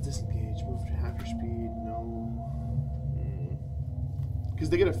 What's the disengage? Move to half your speed? No. Because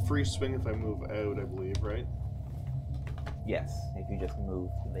they get a free swing if I move out, I believe, right? Yes, if you just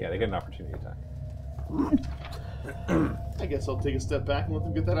move. Yeah, they get an opportunity attack. I guess I'll take a step back and let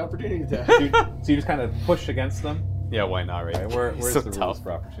them get that opportunity attack. So you just kind of push against them. Yeah, why not, right? Right, where's So the rules tough.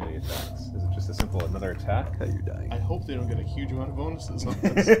 for opportunity attacks? Is it just a simple another attack? You're dying. I hope they don't get a huge amount of bonuses on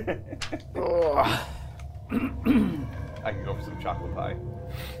this. I can go for some chocolate pie.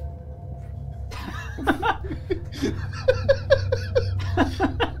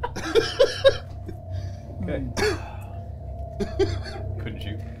 Okay. Couldn't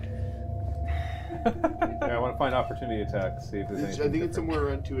you? Yeah, I want to find opportunity attacks. See if there's anything. I think different. it's somewhere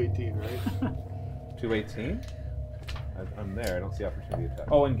around 218, right? 218. I'm there. I don't see opportunity attack.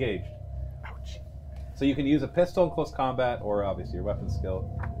 Oh, engaged. Ouch. So you can use a pistol in close combat, or obviously your weapon skill.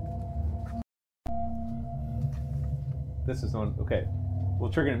 This is known. Okay.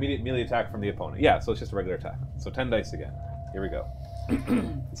 We'll trigger an immediate melee attack from the opponent. Yeah, so it's just a regular attack. So 10 dice again. Here we go.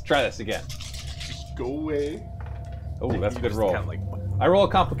 Let's try this again. Just go away. Oh, that's a good Just roll. kinda like, I roll a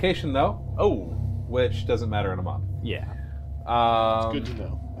complication though, oh, which doesn't matter in a mob. yeah. Good to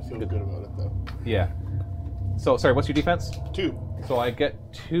know. I feel good about it, though. Yeah. So sorry, what's your defense? 2. So I get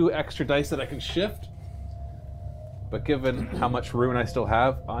 2 extra dice that I can shift. But given how much ruin I still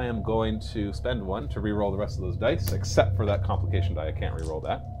have, I am going to spend 1 to re-roll the rest of those dice, except for that complication die. I can't re-roll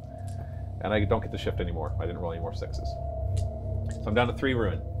that. And I don't get to shift anymore. I didn't roll any more 6s. So I'm down to 3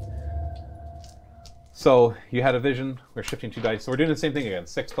 ruin. So you had a vision. We're shifting 2 dice. So we're doing the same thing again.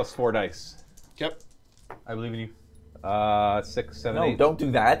 6 plus 4 dice. Yep. I believe in you. 6, 7, No, 8, don't do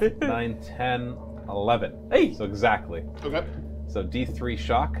that. 9, 10, 11. Hey! So exactly. Okay. So D3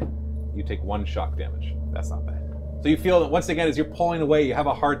 shock. You take 1 shock damage. That's not bad. So you feel that once again, as you're pulling away, you have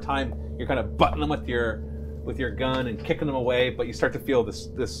a hard time. You're kind of butting them with your gun and kicking them away, but you start to feel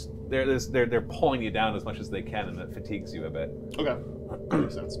they're pulling you down as much as they can, and it fatigues you a bit. Okay.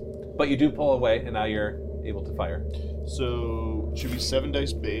 Makes sense. But you do pull away, and now you're able to fire. So it should be 7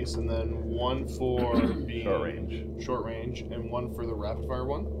 dice base, and then 1 for being short range, and 1 for the rapid fire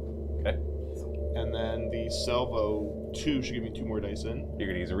one. Okay. And then the salvo 2 should give me 2 more dice in. You're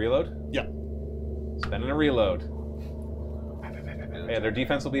gonna use a reload. Yeah. Spending a reload. Yeah, their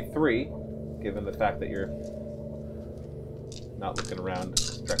defense will be 3, given the fact that you're not looking around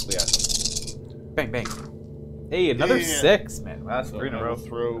directly at them. Bang, bang. Hey, another Yeah. 6, man. Wow, that's So 3 in a I will row.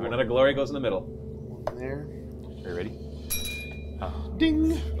 throw Another glory goes in the middle. one there. Are you ready?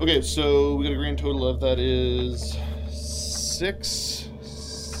 Ding. Okay, so we got a grand total of that is 6,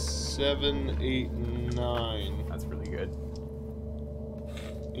 7, 8, 9. That's really good.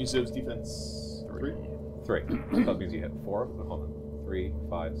 You said it's defense 3? 3. That means you hit 4 of them. Hold on. 3,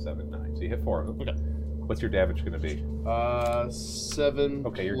 5, 7, 9. So you hit 4 of them. Okay. What's your damage going to be? 7.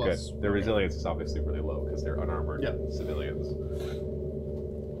 Okay, you're plus- good. Their resilience is obviously really low because they're unarmored Yeah. civilians.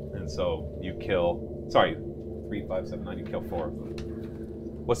 And so you kill. Sorry, 3, 5, 7, 9. You kill 4 of them.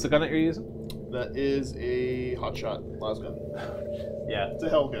 What's the gun that you're using? That is a hotshot lasgun. Yeah. It's a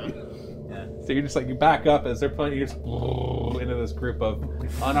hell gun. So you're just like, you back up as they're playing, you just into this group of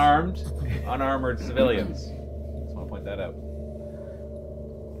unarmored civilians. Just want to point that out.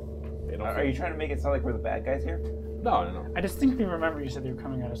 They don't Are you trying to make it sound like we're the bad guys here? No. I distinctly remember you said they were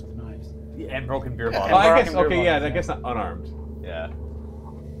coming at us with knives. Yeah, and broken beer Oh, bottles. I guess, Broken okay, beer yeah, I bottles, guess not unarmed. Yeah.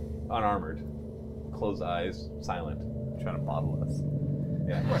 Unarmored. Closed eyes, silent. Trying to bottle us.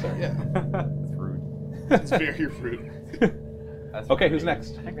 Yeah, sorry. Yeah. That's rude. It's very rude. That's Okay, really who's good.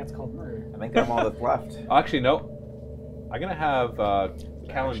 next? I think that's called murder. I think I'm all that's left. Oh, actually, no. I'm going to have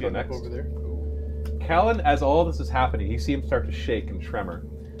Callan go Shut up next. over there. Callan, as all this is happening, you see him start to shake and tremor.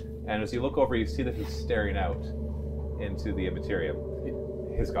 And as you look over, you see that he's staring out into the Immaterium.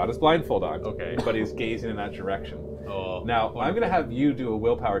 He's got his blindfold on, Okay. but he's gazing in that direction. Oh. Now, I'm going to have you do a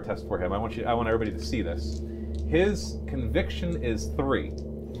willpower test for him. I want everybody to see this. His conviction is 3,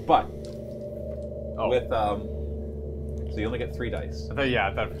 but with so you only get 3 dice. I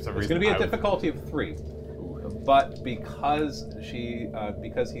thought for some It's reason going to be a I was- difficulty of 3, but because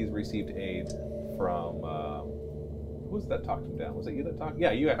he's received aid from who was that talked him down? Was it you that talked?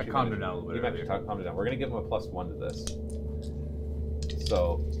 Yeah, you actually calmed him managed- down a little bit You actually earlier. calmed him down. We're going to give him a +1 to this.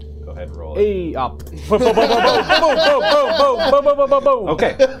 So go ahead and roll it. Hey, up. Boom, boom, boom, boom, boom, boom, boom, boom, boom, boom.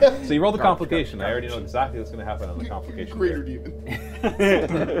 Okay, so you roll the complication. I already know exactly what's going to happen on the complication. Greater here.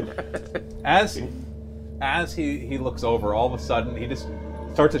 demon. As he looks over, all of a sudden he just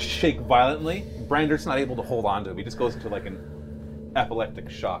starts to shake violently. Brander's not able to hold on to him. He just goes into like an epileptic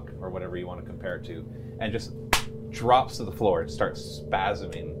shock or whatever you want to compare it to, and just drops to the floor and starts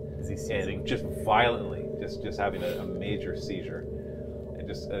spasming. Is he And seizing? just violently, just having a major seizure, and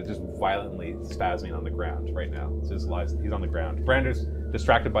just violently spasming on the ground right now. So he's on the ground. Brander's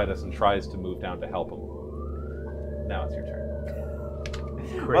distracted by this and tries to move down to help him. Now it's your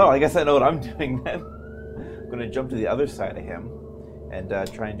turn. Well, I guess I know what I'm doing then. I'm going to jump to the other side of him and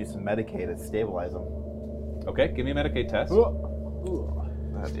try and do some Medicaid to stabilize him. Okay, give me a Medicaid test.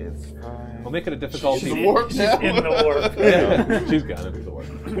 That is 5. We'll make it a difficulty. She's warped now. In the warp. Yeah, she's gonna do the work.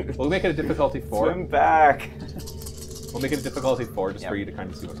 We'll make it a difficulty 4. Swim back. We'll make it a difficulty 4 just for Yep. you to kind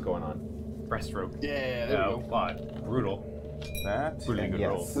of see what's going on. Breaststroke. Yeah, there we go. Brutal. That. Really and good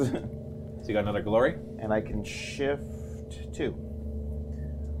roll. So you got another glory. And I can shift 2.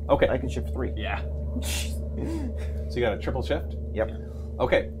 Okay, I can shift 3. Yeah. so you got a triple shift. Yep.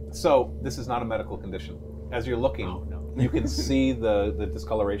 Okay, so this is not a medical condition. As you're looking, you can see the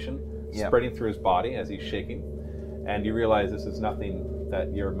discoloration Yep. spreading through his body as he's shaking, and you realize this is nothing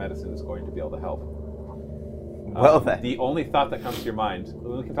that your medicine is going to be able to help. Well then. The only thought that comes to your mind,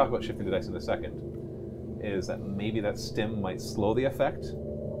 we can talk about shifting the dice in a second, is that maybe that stim might slow the effect,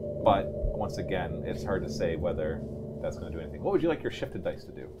 but once again, it's hard to say whether that's going to do anything. What would you like your shifted dice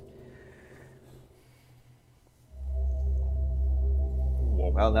to do?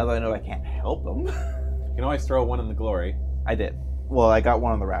 Well, now that I know I can't help him. You can always throw 1 in the glory, I did. Well, I got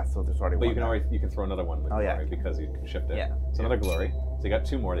 1 on the wrath, so there's already but 1. you can always can throw another 1 in the Oh, yeah. glory because you can shift it. Yeah. It's another glory, so you got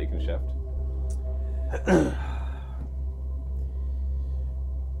 2 more that you can shift.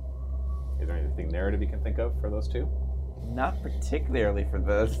 Is there anything narrative you can think of for those 2? Not particularly for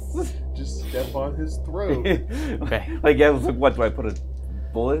this. Just step on his throat. Like, yeah, it's like, what, do I put a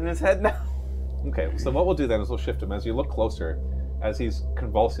bullet in his head now? Okay, so what we'll do then is we'll shift him as you look closer, as he's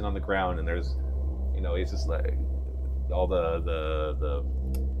convulsing on the ground, and there's, he's just like all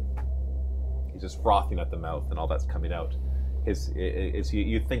he's He's just frothing at the mouth, and all that's coming out.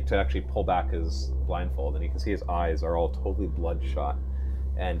 You think to actually pull back his blindfold, and you can see his eyes are all totally bloodshot,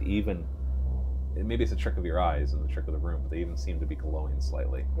 and even maybe it's a trick of your eyes and the trick of the room, but they even seem to be glowing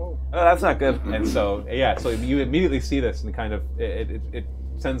slightly. Oh, that's not good. And so you immediately see this, and kind of it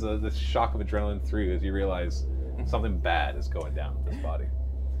sends this shock of adrenaline through you as you realize something bad is going down with this body.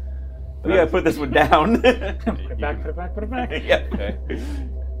 We gotta put this one down. Put it back, put it back, put it back. Yeah. Okay.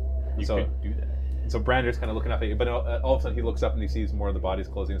 You So- could do that. So Brander's kind of looking up at you, but all of a sudden he looks up and he sees more of the bodies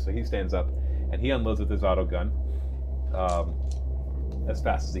closing. So he stands up and he unloads with his auto gun as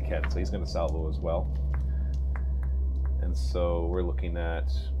fast as he can. So he's going to salvo as well. And so we're looking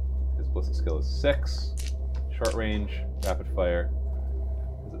at his ballistic skill is 6, short range, rapid fire.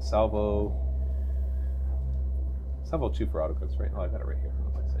 Is it salvo? Salvo 2 for auto guns, right? Oh, I got it right here.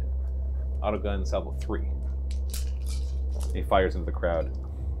 What am I saying? Auto gun, salvo 3. He fires into the crowd.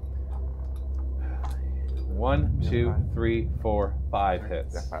 1, 2, 3, 4, 5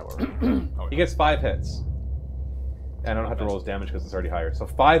 hits. He gets 5 hits. And I don't have to roll his damage because it's already higher. So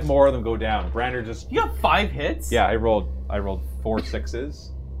 5 more of them go down. Brander just... You got 5 hits? Yeah, I rolled 4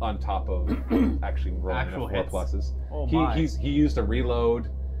 6s on top of actually rolling Actual 4 hits. pluses. Oh my. He used a reload.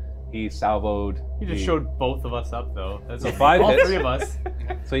 He salvoed. He just showed both of us up, though. That's So 5 all hits. 3 of us.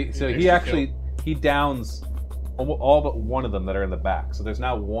 So he actually he downs all but one of them that are in the back. So there's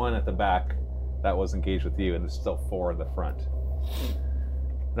now 1 at the back that was engaged with you, and there's still 4 in the front.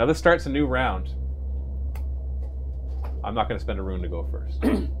 Now this starts a new round. I'm not going to spend a rune to go first.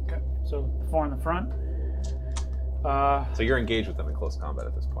 Okay, so 4 in the front. So you're engaged with them in close combat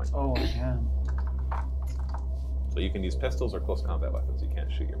at this point. Oh, I am. So you can use pistols or close combat weapons. You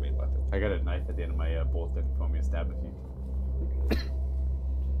can't shoot your main weapon. I got a knife at the end of my bolt that can phone me a stab if you.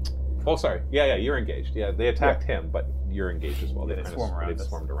 Oh, sorry. Yeah, you're engaged. Yeah, they attacked him, but you're engaged as well. They kinda swarm around they us.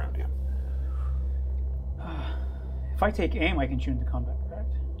 swarmed around you. If I take aim, I can shoot into combat,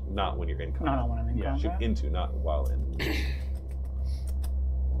 correct? Not when you're in No, combat. not when I'm in Yeah, Shoot combat. into, not while in.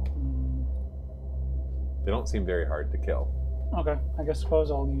 They don't seem very hard to kill. Okay, I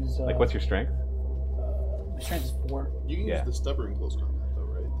suppose I'll use. Like, what's your strength? My strength is 4. You can Yeah. use the stubber in close combat, though,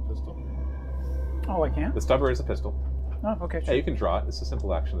 right? The pistol. Oh, I can? The stubber is a pistol. Oh, okay. Yeah, Sure. you can draw it. It's a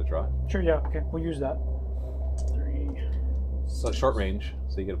simple action to draw it. Sure, yeah, okay. We'll use that. 3. So short range,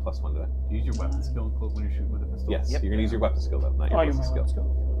 so you get a +1 to that. Do you use your weapon skill when you're shooting with a pistol? Yes, you're going to use your weapon skill though, not your Oh, you ballistic my skill.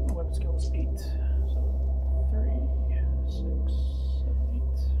 weapon skill. My weapon skill is 8. So 3, 6, 7, 8.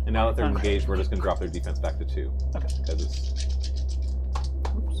 And now that they're Okay. engaged, we're just going to drop their defense back to 2. Okay. Because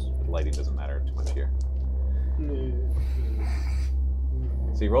the lighting doesn't matter too much here.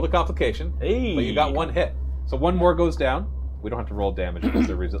 So you rolled a complication, Hey! but you got 1 hit. So 1 more goes down. We don't have to roll damage because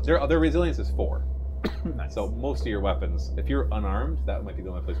their resilience is 4. Nice. So most of your weapons, if you're unarmed, that might be the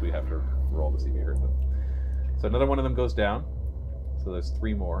only place we have to roll to see if you hurt them. So another one of them goes down. So there's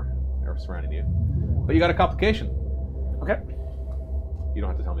 3 more that are surrounding you. But you got a complication. Okay. You don't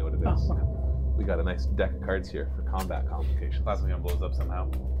have to tell me what it is. Oh, okay. We got a nice deck of cards here for combat complications. Plasma gun blows up somehow.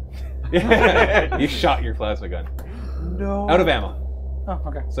 You shot your plasma gun. No. Out of ammo. Oh,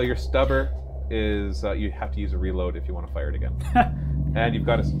 okay. So your stubber is you have to use a reload if you want to fire it again. And you've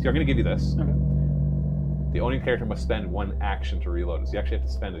got to. So I'm going to give you this. Okay. The owning character must spend 1 action to reload. So you actually have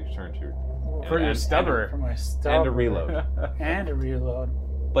to spend a turn to For your stubber. For my and stubber. a reload. And a reload.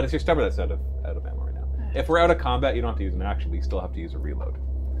 But it's your stubber that's out of ammo right now. If we're out of combat, you don't have to use an action, but you still have to use a reload.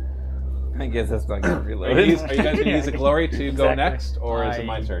 I guess that's not getting Are reloaded. you guys going to use a glory to go Exactly. next, or is it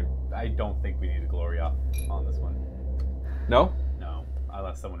my turn? I don't think we need a glory off on this one. No. No,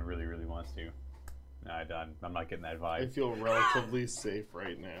 unless someone really, really wants to. No, I'm not getting that I vibe. feel relatively safe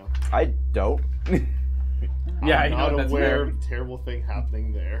right now. I don't. Yeah, I I'm know not that's aware fair. of a terrible thing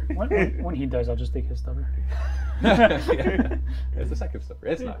happening there. When he does, I'll just take his stubber. Yeah. It's the second stubber.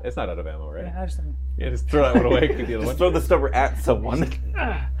 It's not out of ammo, right? Yeah, I just Yeah, just throw that one away. Keep the other Just one. throw the stubber at someone.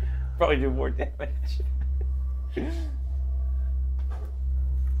 Probably do more damage. If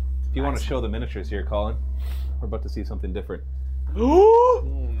you want to show the miniatures here, Colin, we're about to see something different. Oh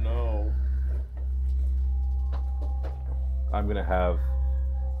no. I'm gonna have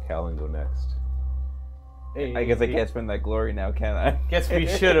Callan go next. I guess I can't spend that glory now, can I? Guess we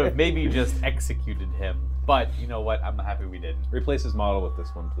should have maybe just executed him. But you know what? I'm happy we didn't. Replace his model with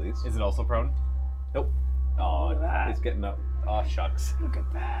this one, please. Is it also prone? Nope. Oh, It's getting up. oh shucks. look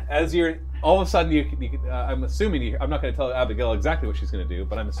at that. As you're, all of a sudden, I'm assuming, I'm not going to tell Abigail exactly what she's going to do,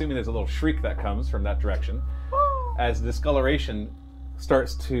 but I'm assuming there's a little shriek that comes from that direction as discoloration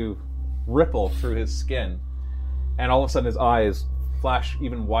starts to ripple through his skin, and all of a sudden his eyes flash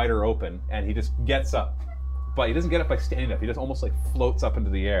even wider open, and he just gets up. But he doesn't get up by standing up, he just almost like floats up into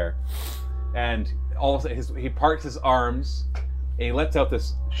the air, And all of a sudden, he parks his arms, and he lets out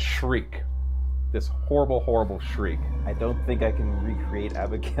this shriek. This horrible, horrible shriek. I don't think I can recreate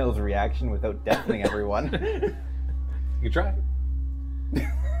Abigail's reaction without deafening everyone. You can try.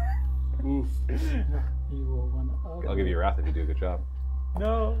 You will win. I'll give you a wrath if you do a good job.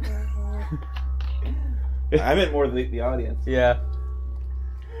 No. I meant more the audience. Yeah.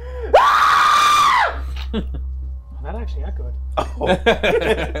 That actually echoed.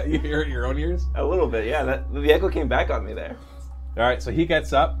 You hear it in your own ears? A little bit, yeah. The echo came back on me there. All right, so he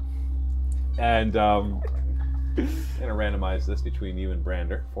gets up, and I'm gonna randomize this between you and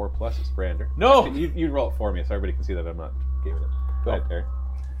Brander. 4+ is Brander. No! Actually, you roll it for me, so everybody can see that I'm not giving it. Go ahead, Terry.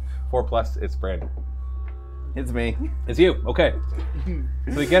 4+, it's Brander. It's me. It's you. Okay.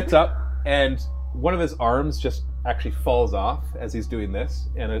 So he gets up, and one of his arms just actually falls off as he's doing this,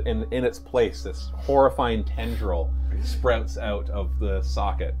 and in its place, this horrifying tendril sprouts out of the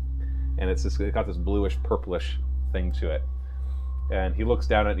socket, and it's got this bluish, purplish thing to it. And he looks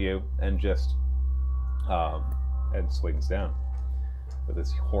down at you and just and swings down with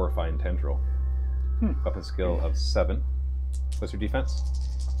this horrifying tendril. Weapon skill of 7. What's your defense?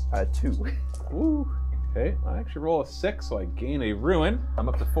 2. Ooh. Okay, I actually roll a 6, so I gain a ruin. I'm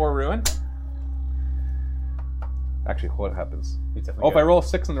up to 4 ruin. Actually, what happens? Oh, if I roll a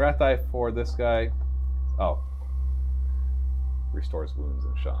 6 on the wrath die for this guy, restores wounds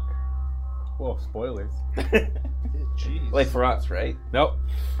and shock. Whoa, spoilers. Jeez. Like for us, right? Nope.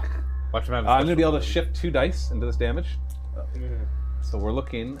 Watch him have I'm going to be able to shift 2 dice into this damage. So we're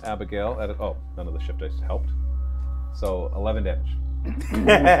looking, Abigail, at it. Oh, none of the shift dice helped. So 11 damage.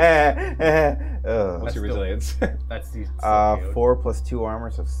 What's your resilience? That's the 4 + 2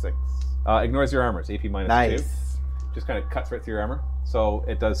 armor, so 6. Ignores your armor. It's AP minus 2. Nice. Just kind of cuts right through your armor. So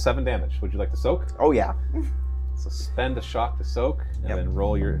it does 7 damage. Would you like to soak? Oh yeah. So spend a shock to soak, and Yep. then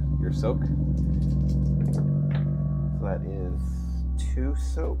roll your soak. So that is 2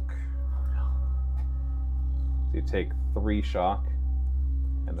 soak. So you take 3 shock,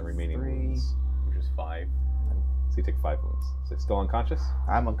 and the remaining 3. wounds, which is 5. So you take 5 wounds. So it's still unconscious?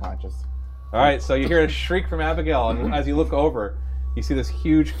 I'm unconscious. All right, so you hear a shriek from Abigail, and as you look over, you see this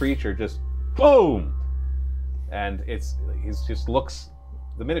huge creature just boom, and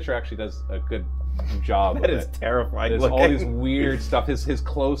the miniature actually does a good job. That of is it. terrifying. There's looking. all this weird stuff. His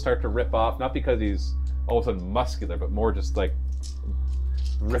clothes start to rip off, not because he's all of a sudden muscular, but more just like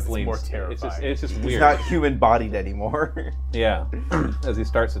rippling. more terrifying. It's just He's weird. not human bodied anymore. Yeah, as he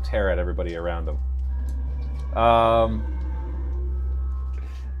starts to tear at everybody around him. Oh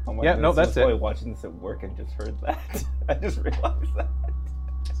my Yeah, goodness, no, I was that's it. probably watching this at work and just heard that. I just realized that.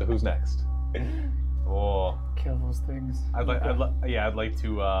 So who's next? Oh, Kill those things. I'd like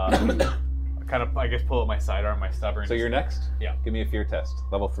to kind of, I guess, pull up my sidearm, my stubborn. So you're next? Yeah. Give me a fear test.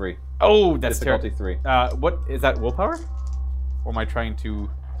 Level 3. Oh, that's Difficulty terrible. 3. What is that? Willpower? Or am I trying to?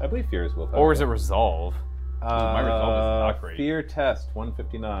 I believe fear is willpower. Or is it resolve? My resolve is not great. Fear test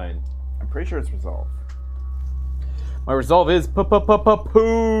 159. I'm pretty sure it's resolved. My resolve is poo.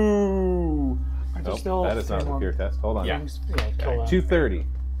 Are there Nope, still that is not 3 a more fear test. Hold on. Yeah. things? Yeah, kill that. 230. I think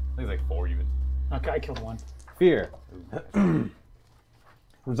it's like 4 even. Okay, I killed 1. Fear.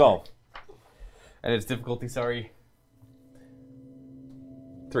 Resolve. And its difficulty, sorry.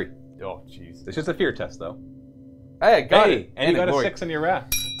 3. Oh, jeez. It's just a fear test, though. Hey, I got Hey, it. and you got a glory. 6 in your wrath.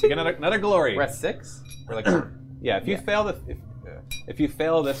 You get another glory. We're at 6? Or like, Yeah, if you fail if you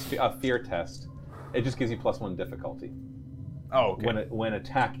fail this fear test, it just gives you +1 difficulty oh, okay. when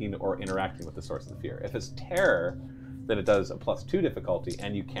attacking or interacting with the source of the fear. If it's terror, then it does a +2 difficulty,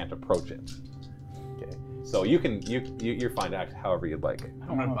 and you can't approach it. Okay, so you're fine to act however you'd like.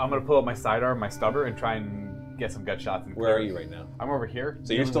 I'm gonna pull up my sidearm, my stubber, and try and get some gut shots. And Where are you right now? I'm over here.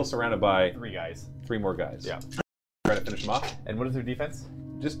 So you're still surrounded by 3 guys. 3 more guys. Yeah. Try to finish them off. And what is their defense?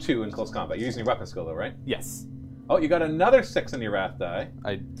 Just 2 in close combat. You're using your weapon skill though, right? Yes. Oh, you got another 6 in your wrath die.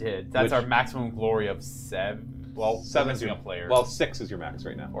 I did. That's Which- our maximum glory of 7. Well, 7 is a player. Well, 6 is your max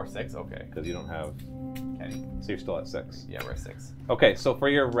right now or 6. Okay. because you don't have Kenny, so you're still at 6. Yeah, we're at 6. Okay, so for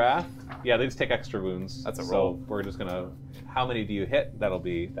your wrath, yeah, they just take extra wounds. That's a so roll. we're just gonna. How many do you hit? That'll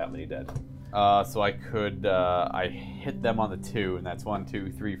be that many dead. So I could I hit them on the 2, and that's 1,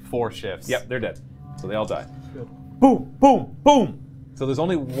 2, 3, 4 shifts. Yep, they're dead. So they all die. Boom, boom, boom. So there's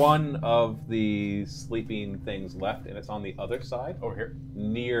only one of the sleeping things left, and it's on the other side, Over here.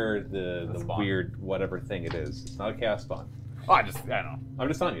 near the spawn. weird whatever thing it is. It's not a chaos spawn. Oh, I don't know. I'm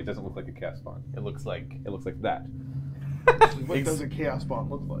just telling you, it doesn't look like a chaos spawn. It looks like. It looks like that. What does a chaos bomb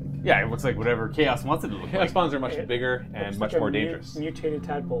look like? Yeah, it looks like whatever Chaos wants it to look Chaos like. spawns are much bigger and Looks much like a more dangerous. Mutated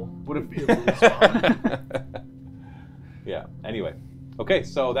tadpole. Would it be? Yeah. Anyway, Okay,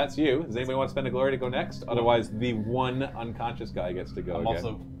 so that's you. Does anybody want to spend a glory to go next? Otherwise, the one unconscious guy gets to go I'm again.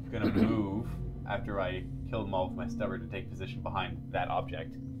 also going to move after I kill them all with my stubber to take position behind that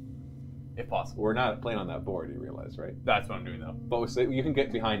object, if possible. We're not playing on that board, you realize, right? That's what I'm doing, though. But you can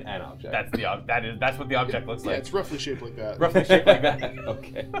get behind an object. That's what the object looks Yeah, like. it's roughly shaped like that. Roughly shaped like that.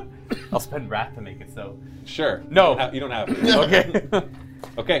 Okay. I'll spend wrath to make it so. Sure. No. You don't have to. Okay.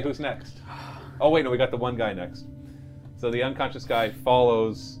 Okay, who's next? Oh, wait, no, we got the one guy next. So the unconscious guy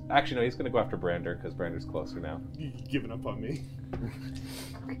follows... Actually, no, he's going to go after Brander, because Brander's closer now. You giving up on me?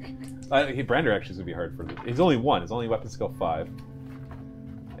 Brander actually is going to be hard for... He's only 1. His only weapon skill 5.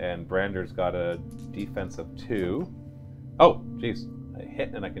 And Brander's got a defense of 2. Oh, jeez. I hit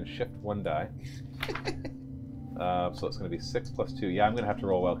and I can shift 1 die. So it's going to be 6 plus 2. Yeah, I'm going to have to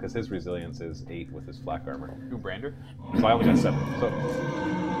roll well, because his resilience is 8 with his flak armor. Who, Brander? So I only got 7. So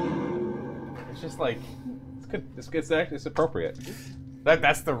It's just like... it's good. It's appropriate.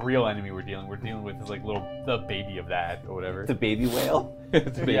 That's the real enemy we're dealing with is like the baby of that or whatever. It's a baby whale.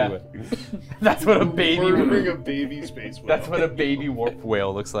 It's a baby Yeah. whip. That's what a baby. Murdering a baby space whale. That's what a baby warp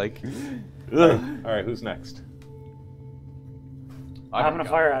whale looks like. All right, who's next? I'm gonna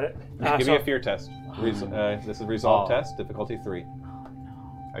fire at it. Give So- me a fear test. This is a resolve test, difficulty 3.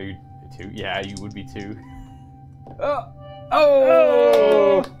 Are you 2? Yeah, you would be 2.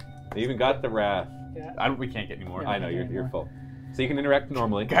 Oh! You even got the wrath. We can't get any more. I know you're full. So you can interact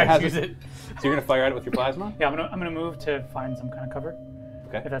normally. Guys, use it. So you're gonna fire at it with your plasma? Yeah, I'm gonna move to find some kind of cover,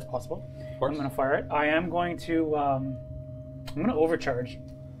 Okay. if that's possible. Of course. I'm gonna fire it. I am going to. I'm gonna overcharge.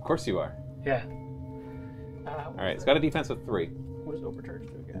 Of course you are. Yeah. All right. It's got a defense of 3, What does overcharge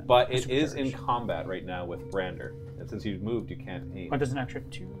do again? but it is in Supercharge. combat right now with Brander, and since you've moved, you can't aim. Oh, it does an extra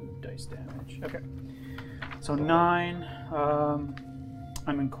 2 dice damage. Okay. So 9.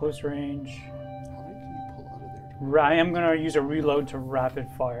 I'm in close range. How many can you pull out of there? I am gonna use a reload to rapid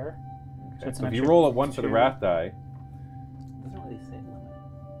fire. So it's So an if you extra roll a 1 for the 2. wrath die, Doesn't really say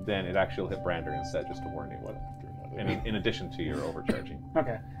limit. then it actually will hit Brander instead, just to warn you. In addition to your overcharging.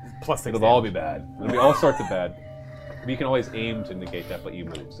 Okay. Plus 6 It'll all be bad. It'll be all sorts of bad. But you can always aim to negate that, but you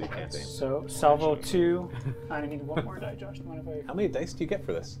move, so you can't aim. So salvo 2. I need 1 more die, Josh. Mind if How many dice do you get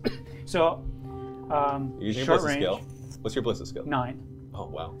for this? So, You're using short your Blissa range, skill. What's your Blissa skill? 9. Oh,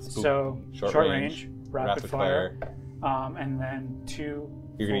 wow. So Short short range, range, rapid fire, and then 2.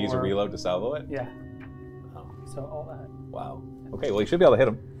 You're going to use a reload to salvo it? Yeah. Oh, So all that. wow. Okay, well, you should be able to hit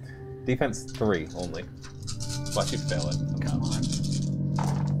him. Defense 3 only. But you fail it. Come on.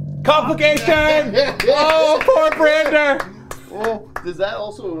 Complication! Oh, poor Brander! Oh, does that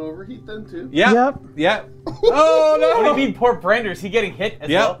also an overheat then too? Yep. Yep. Oh, no! What do you mean, poor Brander? Is he getting hit as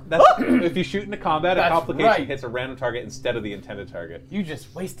well? Yep. That's, if you shoot into combat, a That's complication right. hits a random target instead of the intended target. You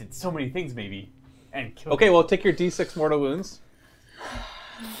just wasted so many things, maybe, and killed. Okay, well, take your d6 mortal wounds.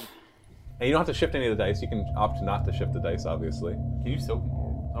 And you don't have to shift any of the dice. You can opt not to shift the dice, obviously. Can you soak?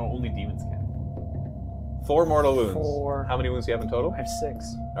 Oh, only demons can. 4 mortal wounds. 4. How many wounds do you have in total? I have 6.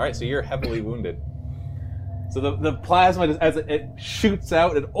 All right, so you're heavily wounded. So the plasma, as it shoots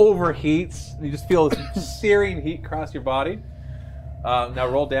out, it overheats. And you just feel this searing heat across your body. Now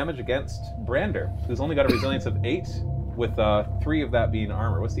roll damage against Brander, who's only got a resilience of 8, with 3 of that being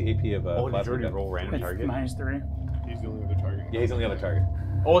armor. What's the AP of Oh, did you plasma already gun? roll random It's target? -3. He's the only other target. Yeah, he's on the other target.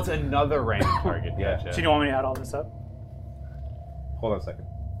 Oh, it's another random target. Yeah. Gotcha. So you don't want me to add all this up? Hold on a second.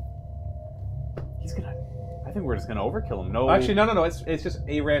 He's gonna. I think we're just gonna overkill him. No. Actually, no. It's just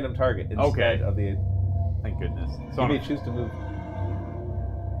a random target instead Okay. of the. Thank goodness. So You may choose to move.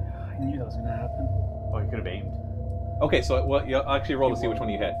 I knew that was going to happen. Oh, he could have aimed. Okay, so well, you actually roll to see which one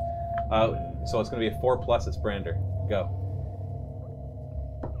you hit. So it's going to be a 4+. It's Brander. Go.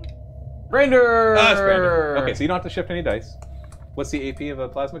 Brander. Ah, it's Brander. Okay, so you don't have to shift any dice. What's the AP of a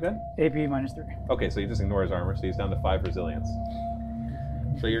plasma gun? AP -3. Okay, so you just ignore his armor, so he's down to 5 resilience.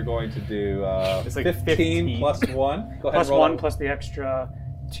 So you're going to do It's like 15 plus 1. Go ahead Plus and roll 1 that plus the extra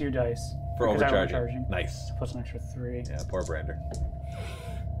 2 dice. for because I'm overcharging. Nice. Plus an extra 3. Yeah, poor Brander.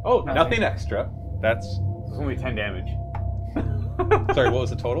 Oh, Nothing extra. That's. It's only 10 damage. Sorry, what was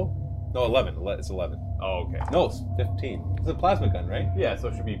the total? No, 11. It's 11. Oh, okay. No, it's 15. It's a plasma gun, right? Yeah, so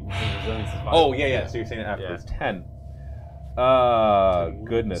it should be resilience is 5. Oh, yeah. So you're saying it afterwards. 10.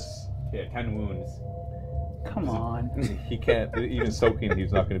 Goodness. Yeah, 10 wounds. Come on. He can't, even soaking,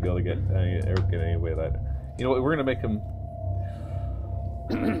 he's not going to be able to get any way of that. You know what, we're going to make him.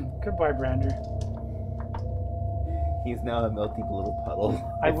 Goodbye, Brander. He's now a melty little puddle.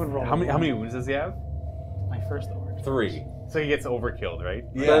 I would roll. How many wounds does he have? My first over. 3. So he gets overkilled, right?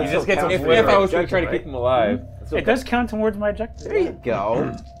 Yeah, he just gets if obliterated. I was going to try to keep him alive. It does count towards my objective. There you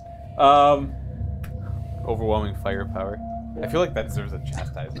go. Overwhelming firepower. I feel like that deserves a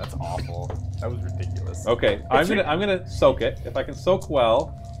chastisement. That's awful. That was ridiculous. Okay, I'm gonna soak it. If I can soak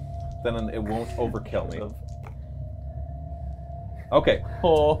well, then it won't overkill me. Okay,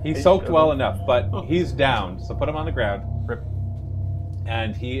 he soaked well enough, but he's down. So put him on the ground. Rip.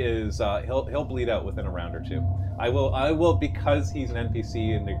 And he is he'll bleed out within a round or two. I will because he's an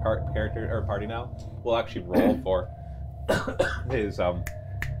NPC in the character or party now. We'll actually roll for his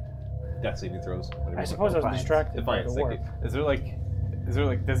death saving throws. I suppose I was distracted by the Defiance, warp. thank you. Is there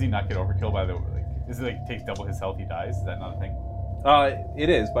like, does he not get overkill by the, like, is it like takes double his health, he dies? Is that not a thing? It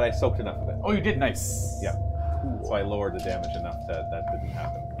is, but I soaked enough of it. Oh, you did, nice. Yeah. So I lowered the damage enough that didn't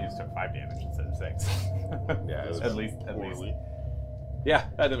happen. You just took 5 damage instead of 6. Yeah, it was at least. Yeah,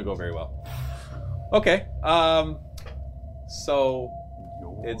 that didn't go very well. Okay, so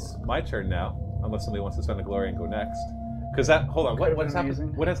it's my turn now, unless somebody wants to spend a glory and go next. Because hold on, what has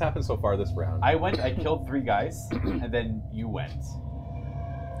happened? What has happened so far this round? I killed 3 guys, and then you went.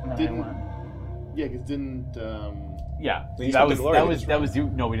 And then Didn't- I won. Yeah, because didn't. Yeah, So you that spent was the glory that was you.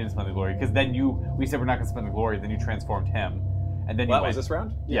 No, we didn't spend the glory because then we said we're not going to spend the glory. Then you transformed him, and then you That went. was this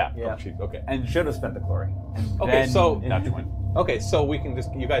round? Yeah. Yeah. Oh, shoot, okay. And Should have spent the glory. Okay, then so not to win. okay, so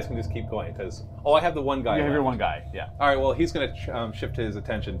you guys can just keep going because I have the one guy. You have your left. one guy. Yeah. All right, well he's going to shift his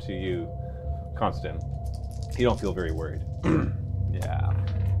attention to you, Constant. You don't feel very worried. Yeah.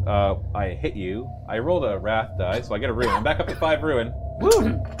 I hit you. I rolled a wrath die, so I get a ruin. I'm back up to 5 ruin.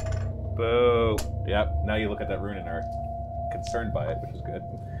 Woo! Boo. Yep. Now you look at that rune and are concerned by it, which is good.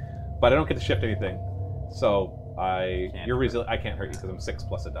 But I don't get to shift anything, so you're resilient. I can't hurt you because I'm 6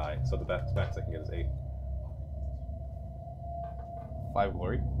 plus a die, so the max I can get is 8. 5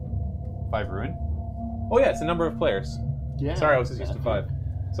 glory. 5 ruin. Oh yeah, it's a number of players. Yeah. Sorry, I was just used to 5.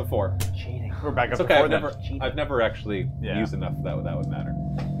 So 4. Cheating. We're back up It's to okay. 4 then. I've never actually Yeah. used enough that would matter.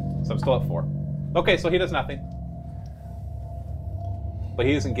 So I'm still at 4. Okay, so he does nothing, but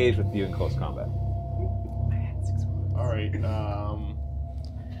he is engaged with you in close combat. All right.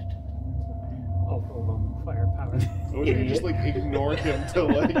 Overwhelming firepower. Or you just like ignore him to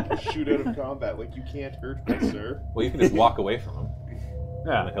like shoot out of combat? Like you can't hurt me, sir. Well, you can just walk away from him.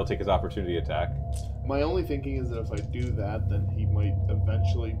 Yeah. And he'll take his opportunity attack. My only thinking is that if I do that, then he might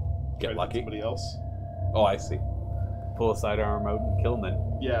eventually Get try to hit lucky? somebody else. Oh, I see. Pull a sidearm out and kill him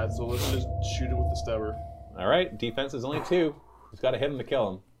then. Yeah, so let's just shoot it with the stubber. All right, defense is only 2. He's got to hit him to kill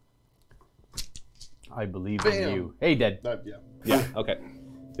him. I believe Bam. in you. Hey, dead. Yeah. Yeah. Okay.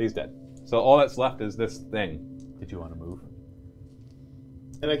 So he's dead. So all that's left is this thing. Did you want to move?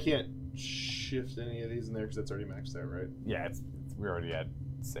 And I can't shift any of these in there because that's already maxed out, right? Yeah, we're already at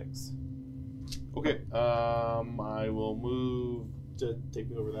 6. Okay. I will move to take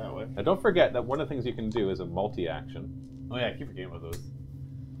me over that way. Now don't forget that one of the things you can do is a multi-action, Oh yeah, I keep forgetting about those.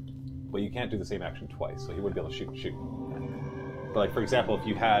 but you can't do the same action twice. So he wouldn't be able to shoot and shoot. But like for example, if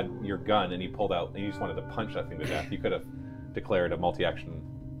you had your gun and you pulled out and you just wanted to punch that thing to death, you could have declared a multi-action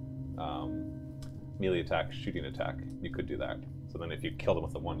melee attack, shooting attack. You could do that. So then if you killed him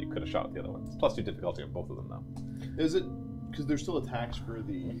with the one, you could have shot with the other one. It's +2 difficulty on both of them though. Is it because there's still attacks for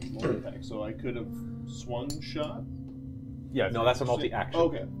the multi-attack? So I could have swung shot. Yeah, no, that's a multi-action.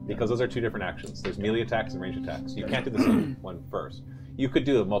 Okay. Because those are 2 different actions. There's melee attacks and range attacks. You can't do the same one first. You could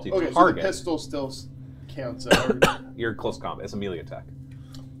do a multi-target. Okay, so the pistol still counts out. You're close combat. It's a melee attack.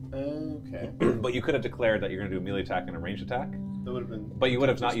 Okay. But you could have declared that you're going to do a melee attack and a range attack. That would have been. But you would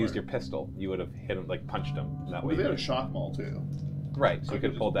have not smart. used your pistol. You would have hit him, like punched him. And that way. But they you had a would- shock maul too. Right. So you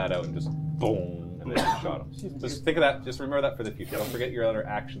could have pulled that out and just boom, and then shot him. Just think of that. Just remember that for the future. Don't forget your other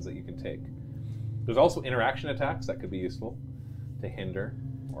actions that you can take. There's also interaction attacks that could be useful to hinder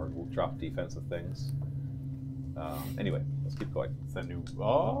or drop defensive things. Anyway, let's keep going. Is that new?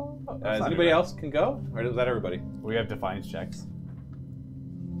 Oh. Is anybody else can go, or is that everybody? We have defiance checks.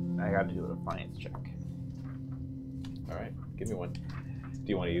 I got to do a defiance check. All right, give me one. Do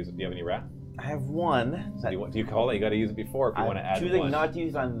you want to use it? Do you have any wrath? I have one. So do you call it? You got to use it before if you want to add choosing one. not to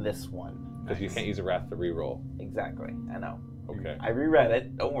use on this one. Because you can't use a wrath to reroll. Exactly. I know. Okay. I reread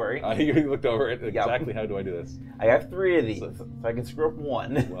it. Don't worry. You looked over it. Exactly. How do I do this? I have 3 of these, so I can screw up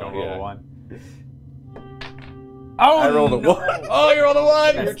 1. Well, Don't roll yeah. a 1. Oh, I rolled a no. 1. Oh, you rolled a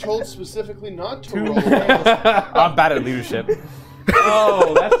 1. You're told specifically not to roll. I'm bad at leadership.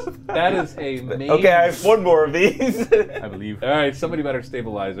 Oh, that is a major. Okay, I have 1 more of these. I believe. All right, somebody better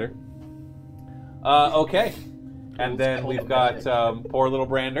stabilizer. Okay, and then we've got poor little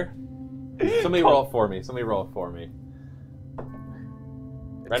Brander. Somebody roll it for me.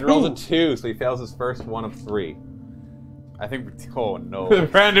 Brander rolls a 2, so he fails his first one of 3. I think. Oh no.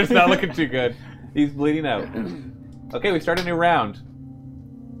 Brander's not looking too good. He's bleeding out. Okay, we start a new round.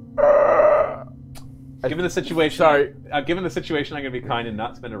 Given the situation, Sorry. Given the situation, I'm gonna be kind and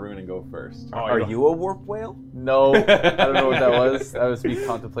not spend a rune and go first. Are you a warp whale? No, I don't know what that was. That was me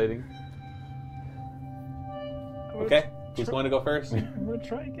contemplating. Okay, who's going to go first? I'm gonna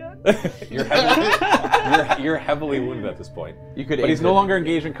try again. you're heavily wounded at this point. You could, but he's no longer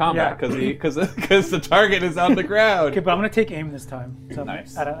engaged in combat Yeah. because the target is on the ground. Okay, but I'm gonna take aim this time. So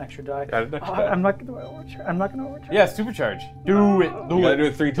Nice. add an extra die. Add an extra die. I'm not gonna overcharge. I'm not gonna overcharge. Yeah, supercharge. Do it. You gotta do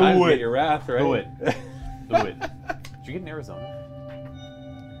it 3 times to it. get your wrath, right? Do it. Do it. Did you get in Arizona?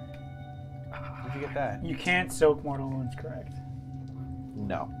 Where'd you get that? You can't soak mortal wounds, correct?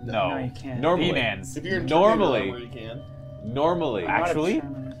 No. No, you can't. Normally, D-mans. If you're in Normally- where you can. normally, I'm not a Actually?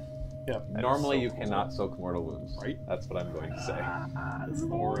 determinant. Yeah. normally you cannot soak mortal wounds. Right. That's what I'm going to say.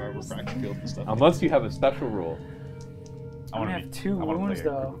 Or refractor field and stuff. Unless you have a special rule. I only have 2 I wanna wounds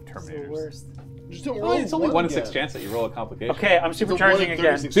play a group though. of It's the Terminators. worst. Just don't Well, roll it's only 1 in 6 again. chance that you roll a complication. Okay, I'm It's a 1 supercharging in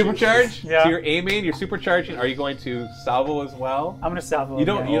again. 36. Supercharge? Yeah. So you're aiming, you're supercharging. Are you going to salvo as well? I'm gonna salvo. You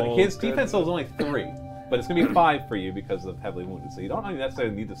don't. again. His defense level is only 3, but it's going to be 5 for you because of heavily wounded. So you don't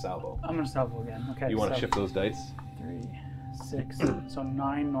necessarily need to salvo. I'm gonna salvo again. Okay. You want to so shift those dice? 3, 6, so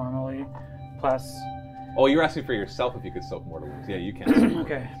 9 normally, plus. Oh, you're asking for yourself if you could soak mortal wounds. Yeah, you can.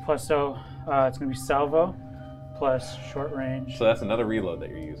 Okay, plus so it's gonna be salvo, plus short range, So that's another reload that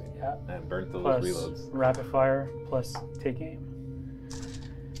you're using. Yeah. And burn through plus those reloads. rapid fire, plus take aim.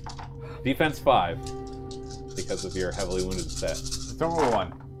 Defense 5 because of your heavily wounded set. Don't roll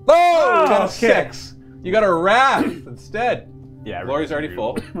 1. Oh, you got a okay. 6. You got a wrath instead. Yeah, Glory's already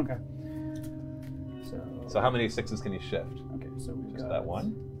full. Okay. So how many 6s can you shift? Okay, so we Just got that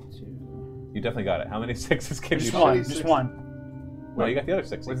 1? 2. You definitely got it. How many 6s can Just you one. shift? Just one. No, you got the other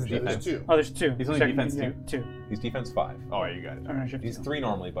 6. What's his Yeah, defense? there's 2. Oh, there's 2. He's only Second- defense yeah, 2? 2. He's defense 5. Oh, yeah, you got it. I'm gonna shift He's 2. 3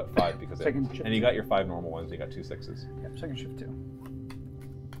 normally, but 5 because of it. Second shift And you two. got your 5 normal ones, you got 2 6s. Yep, second shift 2.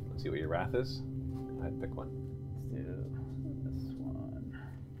 Let's see what your wrath is. Go ahead, pick one. Let's do this one.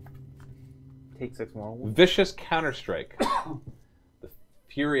 Take 6 more. Vicious counterstrike. The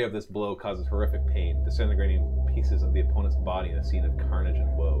fury of this blow causes horrific pain, disintegrating pieces of the opponent's body in a scene of carnage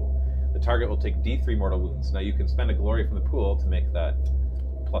and woe. The target will take D3 mortal wounds. Now you can spend a glory from the pool to make that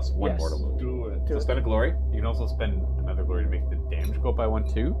plus 1 Yes. mortal wound. Do it. So spend a glory. You can also spend another glory to make the damage go up by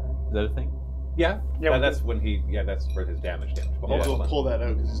 1 too. Is that a thing? Yeah. Yeah, Yeah, that's when he. Yeah, that's for his damage. But hold on, Also hold on. pull that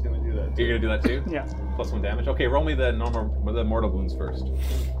out because he's going to do that. You're gonna do that too? Yeah. Plus 1 damage. Okay, roll me the mortal wounds first.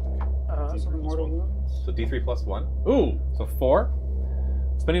 So mortal wounds. So D3 plus 1. Ooh! So 4.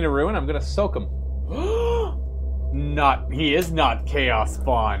 Spending a ruin, I'm gonna soak him. He is not Chaos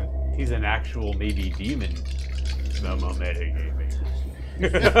Spawn. He's an actual maybe demon. No more metagaming.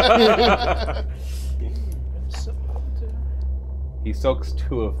 So, He soaks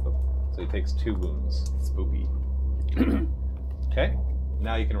 2 of them, so he takes 2 wounds. Spooky. Okay.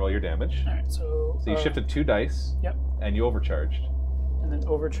 Now you can roll your damage. all right, so. So you shifted 2 dice. Yep. And you overcharged. And then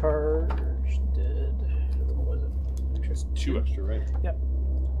overcharge did. What was it? Extra 2 extra, right? Yep.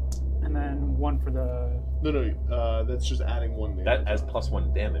 And then 1 for the. No, that's just adding 1 damage. That as plus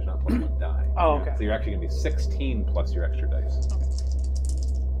 1 damage, not plus 1 die. Oh, okay. So you're actually gonna be 16 plus your extra dice.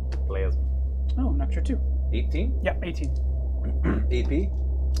 Players. Oh, an extra 2. 18 Yep, 18. AP.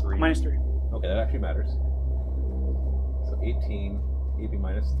 Minus 3. Okay, that actually matters. So 18 AP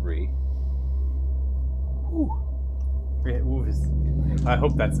minus 3. Ooh. Yeah, ooh is. I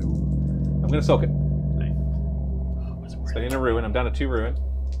hope that's ooh. I'm gonna soak it. Nice. Spending a ruin. I'm down to 2 ruin.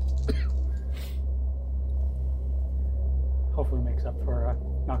 Hopefully makes up for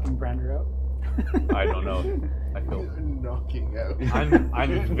knocking Brander out. I don't know. I feel. Knocking out.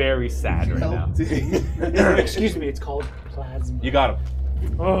 I'm very sad right now. Melting. Excuse me, it's called plasma. You got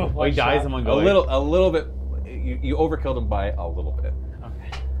him. Oh, Oh, he dies in one A go. little bit. You overkilled him by a little bit.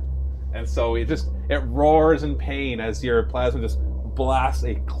 Okay. And so it roars in pain as your plasma just blasts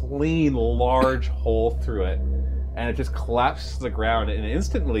a clean, large hole through it, and it just collapses to the ground. And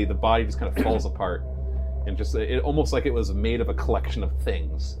instantly, the body just kind of falls apart, and just it almost like it was made of a collection of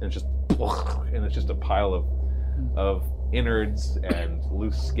things, and it's just a pile of innards and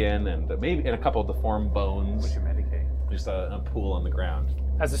loose skin and maybe a couple of deformed bones. What's your Medicaid? Just a pool on the ground.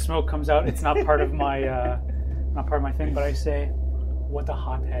 As the smoke comes out, it's not part of my thing, but I say, "What the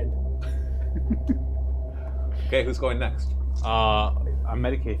hothead." Okay, who's going next? I'm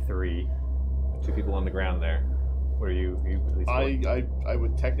Medicaid 3. 2 people on the ground there. What are you? You at least one? I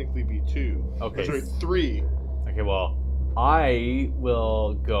would technically be 2. Okay. Sorry, 3. Okay, well, I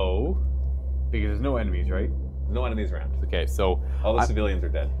will go because there's no enemies, right? No enemies around. Okay, so All the civilians are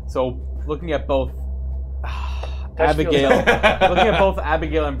dead. looking at both That Abigail, feels- looking at both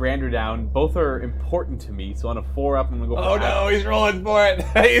Abigail and Brander down, both are important to me. So on a 4 up, I'm gonna go. For Oh no, he's rolling for it.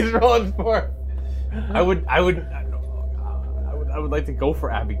 He's rolling for it. I would like to go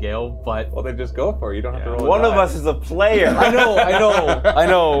for Abigail, but Well, then just go for it. You don't have to roll. One of us is a player. I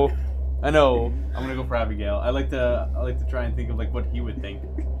know. I'm gonna go for Abigail. I like to try and think of like what he would think,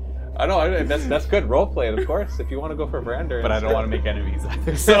 I know. That's good role playing, of course. If you want to go for Brander, but I don't want to make enemies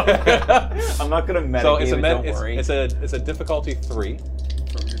either. So I'm not gonna medicate So it's a it, don't worry. it's a difficulty 3,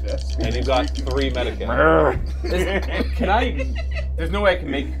 From your desk. and you've got 3 medicate. can I? There's no way I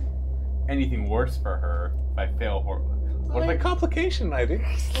can make anything worse for her if I fail horribly. What a complication, maybe.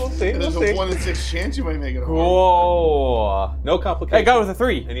 We'll see. There's a 1 in 6 chance you might make it home. Whoa! No complication. I got it with a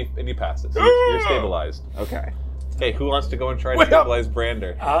 3. And you pass it. So you're stabilized. Okay. Okay, who wants to go and try to Wake up! stabilize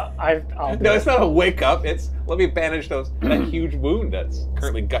Brander? I'll do No, it. it's not a wake up. It's let me bandage that huge wound that's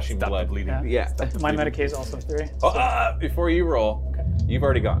currently gushing Stop the blood. bleeding. Yeah. Yeah. My Medicaid is also 3. Before you roll, Okay. you've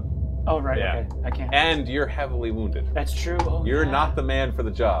already gone, Oh, right. Yeah. Okay. I can't. and you're heavily wounded. That's true. Oh, You're yeah. not the man for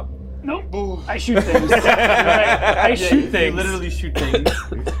the job. Nope. I shoot things. Right. I shoot things. You literally shoot things.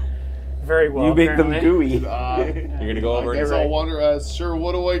 Very well. You make them apparently. gooey. You're gonna go over. I guess and I'll wonder, sir,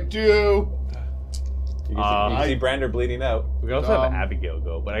 what do I do? you can see Brander bleeding out. We could also have Abigail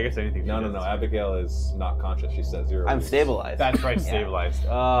go, but I guess anything. No. Abigail is not conscious. She's at 0. I'm wounds. stabilized. That's right, stabilized.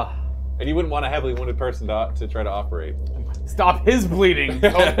 And you wouldn't want a heavily wounded person to try to oprate. Stop his bleeding.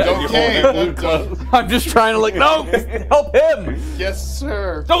 Okay. I'm just trying to no, help him. Yes,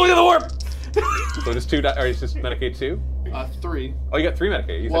 sir. Don't look at the warp. So just 2, or it's just Medicaid 2? 3. Oh, you got 3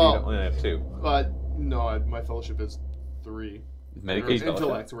 Medicaid. You said Well- you only have 2. No, my fellowship is 3. Medicaid. Or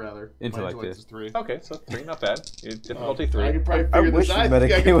intellect, rather. Intellect, My intellect is 3. Okay, so 3, not bad. Your difficulty I 3. could probably I figure wish this out. I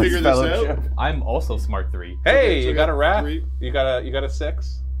think I Medicaid can was figure this out. fellowship. I'm also smart 3. Hey, Okay, so you we got a got wrath. 3. You got a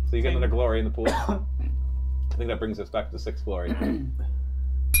 6. So you get another glory in the pool. I think that brings us back to 6 glory.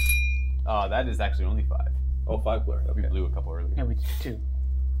 That is actually only 5. Oh, 5 glory. We Okay. blew a couple earlier. Yeah, we 2.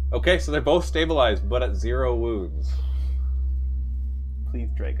 Okay, so they're both stabilized, but at 0 wounds. Please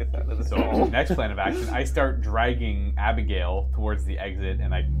drag us out of this. So next plan of action, I start dragging Abigail towards the exit,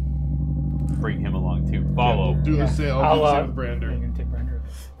 and I bring him along too. Follow. Do the same. I'll do the same with You Brander. can take Brander,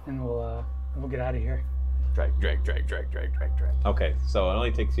 and we'll get out of here. Drag. Okay, so it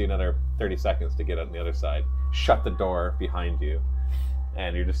only takes you another 30 seconds to get on the other side. Shut the door behind you,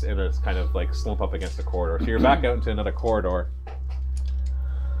 and you're just in this kind of like slump up against the corridor. So you're back out into another corridor,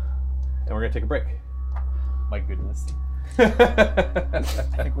 and we're gonna take a break. My goodness. I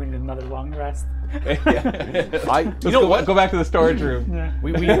think we need another long rest. Let's You know what? Go back to the storage room. Yeah.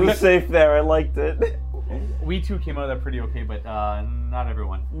 It was safe there. I liked it. We 2 came out of that pretty okay, but not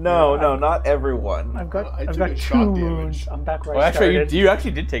everyone. No, not everyone. I've got I I've took got a 2 shock wounds. damage. I'm back where Well, I that's right. started. You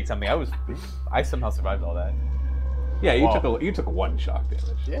actually did take something. I somehow survived all that. Yeah, you Wow. took 1 shock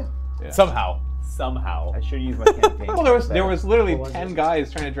damage. Yeah. Somehow. I should use my campaign. Well, there was literally What was 10 it?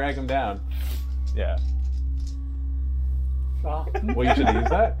 guys trying to drag him down. Yeah. Well, Well, you should have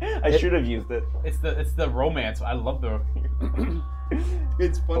used that. I should have used it. It's the romance. I love the.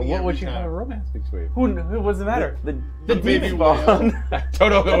 It's funny. But what every would you time. have a romance between? Who? What does it matter? The baby demon whale. spawn. I don't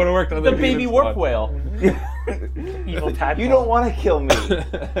know if it would have worked on The baby warp whale. evil tadpole. You don't want to kill me.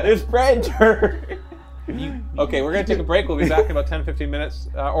 There's Brander. Okay, we're going to take a break. We'll be back in about 10-15 minutes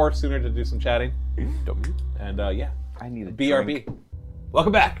or sooner to do some chatting. And yeah, I need a BRB. drink.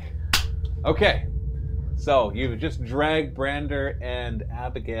 Welcome back. Okay, so you've just dragged Brander and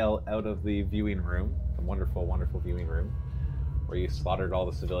Abigail out of the viewing room, the wonderful, wonderful viewing room, where you slaughtered all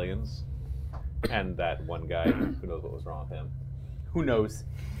the civilians and that one guy. Who knows what was wrong with him? Who knows?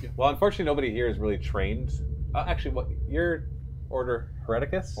 Well, unfortunately, nobody here is really trained. Actually, what your Order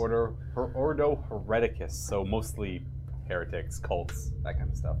Hereticus? Ordo Hereticus. So mostly heretics, cults, that kind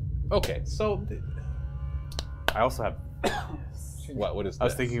of stuff. Okay, so I also have. what is this? I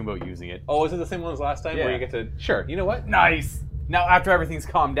was thinking about using it. Oh, is it the same one as last time where Yeah. you get to... Sure, you know what? Nice. Now, after everything's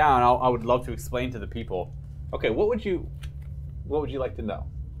calmed down, I would love to explain to the people. Okay, what would you like to know?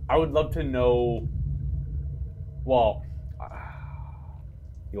 I would love to know. Well,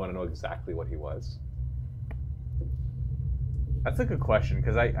 You want to know exactly what he was? that's a good question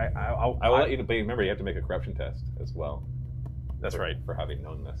because I I will let you know, but remember, you have to make a corruption test as well. That's right. For having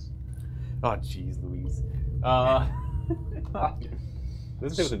known this. Oh, jeez, Louise.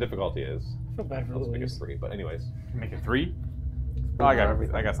 This is what the difficulty is. I feel bad for Let's make it Louise. 3, but anyways. Make it 3. Oh, I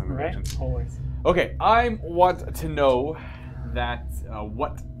got some Right? questions. Always. Okay, I want to know that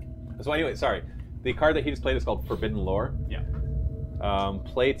what. So anyway, sorry. The card that he just played is called Forbidden Lore. Yeah.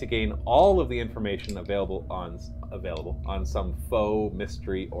 Play to gain all of the information available on some foe,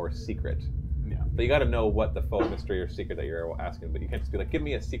 mystery, or secret. Yeah. But you got to know what the foe, mystery, or secret that you're asking. But you can't just be like, "Give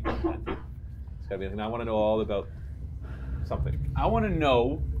me a secret, Matthew." It's got to be like, "I want to know all about something." I want to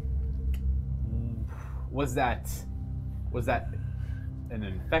know was that an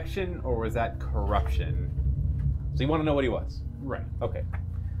infection or was that corruption? So you want to know what he was? Right. Okay.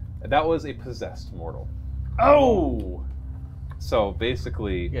 That was a possessed mortal. Oh! So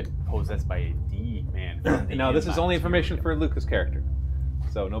basically, You get possessed by a demon. from the now this is only information Imperium. for Lucas' character,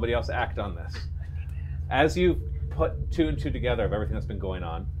 so nobody else act on this. As you put 2 and 2 together of everything that's been going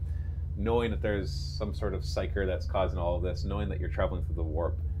on, knowing that there's some sort of psyker that's causing all of this, knowing that you're traveling through the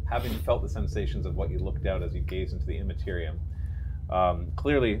warp, having felt the sensations of what you looked out as you gaze into the Immaterium,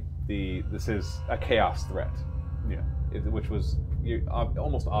 clearly this is a chaos threat. Yeah. Which was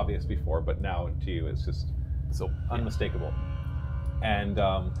almost obvious before, but now to you it's just so unmistakable. And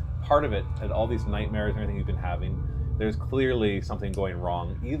part of it, and all these nightmares and everything you've been having, there's clearly something going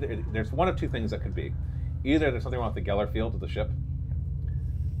wrong. Either there's one of two things that could be. Either there's something wrong with the Geller field of the ship,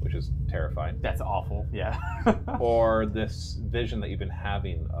 which is terrifying, That's awful. Yeah. or this vision that you've been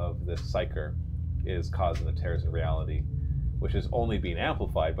having of this psyker is causing the tears in reality, which is only being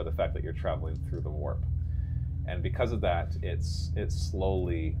amplified by the fact that you're traveling through the warp. And because of that, it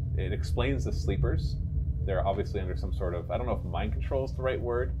explains the sleepers. They're obviously under some sort of, I don't know if mind control is the right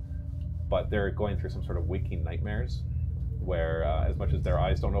word, but they're going through some sort of waking nightmares where as much as their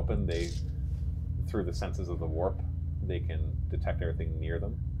eyes don't open, through the senses of the warp, they can detect everything near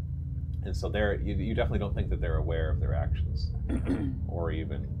them. And so you definitely don't think that they're aware of their actions or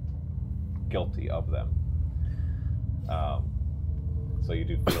even guilty of them. So you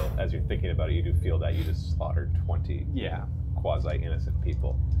do feel, as you're thinking about it, you do feel that you just slaughtered 20 quasi-innocent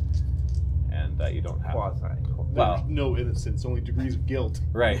people. And you don't have... There's no innocence, only degrees of guilt.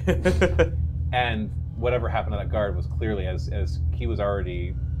 Right. And whatever happened to that guard was clearly, as he was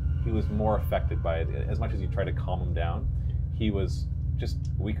more affected by it. As much as you try to calm him down, he was just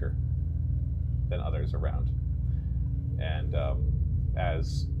weaker than others around. And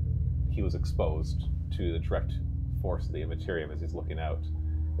as he was exposed to the direct force of the Immaterium as he's looking out,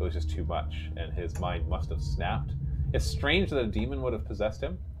 it was just too much, and his mind must have snapped. It's strange that a demon would have possessed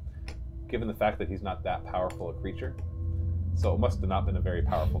him, given the fact that he's not that powerful a creature. So it must have not been a very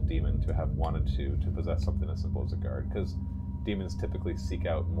powerful demon to have wanted to possess something as simple as a guard, because demons typically seek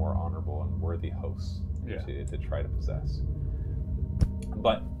out more honorable and worthy hosts to try to possess.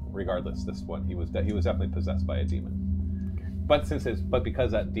 But regardless, this one, he was definitely possessed by a demon. But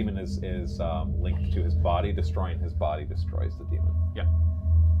because that demon is linked to his body, destroying his body destroys the demon. Yeah.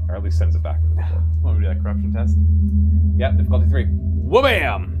 Or at least sends it back into the world. Want me to do that corruption test? Yeah, difficulty 3.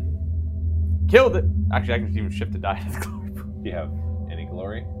 Wha-bam! Killed it. Actually, I can even shift to die to the glory. Do you have any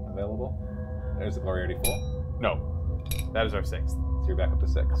glory available? There's the glory already full. No. That is our 6th. So you're back up to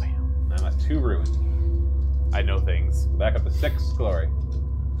 6. And I'm at 2 ruin. I know things. Back up to 6 glory.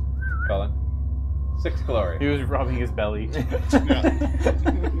 Colin. 6 glory. He was rubbing his belly. He's looking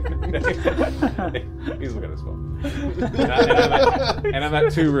at his phone. And I'm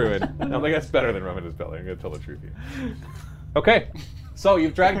at 2 ruin. I'm like, that's better than rubbing his belly. I'm going to tell the truth here. Okay. So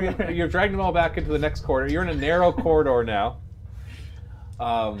you've dragged them all back into the next corridor. You're in a narrow corridor now.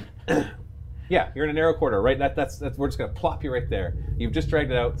 Yeah, you're in a narrow corridor, right? That's we're just gonna plop you right there. You've just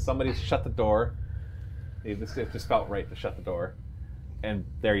dragged it out. Somebody's shut the door. It just felt right to shut the door, and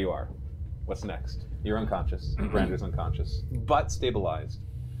there you are. What's next? You're unconscious. Brander's unconscious, but stabilized.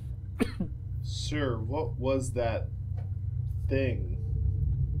 Sir, what was that thing?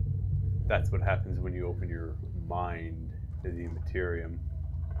 That's what happens when you open your mind to the Immaterium.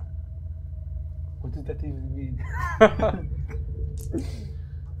 What does that even mean?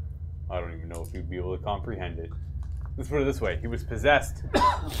 I don't even know if you'd be able to comprehend it. Let's put it this way. He was possessed.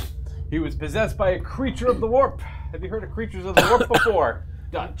 He was possessed by a creature of the warp. Have you heard of creatures of the warp before?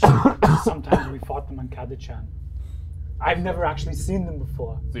 Dutch. Sometimes we fought them on Kadachan. I've never actually seen them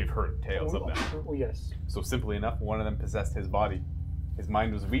before. So you've heard tales of them. Oh, yes. So simply enough, one of them possessed his body. His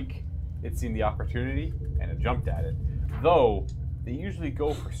mind was weak. It seen the opportunity, and it jumped at it. Though, they usually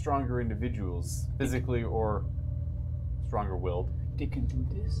go for stronger individuals, physically or stronger-willed. They can do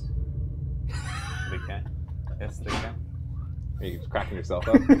this? They can. Yes, they can. Are you cracking yourself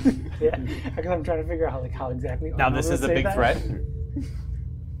up? Yeah, because I'm trying to figure out how exactly. Now, I'm this gonna is a say big that. threat.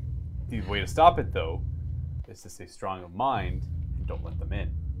 The way to stop it, though, is to stay strong of mind and don't let them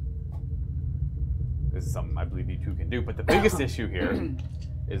in. This is something I believe you two can do. But the biggest issue here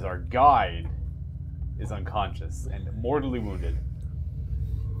is our guide is unconscious and mortally wounded.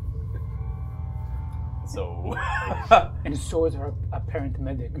 So, And so is our apparent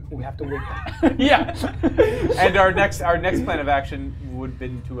medic. We have to wait. yeah. And our next plan of action would have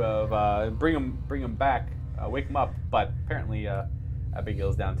been to have bring him back, wake him up. But apparently,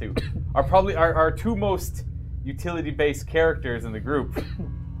 Abigail's down too. Our two most utility-based characters in the group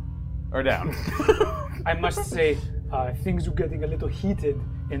Or down? I must say, things are getting a little heated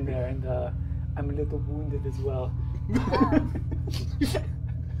in there, and I'm a little wounded as well.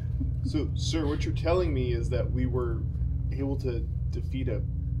 So, sir, what you're telling me is that we were able to defeat a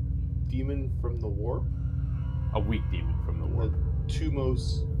demon from the warp? A weak demon from the The warp. two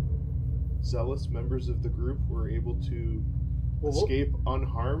most zealous members of the group were able to Well, escape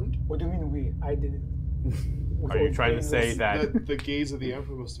unharmed? What do you mean we? I did it. Are you trying to say that The gaze of the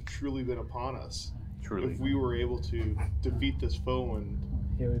Emperor must have truly been upon us. truly If we were able to defeat this foe and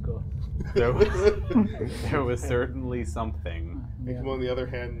Here we go. there was certainly something? make him, on the other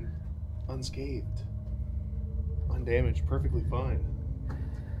hand, unscathed, undamaged, perfectly fine.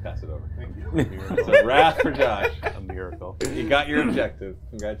 Pass it over. Thank you. It's a wrath for Josh. A miracle. You got your objective.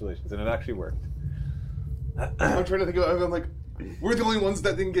 Congratulations, and it actually worked. I'm trying to think of. I'm like, we're the only ones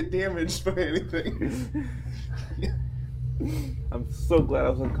that didn't get damaged by anything. I'm so glad I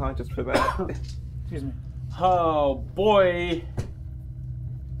was unconscious for that. Excuse me. Oh boy.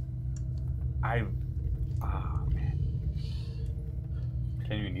 Oh man.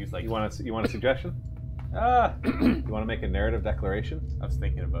 Can't even use like. You want a suggestion? Ah. You want to make a narrative declaration? I was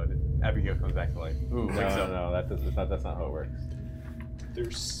thinking about it. Abigail comes back to life. Ooh, No, fix up. no, that's not how it works.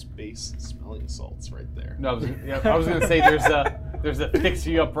 There's space smelling salts right there. No, I was gonna say there's a fix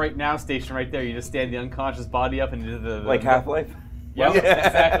you up right now station right there. You just stand the unconscious body up and do the Like Half-Life? Yep,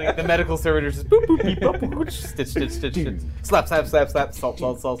 exactly. The medical servitors just boop boop beep boop, stitch stitch stitch stitch. Slap slap slap slap salt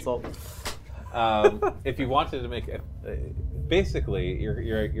salt salt salt. If you wanted to make it, basically,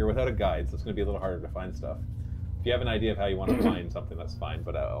 you're without a guide, so it's going to be a little harder to find stuff. If you have an idea of how you want to find something, that's fine.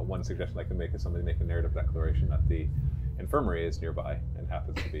 But one suggestion I can make is somebody make a narrative declaration that the infirmary is nearby and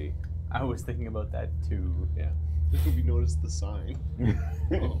happens to be. I was thinking about that too. Yeah. We noticed the sign.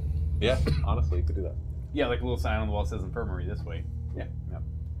 Oh. Yeah. Honestly, you could do that. Yeah, like a little sign on the wall says infirmary this way. Yeah. Yep.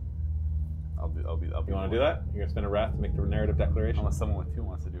 I'll be. You want to do that? You're going to spend a wrath to make the narrative declaration. Unless someone with two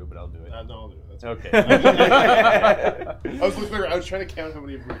wants to do it, but I'll do it. No, I'll do it. That's Okay. I was looking. I was trying to count how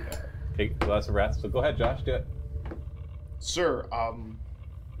many of we had. Okay, well, that's a wrath. So go ahead, Josh. Do it. Sir, I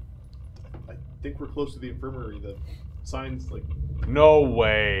think we're close to the infirmary. The sign's like No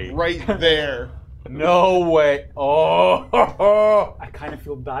way. right there. No way. Oh. I kind of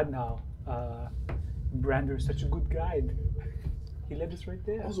feel bad now. Brander is such a good guide. He led us right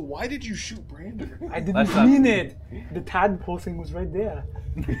there. Also, why did you shoot Brander? I didn't That's not- mean it. The tadpole thing was right there.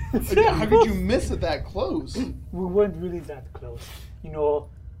 Yeah, how could you miss it that close? We weren't really that close. You know,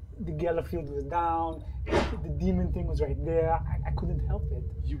 the Gellerfield was down. The demon thing was right there. I couldn't help it.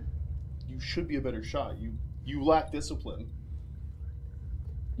 You should be a better shot. You lack discipline.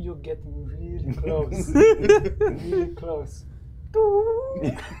 You're getting really close. Really close.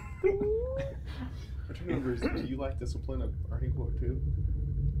 I'm trying to remember, do you lack discipline at Arnie Quote too?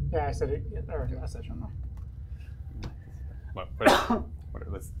 Yeah, I said it earlier last session.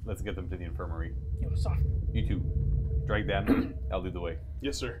 Let's get them to the infirmary. It was soft. You two, drag them. I'll lead the way,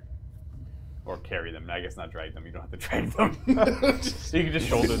 Yes, sir. or carry them. I guess not drag them. You don't have to drag them. So you can just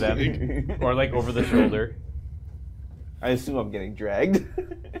shoulder them, or like over the shoulder. I assume I'm getting dragged.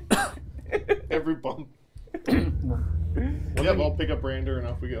 Every bump. Yep, I'll pick up Brander and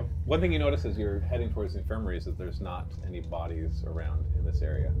off we go. One thing you notice as you're heading towards the infirmary is that there's not any bodies around in this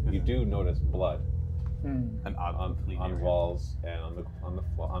area. You do notice blood An odd on walls and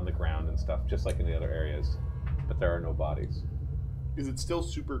on the ground and stuff, just like in the other areas, but there are no bodies. Is it still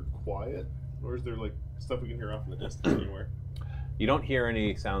super quiet? Or is there like stuff we can hear off in the distance anywhere? You don't hear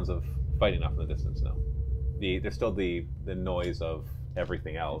any sounds of fighting off in the distance. No, there's still the noise of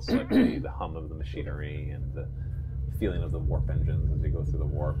everything else, like the hum of the machinery and the feeling of the warp engines as you go through the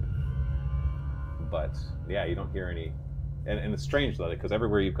warp. But yeah, you don't hear any. And it's strange though, because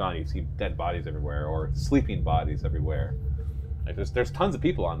everywhere you've gone, you see dead bodies everywhere or sleeping bodies everywhere. Like there's tons of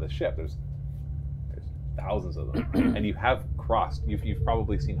people on this ship. There's thousands of them, and you have crossed. You've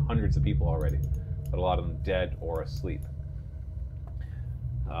probably seen hundreds of people already, but a lot of them dead or asleep.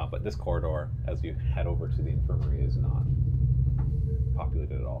 But this corridor, as you head over to the infirmary, is not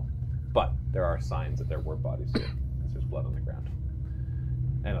populated at all. But there are signs that there were bodies here, because there's blood on the ground,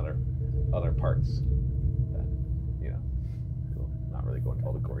 and other parts that we'll not really go into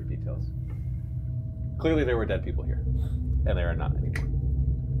all the gory details. Clearly, there were dead people here, and there are not anymore.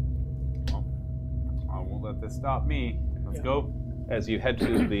 I won't let this stop me. Let's go. As you head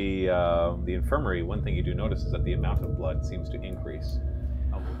to the infirmary, one thing you do notice is that the amount of blood seems to increase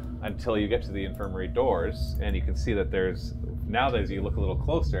until you get to the infirmary doors, and you can see that there's now that as you look a little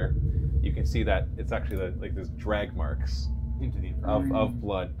closer, you can see that it's actually like there's drag marks Into the infirmary. of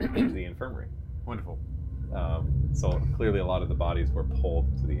blood into the infirmary. Wonderful. So clearly a lot of the bodies were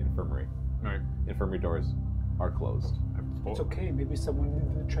pulled to the infirmary. Right. Infirmary doors are closed. It's okay. Maybe someone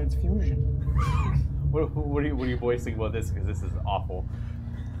needed a transfusion. What are you boys think about this? Because this is awful.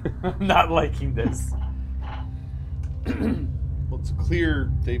 I'm not liking this. Well, it's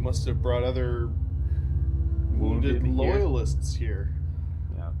clear they must have brought other wounded here. loyalists here.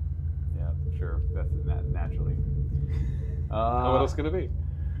 Yeah, sure. That's naturally. What else could it be?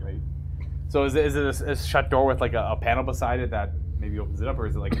 Right. So is it a shut door with like a panel beside it that maybe opens it up, or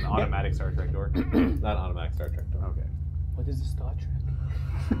is it like an automatic Star Trek door? Not an automatic Star Trek door. Okay. What is a Star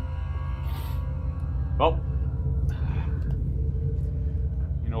Trek? Well,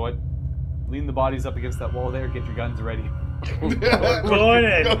 you know what? Lean the bodies up against that wall there. Get your guns ready. Going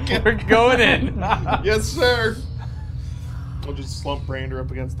in. Okay. We're going in. Yes, sir. We'll just slump Brander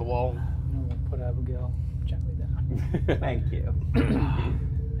up against the wall. No, we'll put Abigail gently down. Thank you.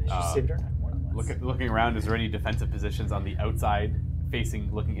 She saved her neck more than once. Looking around, is there any defensive positions on the outside,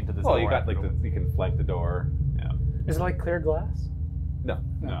 looking into this Well, door? you got you can flank the door. Yeah. Is it like clear glass? No,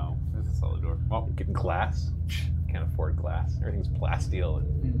 this is a solid door. Well, Getting glass. Can't afford glass. Everything's plasteel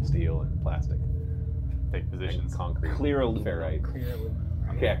and steel and plastic. take And positions. concrete. Clear aluminum. Ferrite. Clear aluminum.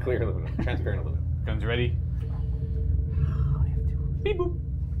 Right? Yeah, clear aluminum. Transparent aluminum. Guns ready. Beep boop.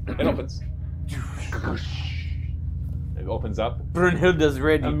 It opens. It opens up. Brunhilde's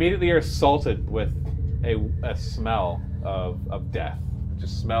ready. Immediately you're assaulted with a smell of death. It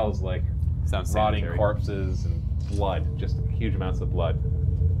just smells like Sounds rotting sanitary. corpses and blood, just huge amounts of blood.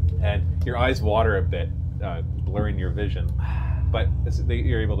 And your eyes water a bit, blurring your vision, but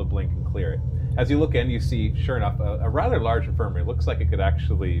you're able to blink and clear it. As you look in, you see, sure enough, a rather large infirmary. It looks like it could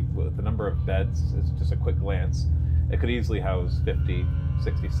actually, with the number of beds, it's just a quick glance, it could easily house 50,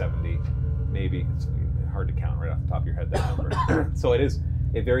 60, 70, maybe. It's hard to count right off the top of your head, that number. So it is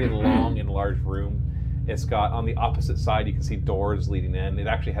a very long and large room. It's got, on the opposite side, you can see doors leading in. It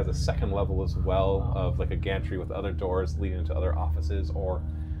actually has a second level as well of like a gantry with other doors leading into other offices, or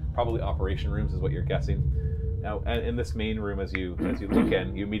probably operation rooms is what you're guessing. Now, in this main room, as you look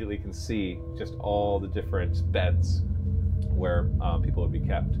in, you immediately can see just all the different beds where people would be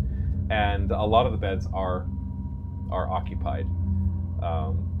kept, and a lot of the beds are occupied,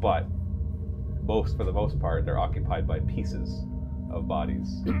 but for the most part, they're occupied by pieces of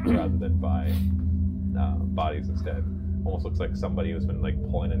bodies rather than by bodies instead. Almost looks like somebody has been like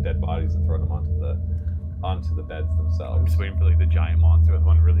pulling in dead bodies and throwing them onto the beds I'm themselves. just waiting for like the giant monster with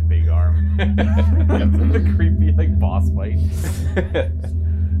one really big arm. The creepy like boss fight.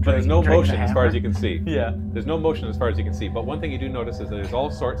 But there's no Drink the motion as far as hammer. you can see. Yeah. There's no motion as far as you can see. But one thing you do notice is that there's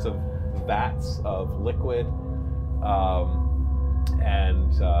all sorts of vats of liquid,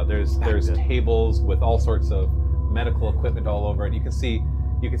 and there's tables with all sorts of medical equipment all over it. You can see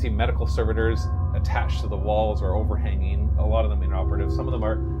medical servitors attached to the walls or overhanging. A lot of them inoperative. A couple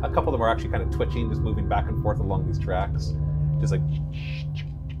of them are actually kind of twitching, just moving back and forth along these tracks, just like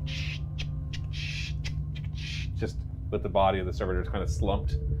just with the body of the servitors kind of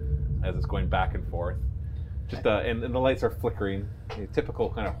slumped as it's going back and forth. Just and the lights are flickering. A typical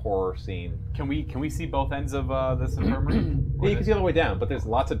kind of horror scene. Can we see both ends of this infirmary? Yeah, you can see all the way down, but there's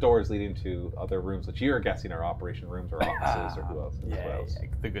lots of doors leading to other rooms, which you're guessing are operation rooms or offices or who else. Yeah, who else. yeah,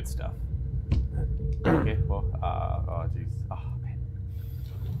 the good stuff. Okay, well, oh jeez, oh man.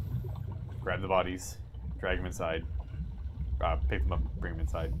 Grab the bodies, drag them inside, pick them up, bring them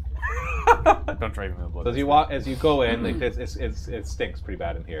inside. Don't drag them in the blood. So as you go in, like it stinks pretty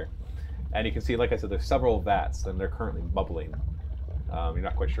bad in here, and you can see, like I said, there's several vats, and they're currently bubbling. You're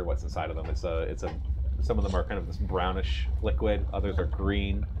not quite sure what's inside of them. Some of them are kind of this brownish liquid, others are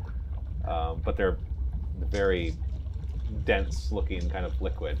green, but they're very dense-looking kind of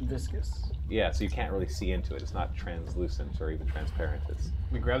liquid. Viscous. Yeah, so you can't really see into it. It's not translucent or even transparent.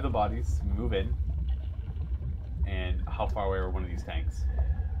 We grab the bodies, move in, and how far away are one of these tanks?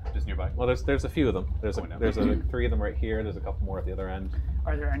 Just nearby? Well, there's a few of them. There's Going down. 3 of them right here. There's a couple more at the other end.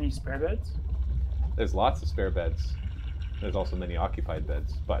 Are there any spare beds? There's lots of spare beds. There's also many occupied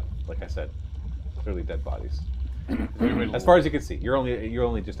beds, but like I said, clearly dead bodies. As far as you can see, you're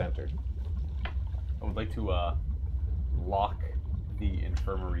only just entered. I would like to lock the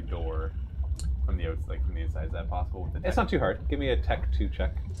infirmary door from the outside, like from the inside. Is that possible with the It's not too hard. Give me a Tech 2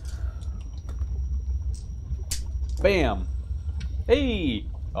 check. Bam. Hey.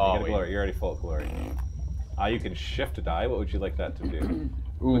 Oh, You get a wait. glory. You're already full of glory. You can shift a die. What would you like that to do?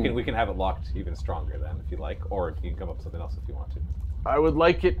 We can have it locked even stronger then, if you like, or you can come up with something else if you want to. I would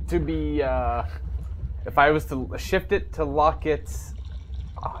like it to be, if I was to shift it to lock it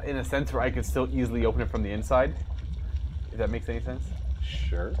in a sense where I could still easily open it from the inside. If that makes any sense.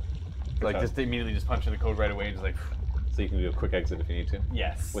 Sure. Like just immediately just punch in the code right away and just like. So you can do a quick exit if you need to.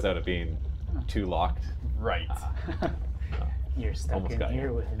 Yes. Without it being too locked. Right. You're stuck Almost in got here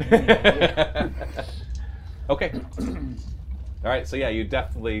you. with me. Okay. All right. So yeah, you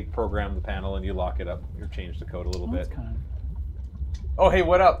definitely program the panel and you lock it up. You change the code a little bit. That's kind Oh, hey,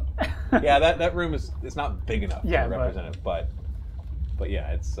 what up? Yeah, that room is not big enough Yeah, to but- represent it, but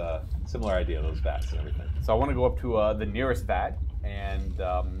yeah, it's a similar idea, those vats and everything. So I want to go up to the nearest vat, and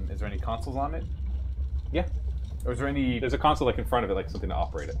is there any consoles on it? Yeah. Or is there any? There's a console like in front of it, like something to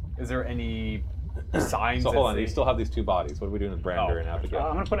operate it. Is there any signs? So that hold on, say- you still have these two bodies. What are we doing with Brander Oh, and Abigail?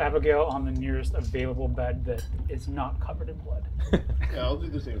 I'm going to put Abigail on the nearest available bed that is not covered in blood. Yeah, I'll do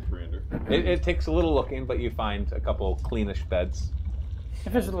the same for Brander. It takes a little looking, but you find a couple cleanish beds.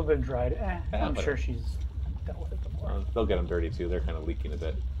 If it's a little bit dried, I'm but- sure she's dealt with it before. They'll get them dirty too. They're kind of leaking a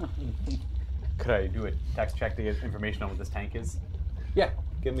bit. Could I do a text check to get information on what this tank is? Yeah,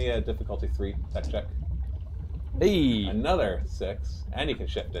 give me a difficulty 3 tech check. Hey. Another 6, and you can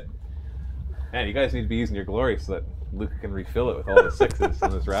shift it. Man, you guys need to be using your glory so that Luke can refill it with all the 6s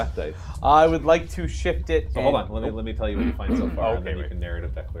on his wrath dice. I would like to shift it. So hold on, let me tell you what you find so far, and Okay, then you right. can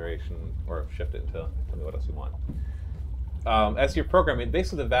narrative declaration or shift it until tell me what else you want. As you're programming,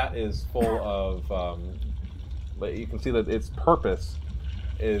 basically the vat is full of. But you can see that its purpose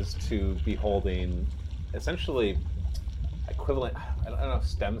is to be holding, essentially, equivalent. I don't know if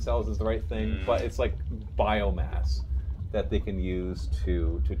stem cells is the right thing, but it's like biomass that they can use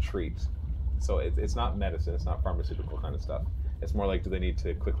to treat. So it's not medicine, it's not pharmaceutical kind of stuff. It's more like, do they need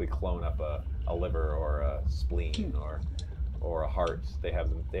to quickly clone up a liver or a spleen or a heart? They have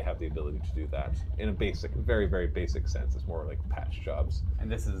the ability to do that in a basic, very very basic sense. It's more like patch jobs.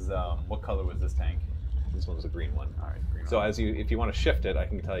 And this is what color was this tank? This one's a green one. All right, green. So one. if you want to shift it, I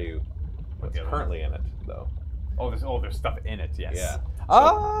can tell you what's the other currently in it, though. there's stuff in it. Yes. Yeah.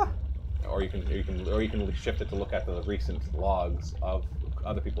 Ah. Or you can shift it to look at the recent logs of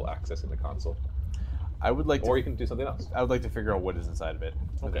other people accessing the console. I would like to. Or you can do something else. I would like to figure out what is inside of it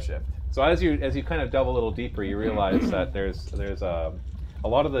with the Okay. shift. So as you kind of delve a little deeper, you realize that there's a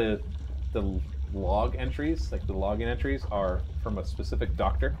lot of the log entries, like the login entries, are from a specific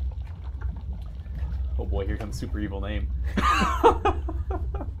doctor. Oh boy, here comes super evil name. It's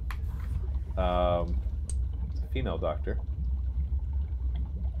a female doctor.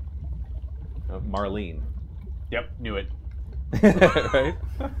 Marlene. Yep, knew it. Right?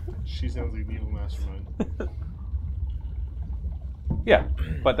 She sounds like the evil mastermind. Yeah,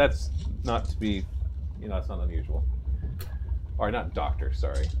 but that's not to be, that's not unusual. Or not doctor,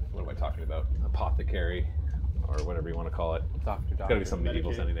 sorry. What am I talking about? Apothecary, or whatever you want to call it. Doctor. It's got to be some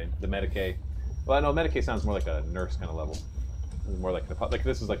medieval Medicae. sounding name. The Medicae. Well, no, Medicae sounds more like a nurse kind of level. It's more like like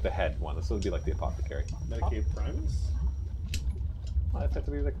this is like the head one. This would be like the apothecary. Medicaid Primus? Well, that's have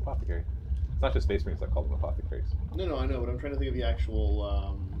to be like apothecary. It's not just Space Marines that call them apothecaries. No, I know, but I'm trying to think of the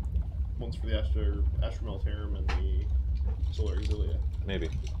actual ones for the Astra Militarum and the Solar Auxilia. Maybe.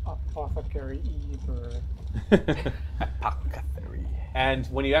 Apothecary Eve or... Apothecary. And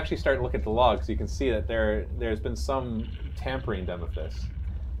when you actually start to look at the logs, you can see that there's been some tampering done with this.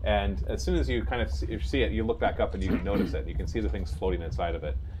 And as soon as you kind of see it, you look back up and you can notice it. You can see the things floating inside of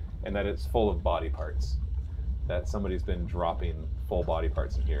it, and that it's full of body parts. That somebody's been dropping full body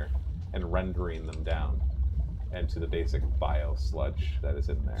parts in here and rendering them down into the basic bio sludge that is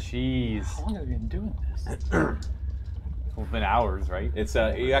in there. Jeez. How long have you been doing this? It's been hours, right? It's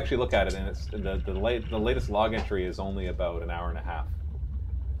you actually look at it, and it's the latest log entry is only about an hour and a half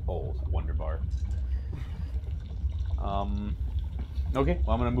old. Wonder bar. Okay,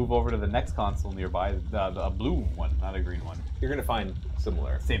 well I'm gonna move over to the next console nearby, the blue one, not a green one. You're gonna find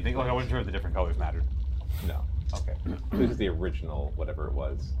similar. Same thing. Like I wasn't sure if the different colors mattered. No. Okay. This is the original, whatever it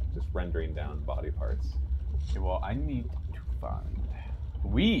was, just rendering down body parts. Okay, well I need to find.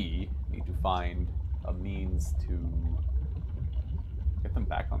 We need to find a means to get them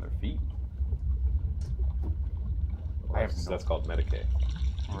back on their feet. I have That's called Medicaid.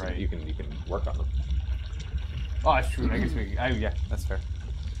 Right. You can work on them. Oh, that's true. I guess we. Yeah, that's fair.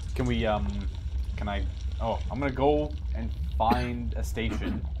 Can we? Can I? Oh, I'm gonna go and find a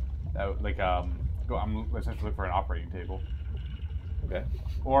station that like Go. I'm essentially looking for an operating table. Okay.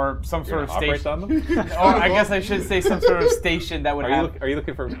 Or some You're sort of gonna operate station. on them? Or I guess I should say some sort of station that would have. Are you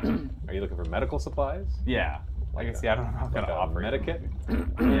looking for medical supplies? Yeah. I guess yeah. I don't know how I'm Like gonna a operate. medikit?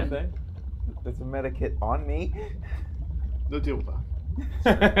 Yeah. Thing? There's a medikit on me. No tabletop.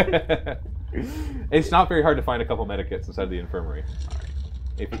 It's not very hard to find a couple medikits inside the infirmary.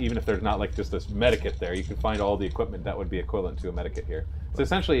 Even if there's not like just this medikit there, you can find all the equipment that would be equivalent to a medikit here. So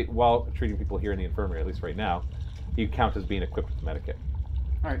essentially, while treating people here in the infirmary, at least right now, you count as being equipped with medikit.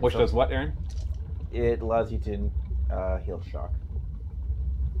 All right. Which so- does what, Aaron? It allows you to heal shock.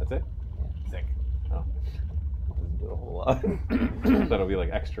 That's it? Sick. Doesn't do a whole lot. So it'll be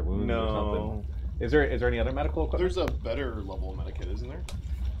like extra wounds or something. Is there any other medical equipment? There's a better level of medikit, isn't there?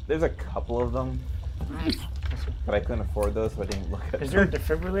 There's a couple of them, but I couldn't afford those, so I didn't look at Is them. there a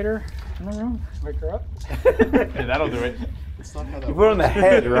defibrillator in the room? Wake her up. Hey, that'll do it. It's not how that You put it on the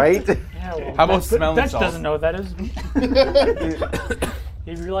head, right? Yeah, well, How about Dutch smelling salts? doesn't know what that is.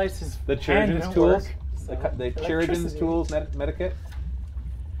 He realized his The hand Chirigen's didn't tools? work, so The Chirigen's electricity. tools medikit?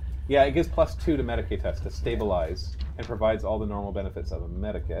 Yeah, it gives +2 to Medicae test to stabilize and provides all the normal benefits of a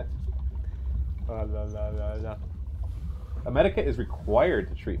medikit. A medikit is required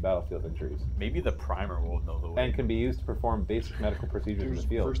to treat battlefield injuries Maybe the primer will know the way. and can be used to perform basic medical procedures in There's the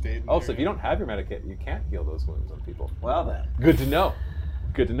field. first aid in Also, there, if you don't have your medikit, you can't heal those wounds on people. Well then. Good to know.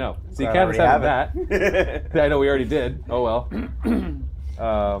 Good to know. So you I can't already just have have that. it. I know we already did. Oh well.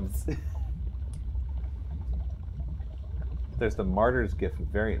 There's the Martyr's Gift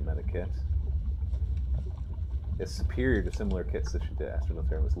variant medikit. It's superior to similar kits that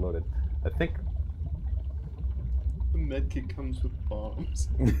Astronotarium was loaded. I think. The medkit comes with bombs.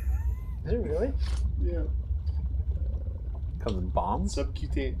 Is it really? Yeah. Comes with bombs.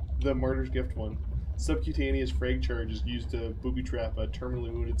 The Martyr's Gift one. Subcutaneous frag charge is used to booby trap a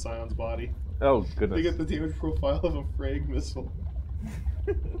terminally wounded Scion's body. Oh They goodness. get the damage profile of a frag missile.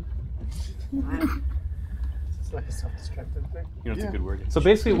 It's like a self-destructive thing. You know, it's Yeah. a good word. So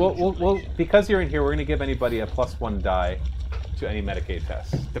basically, we'll because you're in here, we're going to give anybody a +1 die to any Medicaid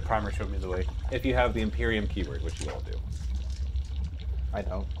test. The primer showed me the way. If you have the Imperium keyword, which you all do. I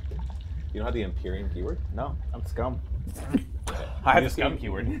don't. You don't have the Imperium keyword? No, I'm scum. I have You a scum see-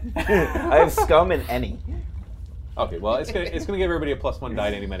 keyword. I have scum in any. Okay, well, it's gonna give everybody a +1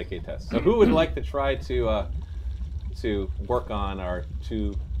 die to any Medicaid test. So who would like to try to work on our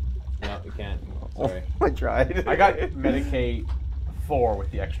two? No, you can't. Sorry. I tried. I got Medicaid 4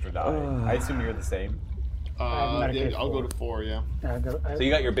 with the extra die. I assume you're the same. Medicaid I'll go 4. to 4, yeah. So you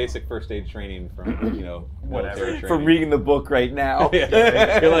got your basic first aid training from military Whatever. training. From reading the book right now.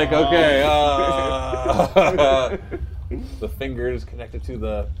 Yeah. You're like, okay, the fingers connected to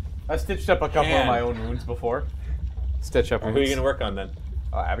the. I stitched up a couple Man. of my own wounds before. Stitch up Who are you going to work on then?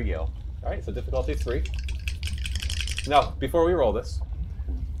 Abigail. All right, so difficulty 3. Now, before we roll this,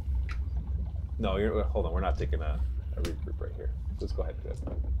 no, hold on. We're not taking a regroup right here. Let's go ahead and do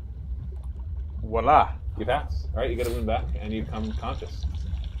it. Voila. You pass. All right, you get a wound back, and you become conscious.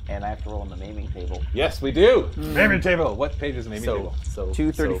 And I have to roll on the maiming table. Yes, we do. Maiming table. What page is the maiming table? So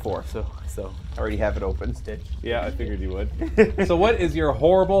 234. So I already have it open. Stitch. Yeah, I figured you would. So, what is your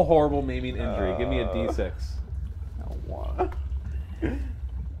horrible, horrible maiming injury? Give me a D6. Oh, one.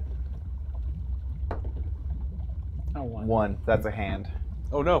 One. That's a hand.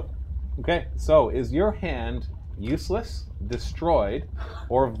 Oh no. Okay, so is your hand useless, destroyed,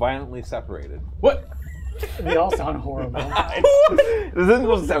 or violently separated? what? They all sound horrible. This isn't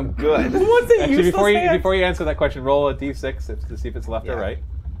supposed to sound good. What's a Actually, useless hand? before you answer that question, roll a D6 to see if it's left or Yeah. right.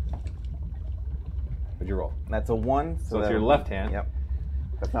 What'd you roll? That's a one. So it's that your would be- left hand. Yep.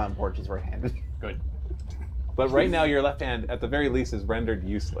 That's not important. She's right-handed. Good. But right now, your left hand, at the very least, is rendered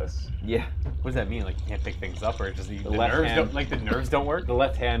useless. Yeah. What does that mean? Like you can't pick things up, or just the left nerves hand- don't like the nerves don't work? The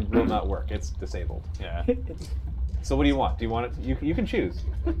left hand will not work. It's disabled. Yeah. So what do you want? Do you want it? You can choose.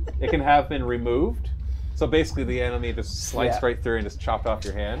 It can have been removed. So basically, the enemy just sliced Yeah. right through and just chopped off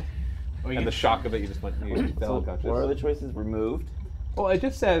your hand. And the shock of it, you just went. You fell So unconscious. what are the choices? Removed. Well, it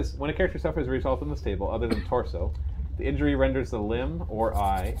just says when a character suffers a result in this table, other than torso, the injury renders the limb or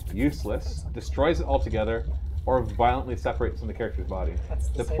eye useless, destroys it altogether, or violently separates from the character's body. That's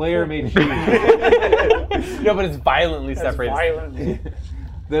The same player thing. may choose. No, but it's violently That's separated. violently.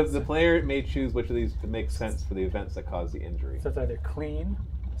 The player may choose which of these makes sense for the events that cause the injury. So it's either clean,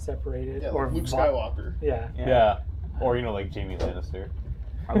 separated, Yeah, or Luke Skywalker. Yeah. Yeah. Or like Jamie Lannister.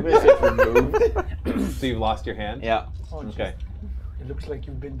 I'm gonna say removed. So you've lost your hand. Yeah. Oh, Okay. It looks like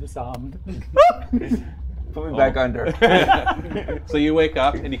you've been disarmed. Put me back under. So you wake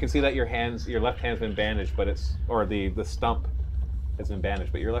up and you can see that your left hand's been bandaged, but the stump has been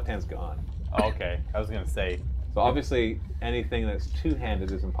bandaged, but your left hand's gone. Oh, okay. I was gonna say. So obviously anything that's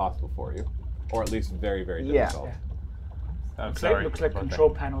two-handed is impossible for you, or at least very, very Yeah. difficult. I'm Looks sorry. like about control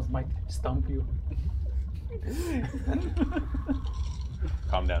panels might stump you. that.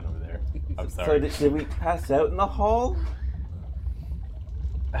 Calm down over there. I'm So sorry. did we pass out in the hall?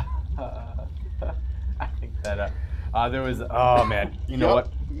 I think that there was. Oh man. You know Yup.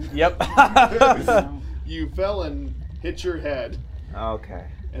 what? Yep. You fell and hit your head, Okay.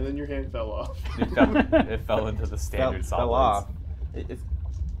 and then your hand fell off. it fell into the standard solids. Fell off. It's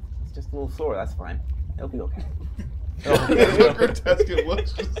It's just a little sore. That's fine. It'll be okay. That's what grotesque it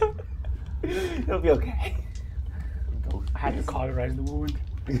was. It'll be okay. I had to cauterize the wound.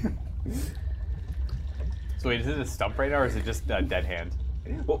 So wait, is it a stump right now, or is it just a dead hand?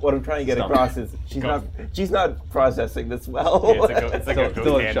 What I'm trying to get Stop. across is she's not processing this well. Yeah, it's like a ghost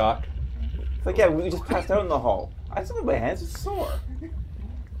Still in hand. shock. It's like, yeah, we just passed out in the hall. I still have my hands, it's sore.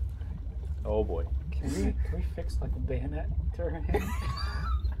 Oh boy. Can we fix like a bayonet to her hand?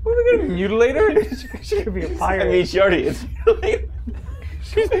 What are we gonna mutilate her? She could be a I pirate. mean, she already is.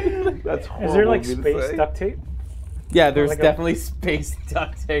 That's horrible. Is there like of me to space say. duct tape? Yeah, there's Like a- definitely space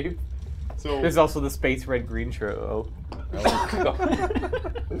duct tape. So There's also the space red green show. I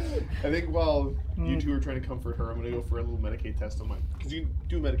think while you two are trying to comfort her, I'm gonna go for a little Medicaid test on mine. Because you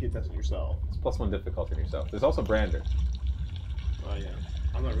do a Medicaid test on yourself. It's +1 difficulty on yourself. There's also Brander. Oh yeah.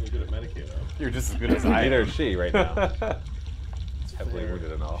 I'm not really good at Medicaid though. You're just as good as I Neither am. is she right now. It's heavily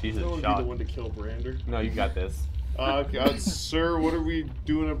wounded and all. She's I a don't want to be shot. the one to kill Brander. No, you got this. Sir, what are we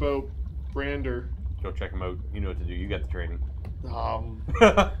doing about Brander? Go check him out. You know what to do. You got the training.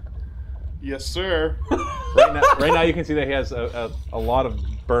 Yes, sir. Right now you can see that he has a lot of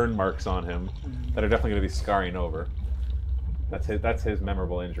burn marks on him that are definitely going to be scarring over. That's his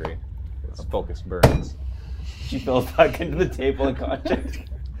memorable injury. It's focused burns. She fell back into the table in contact.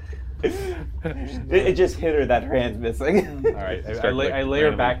 It just hit her that her hand's missing. All right, I lay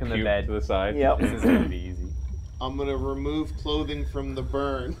her back in the bed. to the side. Yep. This is gonna be easy. I'm gonna remove clothing from the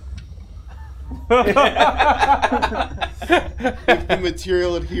burn. If the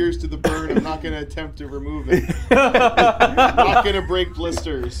material adheres to the burn, I'm not gonna attempt to remove it. I'm not gonna break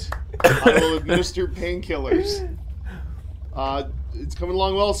blisters. I will administer painkillers. It's coming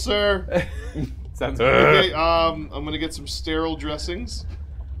along well, sir. Sounds Okay, I'm gonna get some sterile dressings.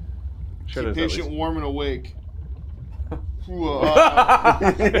 Sure Keep there's at patient least- warm and awake.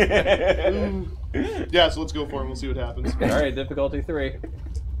 Yeah, so let's go for him. We'll see what happens. All right, difficulty 3.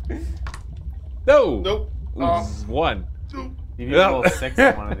 No. Nope. 1. You need to roll 6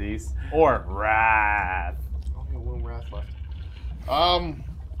 on one of these. Or wrath. Only one wrath left.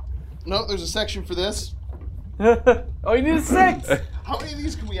 No, there's a section for this. Oh, you need a 6. How many of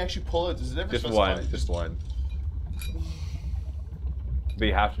these can we actually pull out? Does it ever Just specify? one. Just one. But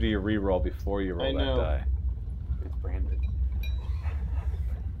you have to do your re-roll before you roll I that know. die. It's branded.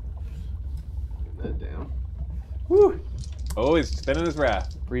 Put that down. Woo. Oh, he's spinning his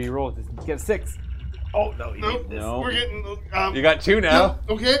wrath. Re-roll. Just get a 6. Oh no, you Nope. need this. No. We're getting. You got 2 now.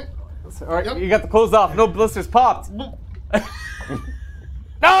 no, okay. All right, Yep. you got the clothes off. No blisters popped. No.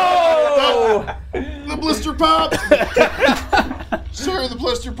 The blister popped. Sir, the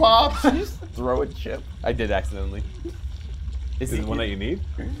blister popped. Throw a chip. I did accidentally. Is it one that you need?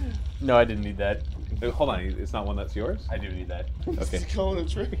 No, I didn't need that. Hold on, it's not one that's yours? I do need that. Okay. He's calling it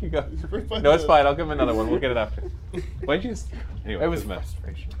trick. Here you go. Right by No, it's the- fine. I'll give him another one. We'll get it after. Why'd you? Anyway, It was doesn't matter.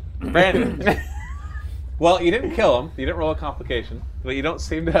 frustration. Brandon. Well, you didn't kill him. You didn't roll a complication, but you don't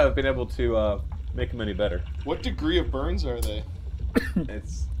seem to have been able to make him any better. What degree of burns are they?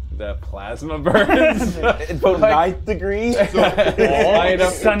 It's the plasma burns. It's about 9th degree. Light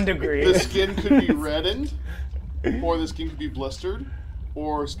up. Sun degree. The skin could be reddened, or the skin could be blistered,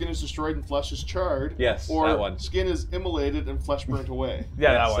 or skin is destroyed and flesh is charred. Yes, or that one. skin is immolated and flesh burnt away.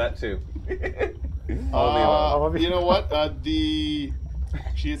 Yeah, Yes, that one. that too. All the above. You know what?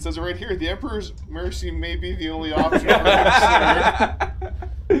 Actually, it says it right here. The Emperor's Mercy may be the only option.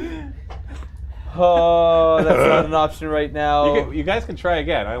 Oh, that's not an option right now. You guys can try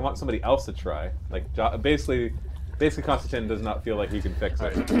again. I want somebody else to try. Like basically, Constantine does not feel like he can fix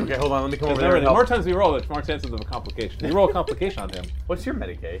it. Okay, hold on. Let me come over Remember, there. and the more help. times we roll, the more chances of a complication. You roll a complication on him. What's your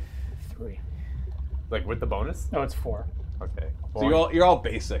Medicaid? 3. Like with the bonus? No, it's 4. Okay. So you're all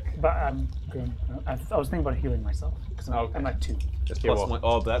basic. But I'm good. I was thinking about healing myself because Okay. I'm at 2. It's Okay, plus well- 1.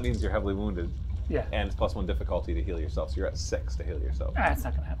 Oh, that means you're heavily wounded, Yeah. and it's plus 1 difficulty to heal yourself. So you're at 6 to heal yourself. It's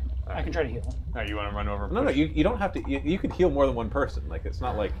not gonna happen. I can try to heal him. All right, you want to run over? And No, push? you don't have to. You could heal more than one person. Like it's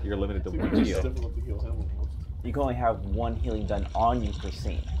not like you're limited to one It's heal. difficult to heal him almost. You can only have one healing done on you per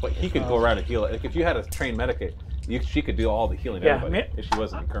scene. But he could go around and heal it. Like if you had a trained medic, she could do all the healing. Yeah, everybody, if she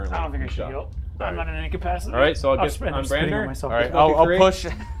wasn't currently. I don't think I should shot. heal. I'm not in any capacity. All right, so I'll get spend on spinning Brander. myself. All right, Difficulty I'll 3? push.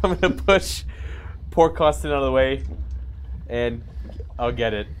 I'm gonna push. Poor Costin out of the way, and I'll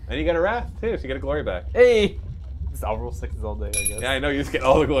get it. And you get a wrath too, so you get a glory back. Hey, I'll roll 6s all day, I guess. Yeah, I know you just get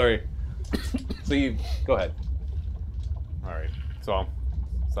all the glory. So you go ahead. All right. So,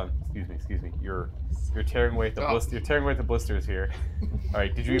 son, excuse me. You're tearing away at the blister. You're tearing away at the blisters here. All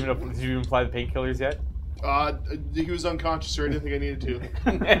right. Did you even apply the painkillers yet? He was unconscious, so I didn't think I needed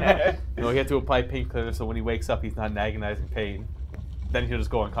to. No, he had to apply painkillers so when he wakes up, he's not in agonizing pain. then he'll just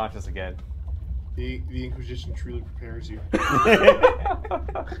go unconscious again. The Inquisition truly prepares you.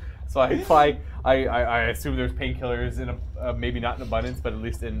 So I apply. I assume there's painkillers in maybe not in abundance, but at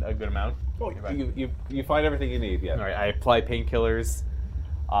least in a good amount. Oh, you find everything you need. Yeah. All right. I apply painkillers.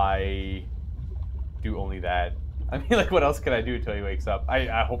 I do only that. I mean, like, what else can I do until he wakes up?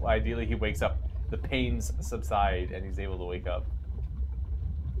 I hope ideally he wakes up, the pains subside, and he's able to wake up.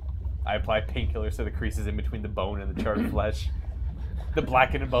 I apply painkillers to the creases in between the bone and the charred flesh. The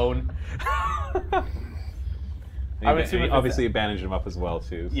blackened bone. And obviously, you bandage him up as well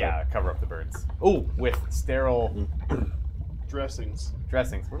too. So. Yeah, cover up the burns. Oh, with sterile Dressings.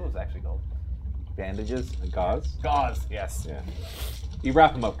 dressings. What are those actually called? Bandages. Gauze. Gauze. Yes. Yeah. You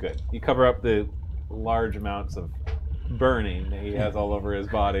wrap him up good. You cover up the large amounts of burning that he has all over his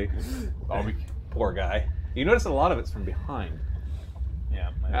body. Poor guy. You notice a lot of it's from behind.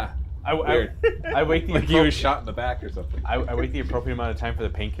 Yeah. Ah, weird. I wait the Like he was shot in the back or something. I wait the appropriate amount of time for the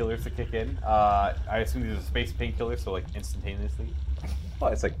painkillers to kick in. I assume these are space painkillers, so like instantaneously.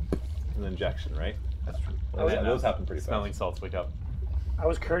 Well, it's like an injection, right? That's true. Those happen pretty Smelling fast. salts wake up. I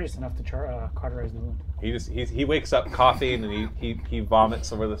was courteous enough to cauterize the wound. He wakes up coughing and he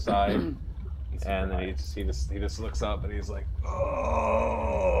vomits over the side, and then he just looks up and he's like,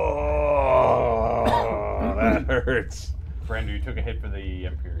 oh, that hurts. Brander, you took a hit for the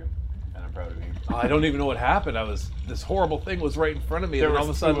Imperium, and I'm proud of you. I don't even know what happened. This horrible thing was right in front of me, There and all of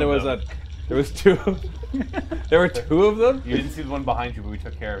a was sudden two of there was two. There were two of them. You didn't see the one behind you, but we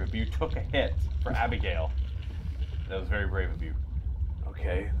took care of it. But you took a hit for Abigail. That was very brave of you.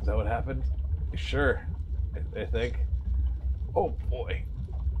 Okay, is that what happened? Sure, I think. Oh boy,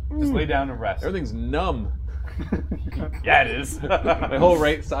 Just lay down and rest. everything's numb. Yeah, it is. My whole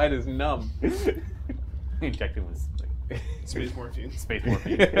right side is numb. Injected with Space morphine. space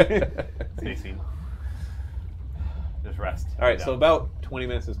morphine. Spacine. Just rest. All right, Lay so down. about 20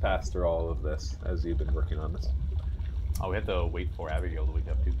 minutes has passed through all of this as you've been working on this. Oh, we had to wait for Abigail to wake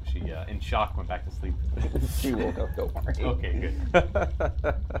up too. She, in shock, went back to sleep. She woke up, don't worry. Okay, good.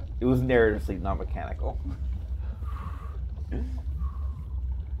 It was narrative sleep, not mechanical.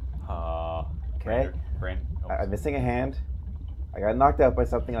 Okay. Brand. I'm missing a hand. I got knocked out by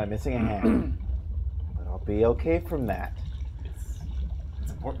something and I'm missing a hand. But I'll be okay from that.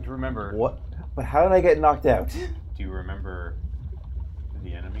 It's important to remember. What? But how did I get knocked out? Do you remember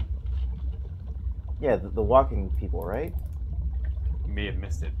the enemy? Yeah, the walking people, right? You may have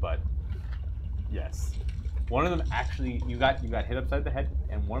missed it, but yes. One of them actually, you got hit upside the head,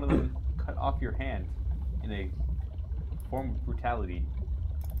 and one of them cut off your hand in a form of brutality.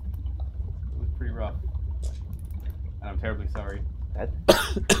 It was pretty rough, and I'm terribly sorry.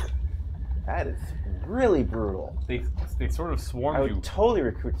 That is really brutal. They sort of I swarmed would you. totally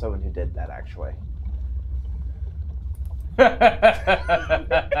recruit someone who did that, actually.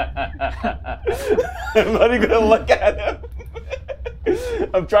 I'm I'm not even gonna look at him.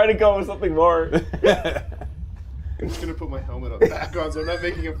 I'm trying to come up with something more. I'm just gonna put my helmet back on, so I'm not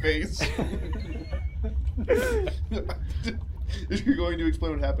making a face. If you're going to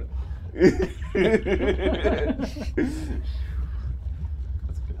explain what happened. That's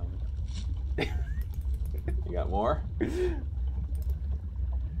a good helmet. You got more?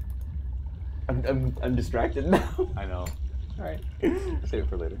 I'm distracted now. I know. All right, save it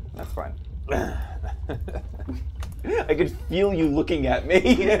for later. That's fine. I could feel you looking at me.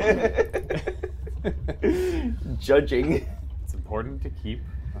 Judging. It's important to keep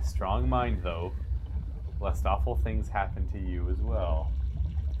a strong mind, though, lest awful things happen to you as well.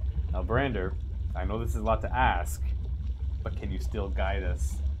 Now, Brander, I know this is a lot to ask, but can you still guide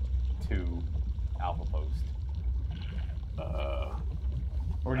us to Alpha Post?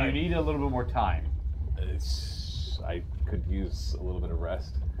 Or do you need a little bit more time? I could use a little bit of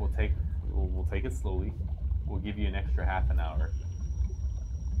rest. We'll take it slowly. We'll give you an extra half an hour.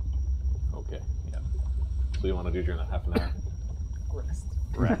 Okay. Yeah. So you want to do during that half an hour?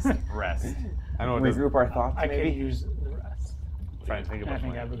 Rest. I know it doesn't. Regroup our thoughts, I maybe? can use the rest. Try and think And I about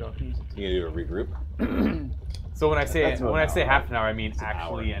think mine. Abigail can use it. You gonna do a regroup? So when I say That's about an hour, half an hour, I mean an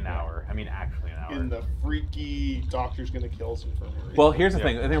actually hour. an hour. I mean actually an hour. In the freaky doctor's gonna kill us infirmary. Well, here's the Yeah.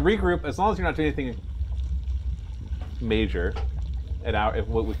 thing. I think regroup, as long as you're not doing anything major, an hour, if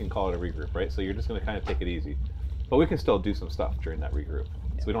what we can call it a regroup, right? So you're just going to kind of take it easy. But we can still do some stuff during that regroup.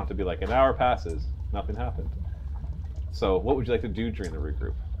 So we don't have to be like, an hour passes, nothing happened. So what would you like to do during the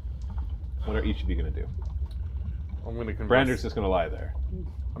regroup? What are each of you going to do? I'm going to converse. Brander's just going to lie there.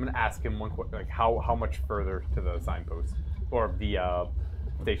 I'm going to ask him one question, like how much further to the signpost or the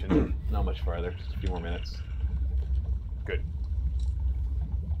station. Not much farther, just a few more minutes. Good.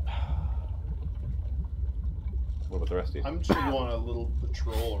 What about the rest of you? I'm just gonna go on a little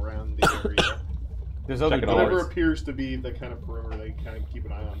patrol around the area. There's other Check it out. Whatever doors. appears to be the kind of perimeter they kind of keep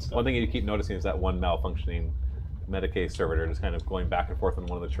an eye on stuff. One thing you keep noticing is that one malfunctioning Medicaid servitor just kind of going back and forth on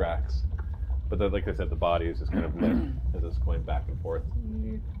one of the tracks. But like I said, the body is just kind of lit as it's going back and forth.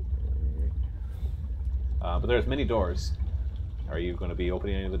 But there's many doors. Are you going to be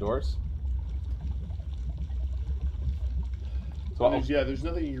opening any of the doors? So there's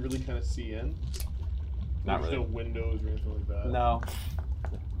nothing you really kind of see in. Not There's really. no windows or anything like that. No.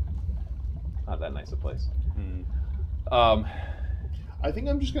 Not that nice a place. I think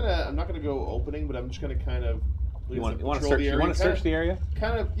I'm not gonna go opening, but I'm just gonna kind of. You want to search? You want to search the area?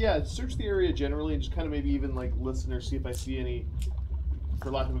 Kind of, yeah. Search the area generally, and just kind of maybe even like listen or see if I see any,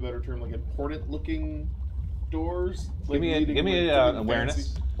 for lack of a better term, like important looking doors. Like Give me like, an something awareness.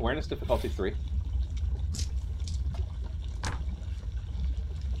 fancy. Awareness difficulty 3.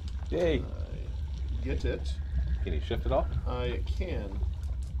 Yay. Get it. Can you shift it all? I can.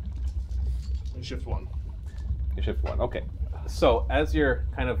 And shift 1. You shift 1. Okay. So as you're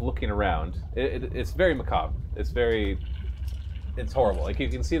kind of looking around, it's very macabre. It's horrible. Like you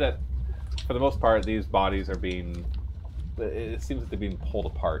can see that, for the most part, these bodies are being. It seems that they're being pulled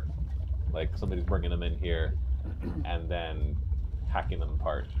apart. Like somebody's bringing them in here, and then hacking them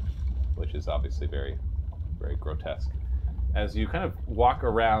apart, which is obviously very, very grotesque. As you kind of walk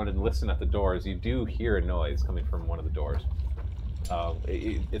around and listen at the doors, you do hear a noise coming from one of the doors.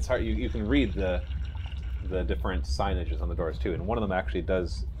 It's hard. You can read the different signages on the doors too, and one of them actually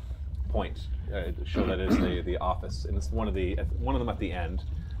does point show that it is the office, and it's one of them at the end,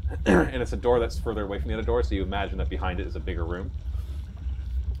 and it's a door that's further away from the other door, so you imagine that behind it is a bigger room.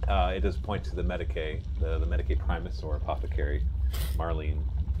 It does point to the Medicaid, the Medicaid Primus or Apothecary, Marlene.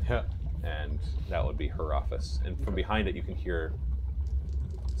 Yeah. And that would be her office. And from behind it, you can hear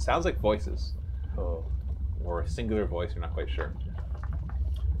sounds like voices, or a singular voice. You're not quite sure.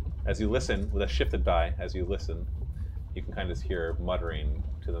 As you listen, with a shifted die, as you listen, you can kind of hear muttering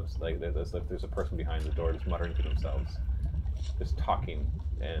to them. Like there's a person behind the door just muttering to themselves, just talking.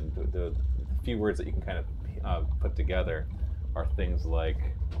 And the few words that you can kind of put together are things like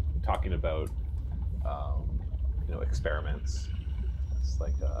talking about, experiments. It's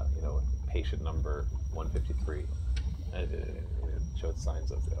like, patient number 153. And it showed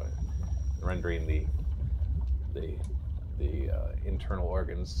signs of rendering the internal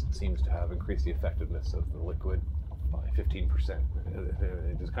organs seems to have increased the effectiveness of the liquid by 15%.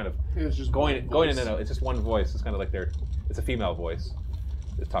 It just kind of It's just going in voice. and out. It's just one voice. It's kind of like it's a female voice.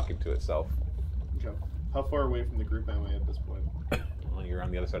 It's talking to itself. Okay. How far away from the group am I at this point? Well, you're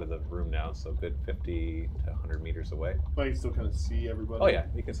on the other side of the room now, so good 50 to 100 meters away. But I can still kind of see everybody. Oh yeah,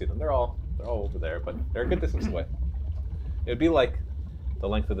 you can see them. They're all over there, but they're a good distance away. It would be like the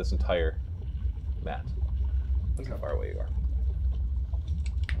length of this entire mat. That's how far away you are.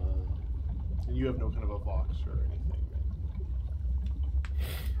 And you have no kind of a vox or anything.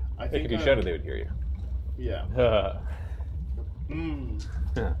 I If you shouted, they would hear you. Yeah.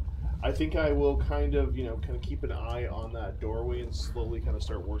 I think I will kind of keep an eye on that doorway and slowly kind of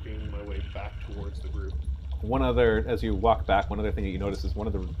start working my way back towards the group. As you walk back, one other thing that you notice is one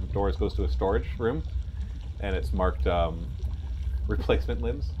of the doors goes to a storage room, and it's marked replacement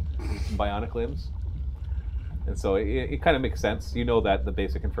limbs, bionic limbs. And so it kind of makes sense. You know that the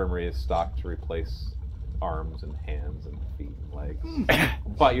basic infirmary is stocked to replace arms and hands and feet and legs.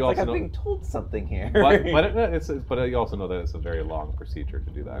 But you also I'm know, being told something here. but you also know that it's a very long procedure to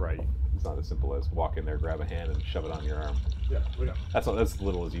do that. Right. It's not as simple as walk in there, grab a hand, and shove it on your arm. Yeah. That's as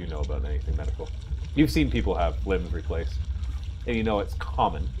little as you know about anything medical. You've seen people have limbs replaced, and you know it's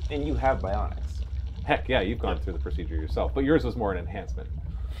common. And you have bionics. Heck, yeah, you've gone through the procedure yourself, but yours was more an enhancement,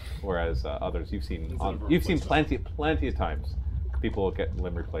 whereas others you've seen plenty of times people get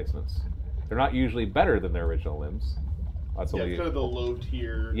limb replacements. They're not usually better than their original limbs. That's It's kind of the low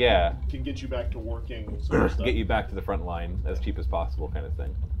tier. Yeah. Can get you back to working. Sort of stuff. Get you back to the front line as cheap as possible, kind of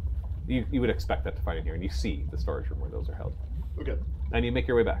thing. You would expect that to find in here, and you see the storage room where those are held. Okay. And you make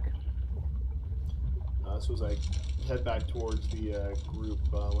your way back. So as I head back towards the group,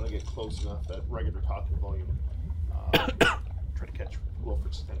 when I get close enough at regular talking volume, try to catch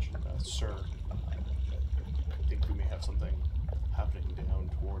Wilfred's attention. Sir, I think we may have something happening down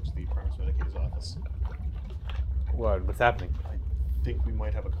towards the Primus Medicaid's office. What's happening? I think we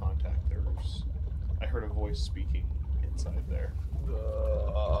might have a contact. I heard a voice speaking inside there.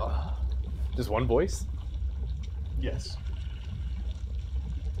 Just one voice? Yes.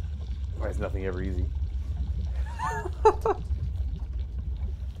 Why is nothing ever easy?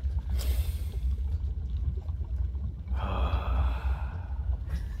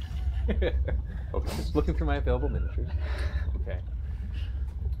 Okay. Just looking through my available miniatures. Okay.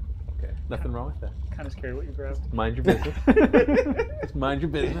 Okay. Nothing wrong with that. Kind of scared what you grabbed. Mind your business. Just mind your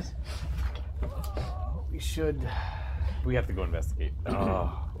business. We should. We have to go investigate.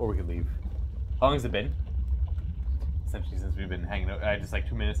 Or we could leave. How long has it been? Essentially, since we've been hanging out. Just like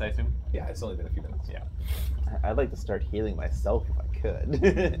 2 minutes, I assume? Yeah, it's only been a few minutes. Yeah. I'd like to start healing myself if I could.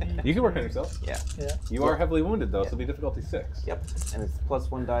 You can work on yourself. Yeah. Yeah. You are heavily wounded, though, so it'll be difficulty 6. Yep. And it's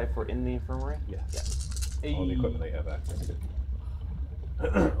 +1 die for in the infirmary? Yeah. All the equipment that you have access to.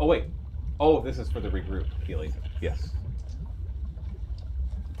 Oh, wait. Oh, this is for the regroup healing. Yes.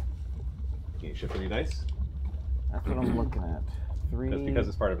 Can you shift any dice? That's what I'm looking at. 3. That's because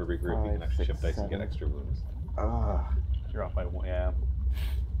it's part of a regroup. You can 5, actually 6, shift dice and get 7. extra wounds. You're off by 1. Yeah.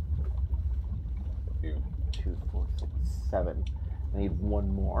 You 2, 4, 6, 7. I need 1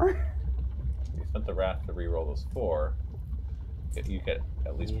 more. You spent the wrath to re-roll those 4. If you get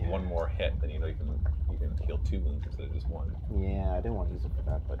at least 1 more hit, then you know you can heal 2 wounds instead of just 1. Yeah, I didn't want to use it for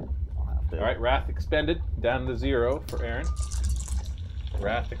that, but I'll have to. All right, wrath expended, down to 0 for Aaron.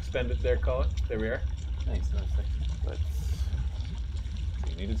 Wrath expended there, Colin. There we are. Nice. But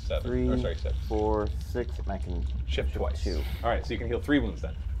You needed 7. 3, Or sorry, 6. 4, 6, and I can Shift twice. 2. All right, so you can heal 3 wounds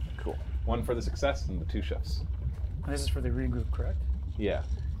then. Cool. 1 for the success and the 2 shifts. And this is for the regroup, correct? Yeah,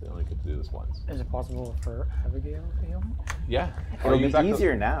 they only get to do this once. Is it possible for Abigail to heal me? Yeah. It'll be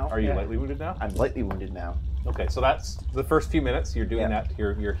easier now. Are you Yeah. lightly wounded now? I'm lightly wounded now. Okay, so that's the first few minutes. You're doing Yeah. that.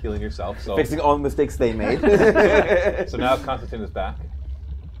 You're healing yourself. So Fixing all the mistakes they made. so now Constantine is back.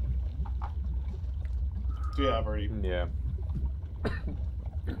 So yeah, I've already. Yeah.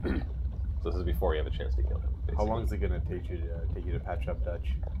 So this is before you have a chance to heal him. How basically. long is it gonna take you to patch up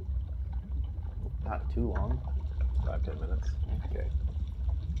Dutch? Not too long. 5-10 minutes. Okay.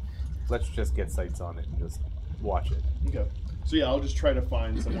 Let's just get sights on it and just watch it. Okay. So yeah, I'll just try to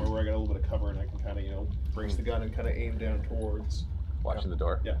find somewhere where I got a little bit of cover and I can kind of, brace the gun and kind of aim down towards. Watching the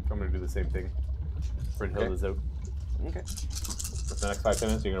door. Yeah. I'm gonna do the same thing. Brynhilda's out. Okay. For the next 5-10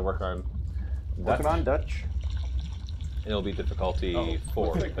 minutes, you're going to work on Working on Dutch. It'll be difficulty 4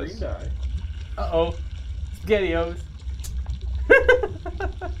 Looks like green because die. Uh-oh. SpaghettiOs.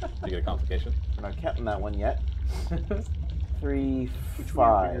 you get a complication. We're not counting that one yet. 3, Which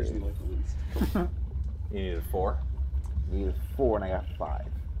one of your 5. fingers do you like the least? You needed 4. Needed 4 and I got 5.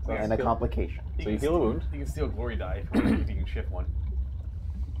 So And a skill- complication. So you heal a wound. You can steal glory die if you can shift one.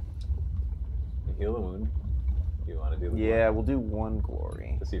 You heal a wound. You want to do the Yeah, we'll do 1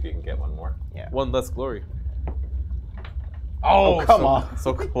 glory. to see if you can get 1 more. Yeah. One less glory. Oh, come on.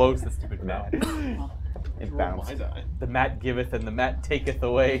 So close, the stupid No. mat. It Roll bounced. my die. The mat giveth and the mat taketh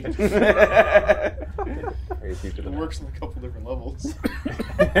away. Are you future It the works on a couple different levels.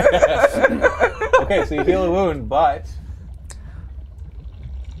 Okay, so you heal a wound, but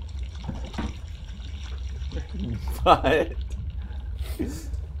But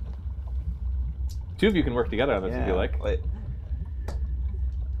 2 of you can work together on this if you like.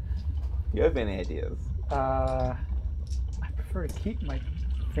 You have any ideas? I prefer to keep my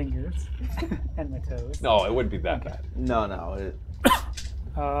fingers and my toes. No, it wouldn't be that bad. No.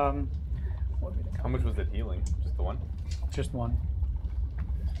 What would be the How much was it healing? Just the one? Just one.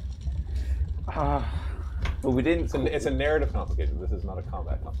 But we didn't. It's a narrative complication. This is not a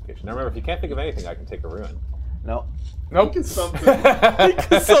combat complication. Now remember, if you can't think of anything, I can take a ruin. No. Nope. Something.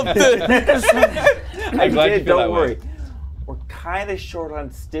 Something. I'm glad you feel that don't way. worry. We're kind of short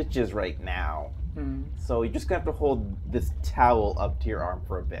on stitches right now. Mm, So you're just going to have to hold this towel up to your arm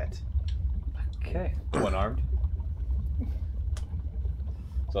for a bit. okay. One armed.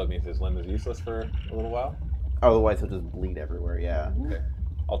 So that means his limb is useless for a little while. Otherwise, he'll just bleed everywhere, yeah.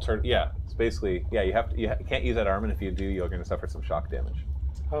 Okay. Yeah. It's basically you have to. You can't use that arm, and if you do, you're going to suffer some shock damage.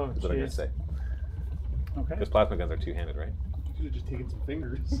 Oh, Is what I'm going to jeez. say. Okay. Because plasma guns are two-handed, right? You could have just taken some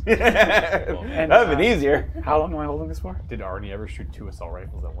fingers. That would have been easier. How long am I holding this for? Did Arnie ever shoot 2 assault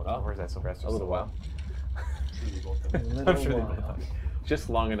rifles at once? Oh, Or is that Sylvester? A little while. A I'm little sure they while. both have. Just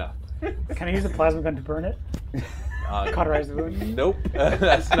long enough. Can I use a plasma gun to burn it? Cauterize the wound? Nope.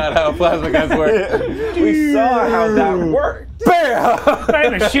 That's not how plasma guns work. We saw how that worked. Bam! I'm not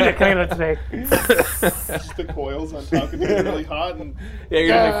even shoot it. Can I get it today? Just the coils on top and it's really hot and Yeah, you're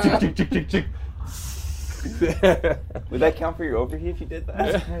gonna like, chick, chick, chick, chick. Would that count for your overheat if you did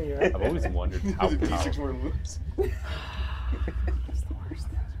that? There you are. I've always wondered how the D6 powerful. more wounds.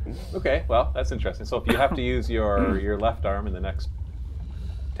 Okay, well, that's interesting. So if you have to use your left arm in the next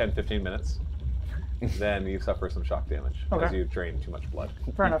 10-15 minutes, then you suffer some shock damage because Okay. you drain too much blood.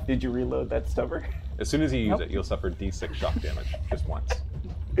 Fair enough. Did you reload that stubber? As soon as you use Nope. it, you'll suffer D6 shock damage just once.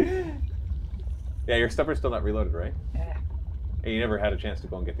 Yeah, your stubbor's still not reloaded, right? Yeah. And you never had a chance to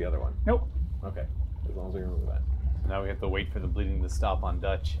go and get the other one. Nope. Okay, as long as we remember that. Now we have to wait for the bleeding to stop on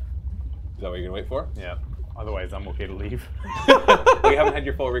Dutch. Is that what you're gonna wait for? Yeah. Otherwise, I'm okay to leave. We haven't had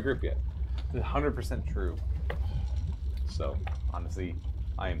your full regroup yet. 100% true. So Honestly,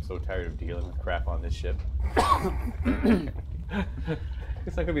 I am so tired of dealing with crap on this ship.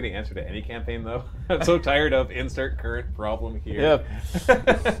 it's not gonna be the answer to any campaign, though. I'm so tired of insert current problem here.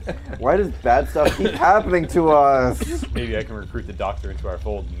 Why does bad stuff keep happening to us? Maybe I can recruit the doctor into our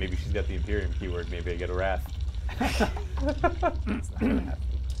fold. And maybe she's got the Imperium keyword. Maybe I get a wrath.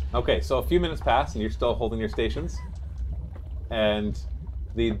 Okay, so a few minutes pass, and you're still holding your stations, and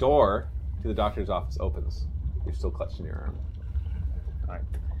the door to the doctor's office opens. You're still clutching your arm. All right.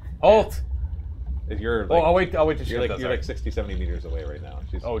 Halt! If you're Oh, like, I'll wait till she you're does like that. 60, 70 meters away right now.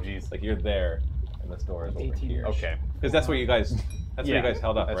 She's, Oh, geez. like you're there, and this door is over 18 here. Okay. Because that's where you guys. That's where Yeah, you guys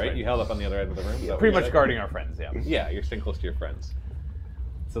held up, that's right? right. You held up on the other end of the room. Is that what Pretty you much said? guarding our friends, yeah. Yeah, you're staying close to your friends.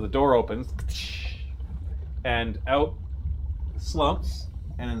 So the door opens, and out slumps,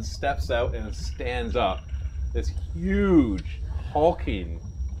 and then steps out and stands up. This huge, hulking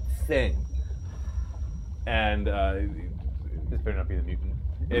thing, and This better not be the mutant.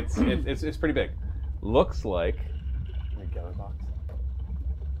 it's pretty big. Looks like The Geller box.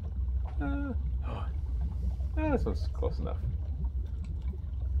 this one's close enough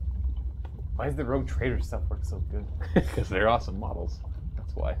Why does the Rogue Trader stuff work so good? because they're awesome models.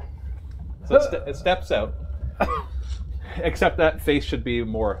 That's why. So it steps out, except that face should be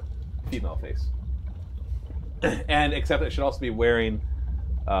more female face, and except it should also be wearing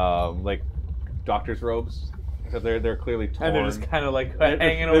like doctor's robes. Except they're clearly torn. And they're just kind of like It's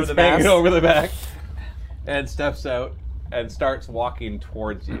hanging over the hanging mask. over the back, and steps out and starts walking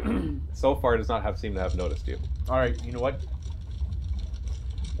towards you. So far, does not seem to have noticed you. All right, you know what?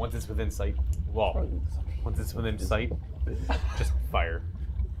 Once it's within sight, well, once it's within sight, just fire.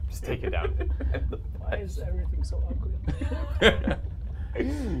 Just take it down. Why is everything so ugly?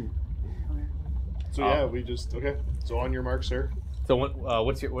 So yeah, we just okay. So on your mark, sir. So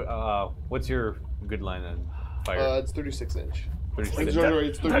what's your good line on fire? It's 36 inch. 36 It's, inch.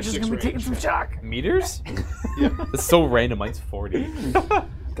 it's 36 range. shock. Meters? Yeah, It's so random. Mine's 40.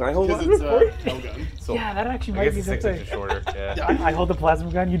 Can I hold because on? it's hell gun. So Yeah, that actually I might guess be it's the 6 thing. inches shorter. Yeah. I hold the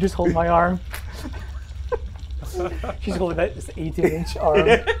plasma gun. You just hold my arm. She's holding that 18-inch arm.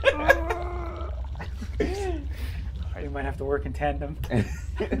 We might have to work in tandem.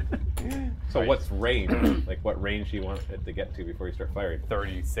 So Right. what's range? Like what range do you want it to get to before you start firing?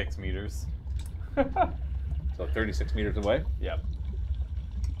 36 meters. So 36 meters away. Yep.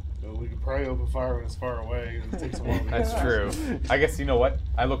 Well, we could probably open fire when it's far away. It takes a while. to get That's past. true. I guess you know what?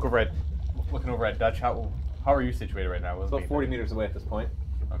 I looking over at Dutch. How are you situated right now? I wasn't So paying 40 attention. meters away at this point.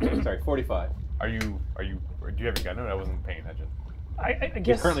 Okay. Sorry, 45. Or do you have your gun out? I wasn't paying attention. I He's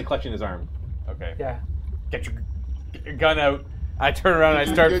guess. currently clutching his arm. Okay. Yeah. Get your gun out. I turn around and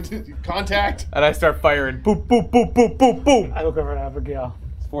I start Contact. firing. Boop boop boop boop boop boop. I look over at Abigail.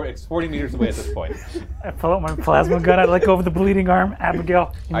 It's 40 meters away at this point. I pull out my plasma gun. I let go of the bleeding arm.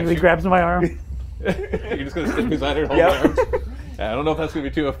 Abigail immediately shoot. grabs my arm. You're just going to stick beside her and hold Yep. her arm? I don't know if that's going to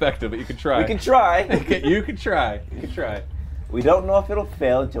be too effective, but you can try. We can try. You can try. You can try. We don't know if it'll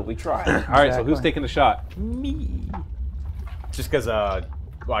fail until we try. All right, so Exactly. who's taking the shot? Me. Just because, well,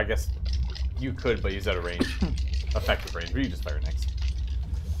 I guess you could, but he's out of range. Effective range. But you just fire next.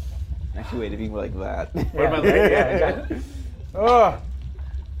 Actually, wait, if you were like that. What am I Yeah, like? yeah, exactly. Oh.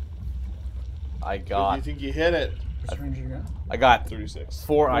 I Do you got. think you hit it? What's range you got? I got 36.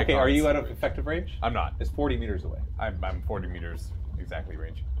 4 icons. Okay, are you out of effective range? I'm not. It's 40 meters away. I'm 40 meters exactly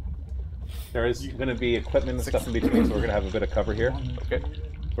range. There is going to be equipment and stuff in between, so we're going to have a bit of cover here. Okay.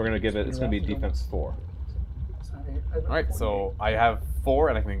 We're going to give it, it's going to be defense 4. All right. So I have 4,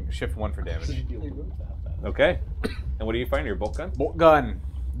 and I can shift 1 for damage. Okay. And what are you finding? Your bolt gun? Bolt gun.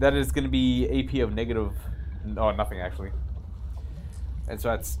 That is going to be AP of negative. Oh, nothing actually. And so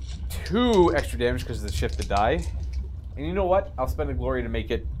that's 2 extra damage because of the shift to die. And you know what? I'll spend a glory to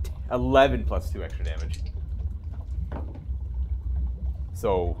make it 11 plus 2 extra damage.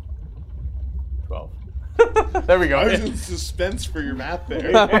 So 12. There we I was go. in suspense for your math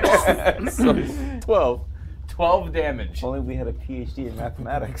there. So 12. 12 damage. If only we had a PhD in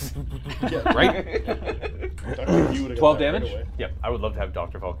mathematics. Right? You would've got 12 that right damage? away. Yep. I would love to have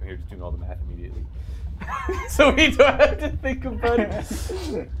Dr. Falcon here just doing all the math immediately. So we don't have to think about it.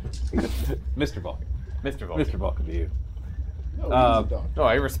 Mr. Vulcan. Mr. Vulcan. Mr. Vulcan to you. No, he's a doctor. No,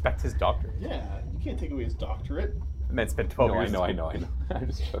 I respect his doctorate. Yeah, you can't take away his doctorate. The man spent 12 No, I years. know. I'm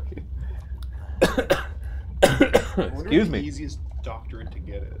just joking. I wonder Excuse what me. the easiest doctorate to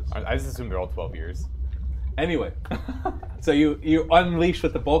get is. I just assume they're all 12 years. Anyway, so you unleash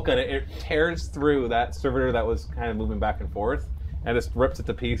with the bolt gun. It tears through that servitor that was kind of moving back and forth, and just rips it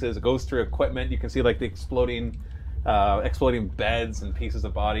to pieces. It goes through equipment. You can see like the exploding beds and pieces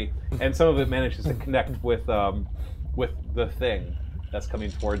of body, and some of it manages to connect with the thing that's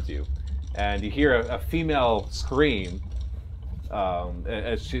coming towards you, and you hear a female scream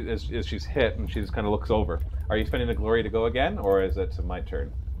as she's hit, and she just kind of looks over. Are you spending the glory to go again, or is it my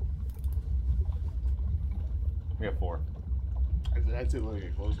turn? We have 4. I'd say let me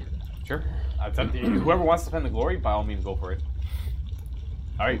get closer. Sure. It's up to you. Whoever wants to spend the glory, by all means, go for it.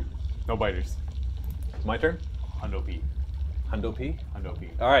 All right. No biters. My turn? Hundo P. Hundo P? Hundo P.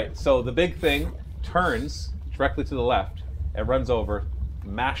 All right, so the big thing turns directly to the left. It runs over,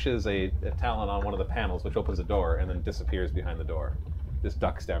 mashes a talon on one of the panels, which opens a door, and then disappears behind the door. Just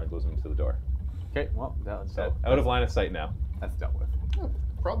ducks down and goes into the door. Okay, well, that's So out of line of sight now. That's dealt with. Oh,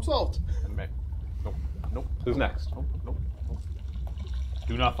 problem solved. Nope. Nope. Who's next? Nope.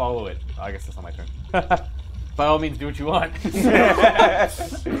 Do not follow it. Oh, I guess that's not my turn. By all means, do what you want. I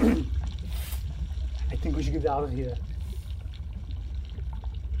think we should get out of here.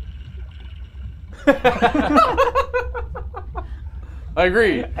 I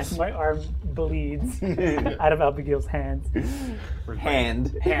agree. As my arm bleeds out of Abigail's hands.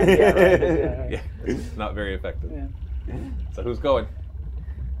 Hand. Hand, yeah, right. Yeah, not very effective. Yeah. So who's going?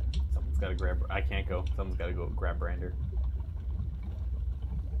 Someone's got to grab. I can't go. Someone's got to go grab Brander.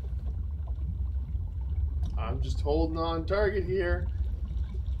 I'm just holding on target here.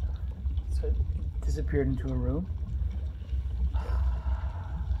 So it disappeared into a room.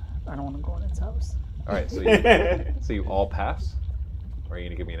 I don't want to go in its house. All right, so you all pass? Or are you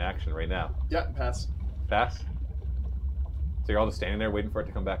going to give me an action right now? Yeah, pass. Pass? So you're all just standing there waiting for it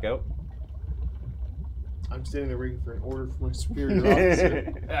to come back out? I'm standing there waiting for an order from my superior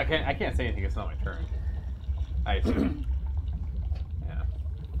officer. I can't say anything. It's not my turn. I assume. Yeah.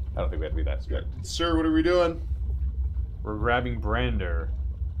 I don't think we have to be that strict. Sir, what are we doing? We're grabbing Brander,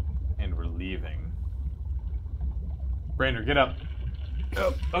 and we're leaving. Brander, get up.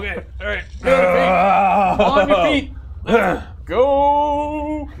 Oh, okay. All right. On your feet. Let's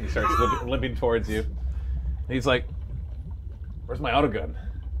go. He starts limping towards you. And he's like, "Where's my autogun?"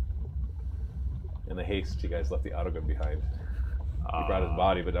 In the haste, you guys left the autogun behind. He brought his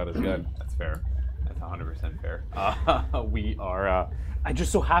body, but not his gun. That's fair. That's 100% fair. We are. I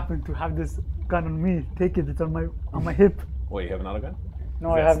just so happen to have this gun on me. Take it. It's on my hip. Wait, you have an autogun?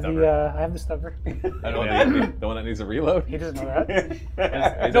 No, I have the stubber. I don't the one that needs a reload. He doesn't know that.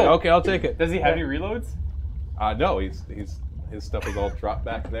 He's like, okay, I'll take it. Does he have any reloads? No, his stuff is all dropped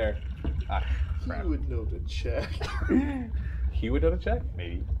back there. He would know to check. He would know to check?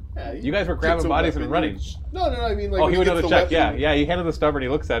 Maybe. Yeah, You guys were grabbing gets a bodies and weapon, running. No, I mean like. Oh, when he would know gets to the check. weapon- Yeah. He handed the stubber and he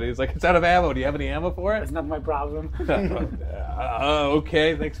looks at it. He's like, "It's out of ammo. Do you have any ammo for That's it?" not my problem.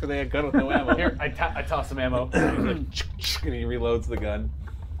 Okay. Thanks for the gun with no ammo. Here, I toss some ammo. And he reloads the gun.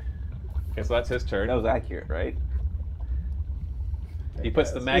 Okay, so that's his turn. That was accurate, right? He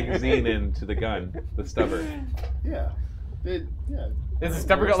puts the magazine into the gun, the stubber. Yeah. Is the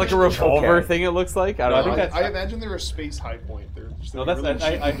stubber got like a revolver thing? It looks like. I No, I don't think know. that's- I imagine they're a space high point. They're just No, like a that's-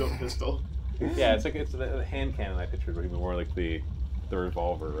 really I- cheap pistol. Yeah, it's the hand cannon I pictured, but even more like the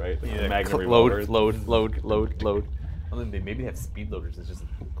revolver, right? Like the Yeah, Magnum load, revolvers. load. Well, then maybe they have speed loaders. It's just a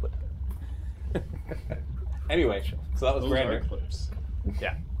clip. Anyway, so that was Those are Brander. clips.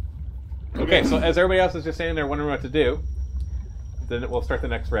 Yeah. Okay, so as everybody else is just standing there wondering what to do, then we'll start the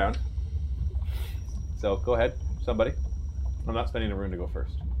next round. So go ahead, somebody. I'm not spending a rune to go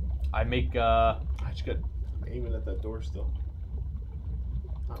first. I make. I just got aiming at that door still.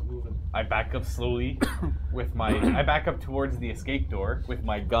 Not moving. I back up slowly with my. I back up towards the escape door with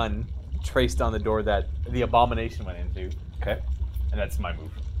my gun traced on the door that the abomination went into, Okay. and that's my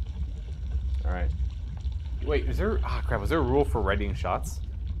move. All right. Wait, is there? Ah, crap. Was there a rule for readying shots?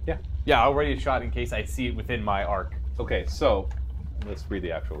 Yeah. Yeah, I'll ready a shot in case I see it within my arc. Okay, so let's read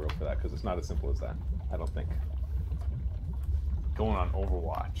the actual rule for that because it's not as simple as that. I don't think. Going on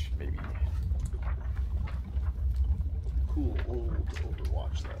Overwatch, maybe. Cool old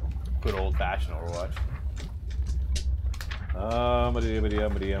Overwatch though. Good old fashioned Overwatch.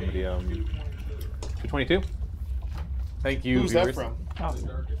 222. Thank you. Who's viewers. that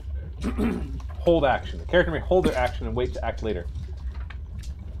from? Hold action. The character may hold their action and wait to act later.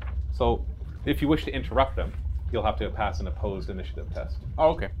 So, if you wish to interrupt them, you'll have to pass an opposed initiative test. Oh,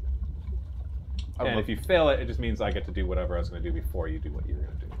 okay. And if you fail it, it just means I get to do whatever I was going to do before you do what you were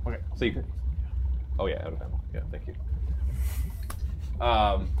going to do. Okay. So you can. Oh yeah, out of ammo. Yeah, thank you.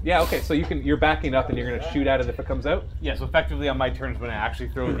 Yeah. Okay. So you're backing up and you're gonna shoot at it if it comes out. Yeah, so effectively on my turns when I actually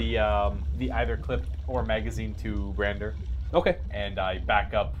throw the either clip or magazine to Brander, Okay. and I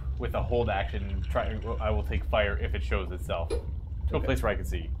back up with a hold action. I will take fire if it shows itself to a Okay. place where I can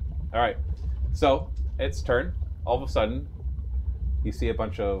see. All right. So its turn. All of a sudden, you see a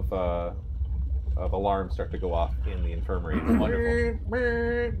bunch of alarms start to go off in the infirmary. Wonderful.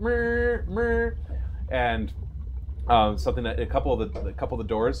 And something that a couple of the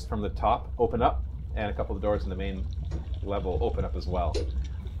doors from the top open up, and a couple of the doors in the main level open up as well.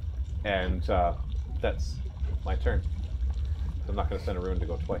 And that's my turn. I'm not going to send a rune to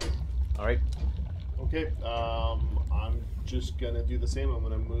go twice. All right. Okay. I'm just gonna do the same. I'm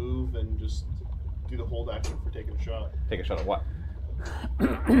gonna move and just do the hold action for taking a shot. Take a shot at what?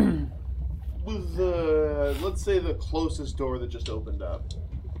 With let's say the closest door that just opened up.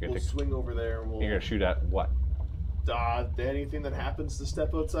 We'll swing over there. And we'll. You're going to shoot at what? Anything that happens to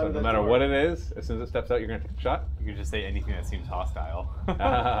step outside So of that no matter door. what it is, as soon as it steps out, you're going to take a shot? You could just say anything that seems hostile.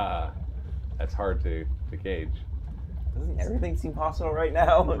 Ah, that's hard to gauge. Doesn't everything seem hostile right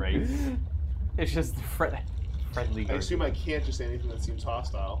now? Right. It's just friendly. I assume I can't just say anything that seems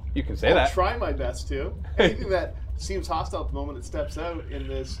hostile. You can say I'll that. try my best to. Anything that seems hostile at the moment it steps out in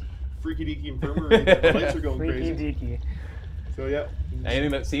this freaky deaky infirmary, the lights are going Freaky crazy. deaky. So yep.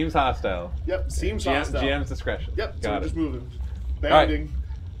 Anything that seems hostile. Yep, seems hostile. GM's discretion. Yep, so Got we're it. just moving. right. Bounding.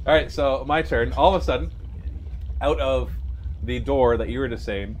 All right, so my turn. All of a sudden, out of the door that you were just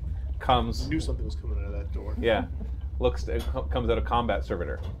saying, comes. I knew something was coming out of that door. Yeah, comes out a combat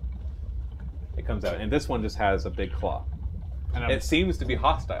servitor. It comes out, and this one just has a big claw. And It seems to be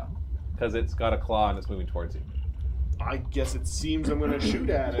hostile because it's got a claw and it's moving towards you. I guess it seems I'm going to shoot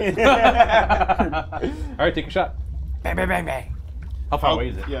at it. All right, take a shot. bang, bang, bang, bang. How far away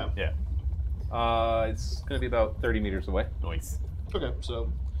is it? Yeah. Yeah. It's going to be about 30 meters away. Nice. Okay,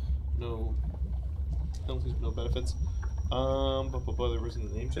 so no penalties, no benefits. But there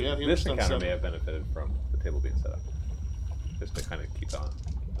wasn't a name. So yeah, he This understands encounter seven. may have benefited from the table being set up, just to kind of keep an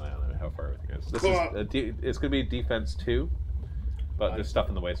eye on how far everything is. This is it's going to be defense 2, but there's stuff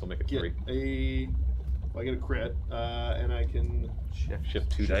in the way, so we'll make it 3. I get a crit, and I can.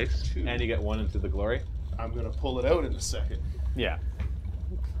 Shift 2 dice, 2. and you get 1 into the glory. I'm gonna pull it out in a second. Yeah.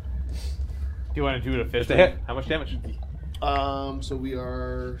 Do you want to do it Just a officially? hit. How much damage? So we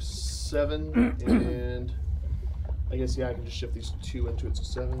are 7, and I guess I can just shift these 2 into it. So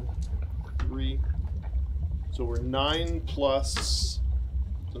 7, 3. So we're 9 plus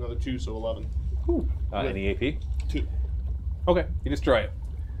another 2, so 11. Any AP? 2. Okay, you destroy it.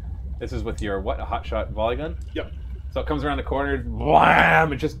 This is with your what? A hot shot volley gun? Yep. So it comes around the corner,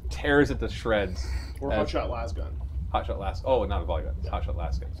 wham! It just tears it to shreds. Or hot shot las gun. Hot shot last. Oh, not a volley gun. It's hot shot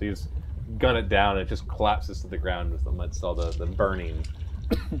last gun. So you just gun it down, and it just collapses to the ground amidst all the burning.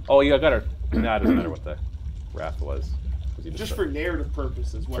 Oh, you got her. Nah, it doesn't matter what the wrath was. 'Cause you Just for narrative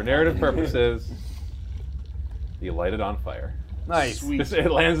purposes. for narrative purposes, you light it on fire. Nice. Sweet.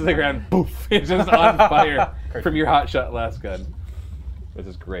 It lands on the ground. Poof! It's just on fire from your hot shot last gun. This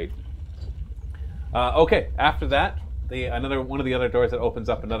is great. Okay, after that, one of the other doors that opens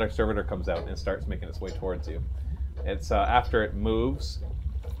up, another servitor comes out and starts making its way towards you. It's after it moves.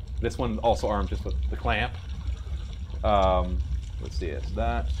 This one also armed just with the clamp. Let's see, it's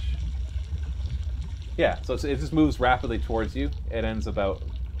that. Yeah, so it just moves rapidly towards you. It ends about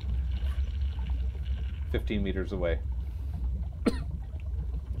 15 meters away.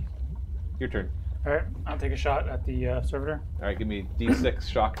 Your turn. All right, I'll take a shot at the servitor. All right, give me D6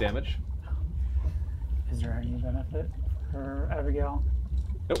 shock damage. Is there any benefit for Abigail?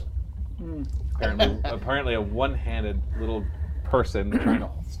 Nope. Hmm. Apparently a one-handed little person trying to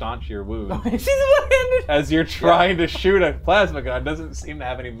staunch your wound She's one-handed. as you're trying to shoot a plasma gun doesn't seem to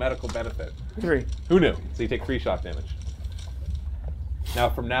have any medical benefit. 3. Who knew? So you take 3 shock damage. Now,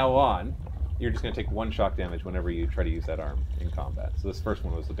 from now on, you're just going to take 1 shock damage whenever you try to use that arm in combat. So this first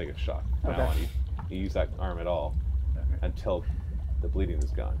one was the biggest shock. From now on, you use that arm at all until the bleeding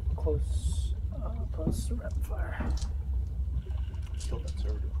is gone. Close plus rapid fire. Killed that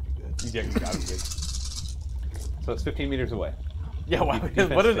servitor pretty good. Yeah, you got it, big. So it's 15 meters away. Yeah, wow,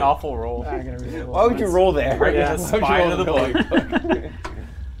 Defense what an 2. awful roll. I'm gonna read it. Why would you roll there? Right Yeah. in the spine of the book.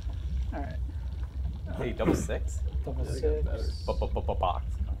 All right. Hey, double 6? Double 6. Box.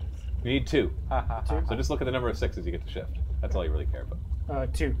 You need 2. Two. So just look at the number of 6s you get to shift. That's all you really care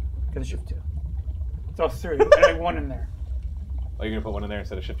about. 2. Get the shift 2. So 3. I had 1 in there. Oh, you're going to put 1 in there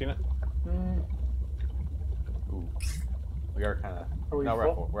instead of shifting it? Ooh. We are kind of. Are we No, we're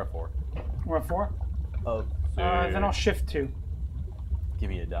at full? 4. We're at 4. We're at 4? Oh. Then I'll shift 2. Give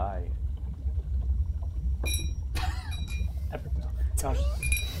me a die. Epic fail. So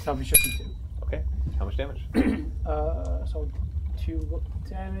I'll be shifting 2. Okay. How much damage? So 2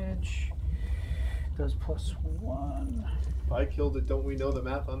 damage. Does +1. If I killed it, don't we know the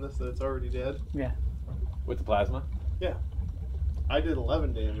math on this that it's already dead? Yeah. With the plasma? Yeah. I did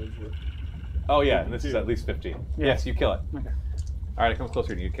 11 damage with. Oh yeah, and this is 52. at least 15. Yeah. Yes, you kill it. Okay. All right, it comes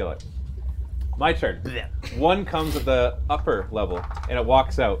closer to you. You kill it. My turn. One comes at the upper level, and it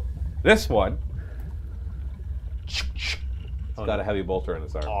walks out. This one, it's got a heavy bolter in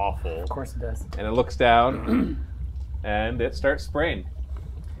its arm, Awful. Of course it does. and it looks down, and it starts spraying.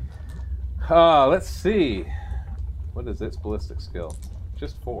 Let's see. What is its ballistic skill?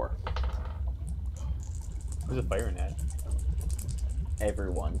 Just 4. Who's a firing at?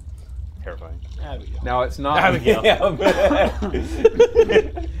 Everyone. Terrifying. Now it's not. Abigail.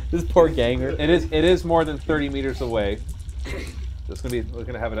 This poor ganger. It is more than 30 meters away. So we're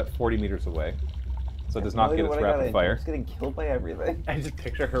gonna have it at 40 meters away. So it does not get its rapid fire. It's getting killed by everything. I just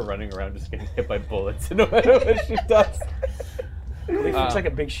picture her running around just getting hit by bullets no matter what she does. It looks like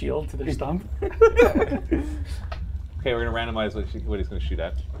a big shield to their stump. Okay, we're gonna randomize what he's gonna shoot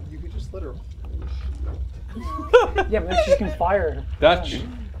at. You could just let her. Yeah, but then she can fire. Dutch.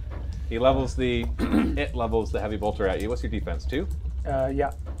 He levels it levels the heavy bolter at you. What's your defense? 2?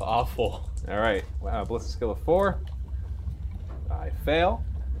 Yeah. Awful. All right. Wow, ballistic skill of 4. I fail.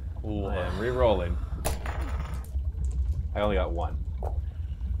 Ooh. I am re-rolling. I only got 1.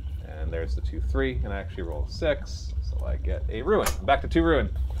 And there's the 2, 3, and I actually roll 6, so I get a ruin. I'm back to 2 ruin.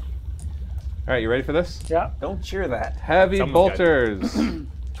 All right, you ready for this? Yeah. Don't cheer that. Heavy Someone's gotta bolters.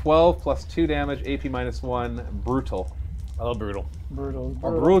 12 plus 2 damage, AP -1, brutal. I love brutal. Brutal.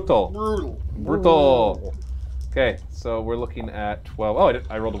 Brutal. Brutal. Brutal. Okay, so we're looking at 12. Oh,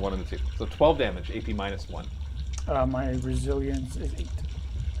 I rolled a 1 and a 2. So 12 damage, AP -1. My resilience is 8.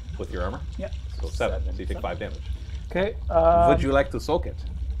 With your armor? Yeah. So 7. So you take 5 damage. Okay. Would you like to soak it?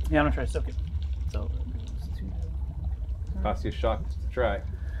 Yeah, I'm gonna try to soak it. So. Cost you a shock to try.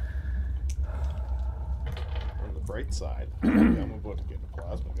 On the bright side, I'm about to get a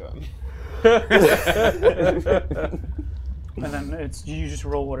plasma gun. And then you just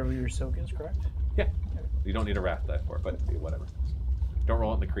roll whatever your soak is, correct? Yeah. You don't need a wrath die for it, but whatever. Don't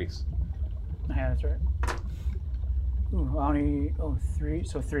roll it in the crease. Yeah, that's right. Ooh, how many? Oh, 3.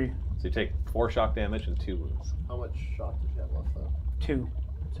 So 3. So you take 4 shock damage and 2 wounds. How much shock did you have left though? 2.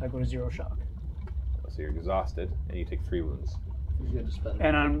 So I go to 0 shock. So you're exhausted, and you take 3 wounds. You had to spend.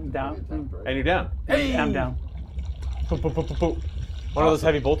 And I'm down. And you're down. I'm down. One of those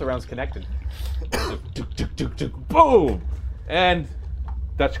heavy bolter rounds connected. Boom! And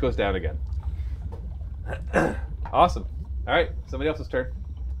Dutch goes down again. Awesome. All right, somebody else's turn.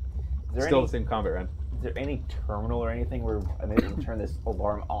 Is there Still any, the same combat round. Is there any terminal or anything where I'm able to turn this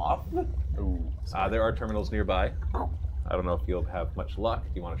alarm off? Ooh. There are terminals nearby. I don't know if you'll have much luck. Do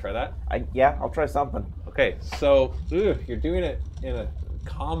you want to try that? Yeah, I'll try something. Okay, so you're doing it in a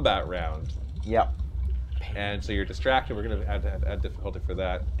combat round. Yep. And so you're distracted. We're going to add difficulty for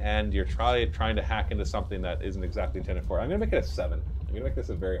that. And you're trying to hack into something that isn't exactly intended for. I'm going to make it a 7. I'm going to make this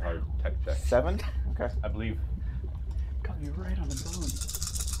a very hard tech check. 7? Okay. I believe. Got me right on the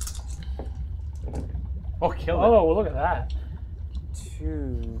bone. Oh, kill it. Oh, well, look at that.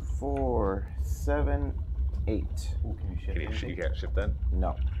 2, 4, 7, 8. Ooh, can you shift? You can't shift then?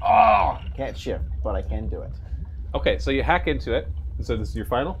 No. Oh! Can't shift, but I can do it. Okay, so you hack into it. So this is your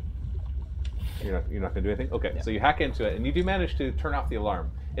final? You're not going to do anything? Okay, so you hack into it, and you do manage to turn off the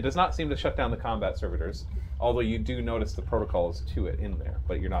alarm. It does not seem to shut down the combat servitors, although you do notice the protocols to it in there,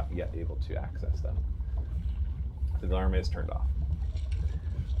 but you're not yet able to access them. The alarm is turned off.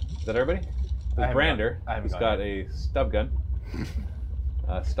 Is that everybody? There's Brander. He's got a stub gun.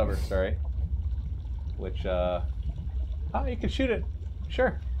 Stubber, sorry. Which, you can shoot it.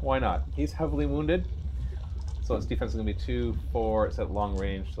 Sure, why not? He's heavily wounded. So its defense is going to be 2, 4. It's at long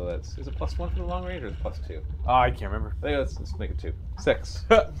range, so is it +1 for the long range or is it +2? Oh, I can't remember. I think let's make it 2. 6.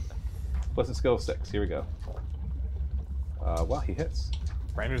 Plus a skill of 6. Here we go. Wow, he hits.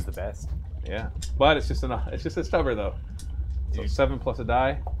 Brander's the best. Yeah, but it's just a stubber though. So 7 plus a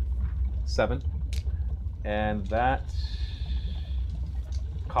die, 7, and that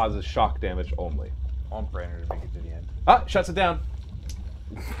causes shock damage only. I want Brander to make it to the end. Shuts it down.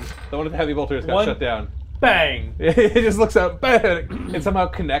 The one with the heavy bolter has got shut down. Bang! It just looks out, bang! It somehow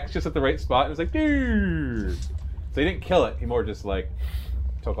connects just at the right spot, and it's like, dude. So he didn't kill it. He more just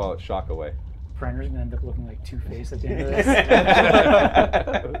took all its shock away. Brander's gonna end up looking like Two-Face at the end of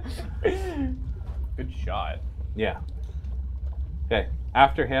this. Good shot. Yeah. Okay.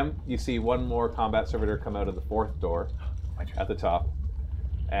 After him, you see one more combat servitor come out of the 4th door at the top,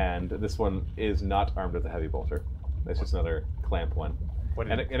 and this one is not armed with a heavy bolter. That's just another clamp one. What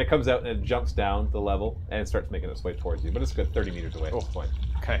And it comes out and it jumps down the level and it starts making its way towards you. But it's good 30 meters away at this point.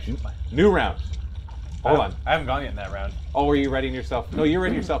 Can I shoot my? New round. Hold on. I haven't gone yet in that round. Oh, were you readying yourself? No, you're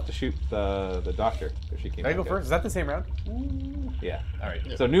readying yourself to shoot the doctor. If she came Can I go back out. first? Is that the same round? Yeah. All right.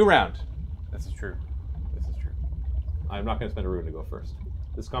 So new round. This is true. This is true. I'm not going to spend a rune to go first.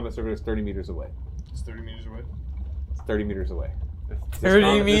 This combat servitor is 30 meters away. It's 30 meters away. It's 30 meters away.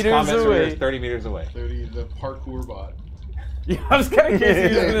 30 meters this combat servitor away. is 30 meters away. 30, the parkour bot. Yeah, I was kind of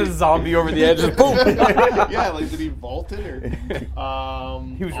curious. He was gonna zombie over the edge. Just boom. Yeah, like did he vault it or?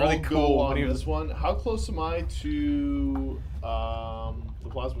 He was really I'll cool go on when he was- this one. How close am I to the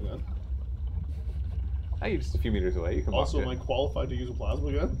plasma gun? You're just a few meters away. You can walk Also, it. am I qualified to use a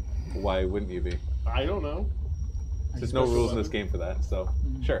plasma gun? Why wouldn't you be? I don't know. There's no rules in this game for that, so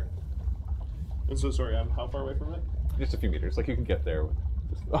sure. And so sorry, I'm how far away from it? Just a few meters. Like you can get there with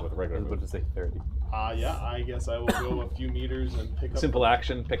a regular I was about move. to say 30. Yeah, I guess I will go a few meters and pick up. Simple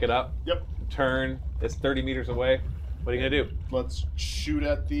action, pick it up, Yep. turn. It's 30 meters away. What are you gonna do? Let's shoot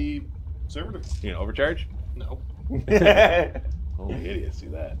at the servitor. You gonna overcharge? No. Only idiots do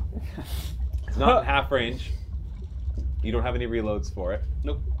that. It's not in half range. You don't have any reloads for it,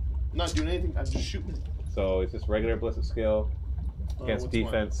 Nope. Not doing anything. I'm just shooting. so it's just regular ballistic skill against what's mine?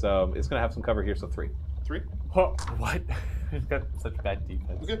 defense. It's gonna have some cover here, so 3. 3. Oh, what? He's got such bad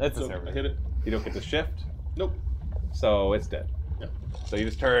defense. Okay. That's a so server. I hit it. You don't get to shift, Nope. so it's dead. Yeah. So you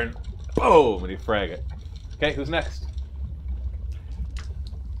just turn, boom, and you frag it. Okay, who's next?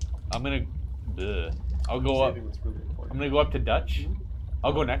 I'm gonna. I'll go up. Saving was really I'm important. gonna go up to Dutch.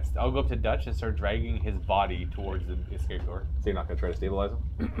 I'll go next. I'll go up to Dutch and start dragging his body towards the escape door. So you're not gonna try to stabilize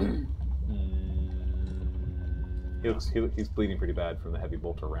him? He's bleeding pretty bad from the heavy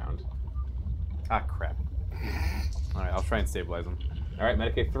bolter round. Ah, crap. All right, I'll try and stabilize him. All right,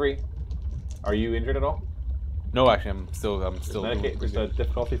 Medicaid 3. Are you injured at all? No, actually, I'm still. Medicaid, just a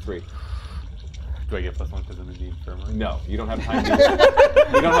difficulty 3. Do I get +1 because I'm in the infirmary? No, you don't have time.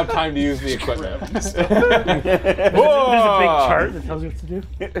 You don't have time to use the equipment. There's a big chart that tells you what to do.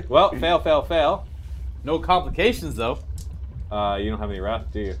 Well, fail. No complications though. You don't have any wrath,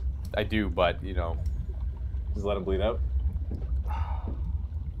 do you? I do, but you know, Just let him bleed out.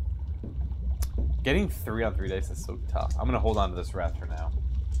 getting 3 on 3 dice is so tough. I'm gonna hold on to this wrath for now.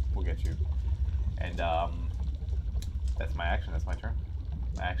 We'll get you. And that's my action. That's my turn.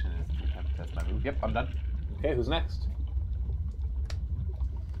 My action is that's my move. Yep, I'm done. Okay, who's next?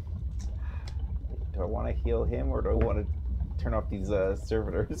 Do I want to heal him or do I want to turn off these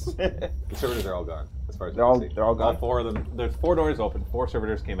servitors? The servitors are all gone, as far as They're I all- can see. they're all gone? All 4 of them. There's 4 doors open. 4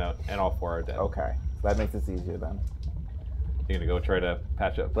 servitors came out, and all 4 are dead. Okay, so that makes this easier then. You're gonna go try to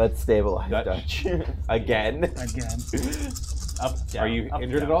patch up. Let's stabilize Dutch. Dutch. Again. Again. Up, down, Are you up,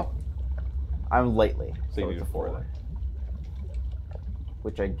 injured down. at all? I'm lightly. So you need it's a 4 then.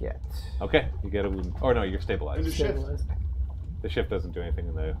 Which I get. Okay, you get a wound. Or no, you're And stabilized. the shift. The shift doesn't do anything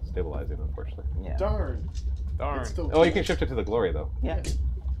in the stabilizing, unfortunately. Yeah. Darn. Darn. It's still Oh, you can shift it to the glory, though. Yeah.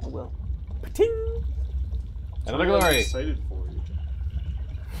 I will. Another I'm glory. excited for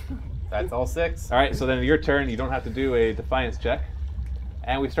you. That's all 6. All right, so then your turn. You don't have to do a defiance check,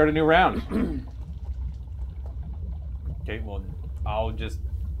 and we start a new round. Okay, well, I'll just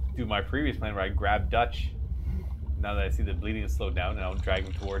do my previous plan where I grab Dutch. Now that I see the bleeding has slowed down, and I'll drag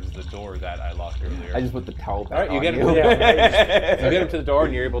him towards the door that I locked earlier. I just put the towel back All right, you on get him. you. You get him to the door,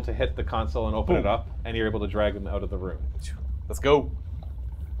 and you're able to hit the console and open it up, and you're able to drag him out of the room. Let's go.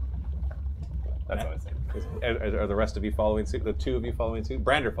 That's what I said. Are the rest of you following suit? The 2 of you following suit?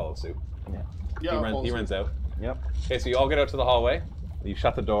 Brander follows suit. Yeah, I'll follow He suit. runs out. Yep. Okay, so you all get out to the hallway. You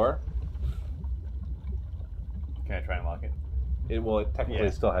shut the door. Can I try and lock it? It technically Yeah.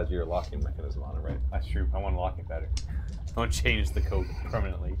 still has your locking mechanism on it, right? That's true. I want to lock it better. I want to change the code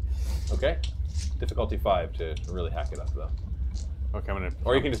permanently. Okay. Difficulty 5 to really hack it up, though. Okay, I'm gonna.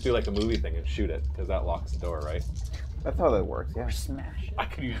 Or you can just do like a movie thing and shoot it, because that locks the door, right? That's how that works, yeah. Smash. I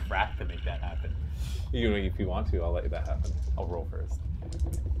could use wrath to make that happen. You know, if you want to, I'll let that happen. I'll roll first.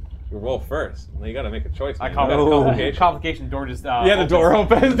 You roll first. Well, you got to make a choice. I man. call You got a complication. complication. Door just. Yeah, the door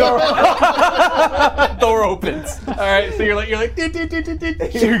opens. Door opens. All right, so you're like, and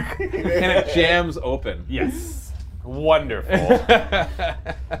it jams open. Yes. Wonderful.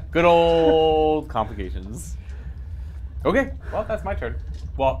 Good old complications. Okay, well that's my turn.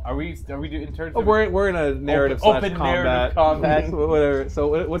 Well, are we doing turns? Oh, we're in a narrative Open / narrative combat. combat. Whatever.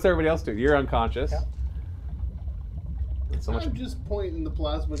 So what's everybody else doing? You're unconscious. So much. I'm just pointing the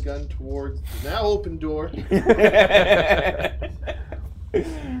plasma gun towards the now open door.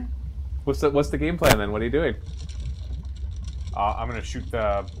 What's the game plan then? What are you doing? I'm gonna shoot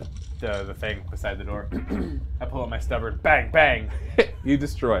the thing beside the door. I pull out my stubborn. Bang, bang. You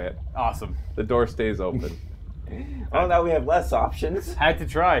destroy it. Awesome. The door stays open. Oh, now we have less options. Had to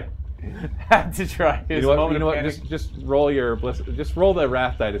try. Had to try. You know what? Just roll your just roll the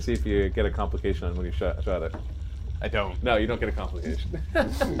wrath die to see if you get a complication on when you shot it. I don't. No, you don't get a complication.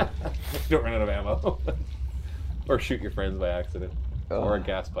 You don't run out of ammo. Or shoot your friends by accident. Or a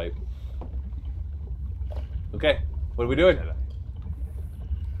gas pipe. Okay, what are we doing?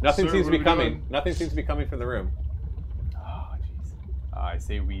 Nothing Sir, seems to what be are we coming. doing? Nothing seems to be coming from the room. Oh, jeez. I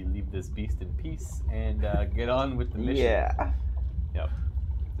say we leave this beast in peace and get on with the mission. Yeah. Yep.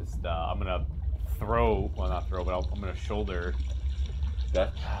 Just I'm gonna throw. Well, not throw, but I'm gonna shoulder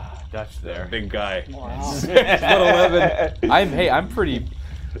Dutch there. Big guy. Wow. 6'11". I'm pretty.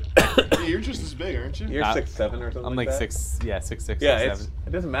 Yeah, you're just as big, aren't you? You're 6'7" or something. I'm like that? 6'6". Yeah, 6'6". Yeah, 6'7".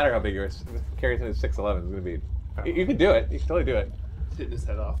 it doesn't matter how big you are. Carrying is 6'11" is gonna be. You can do it. You can totally do it. Hitting his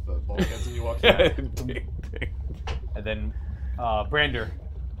head off the bulkheads when you walk in. Ding, ding. And then Brander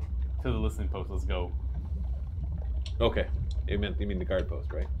to the listening post. Let's go. Okay. You mean the guard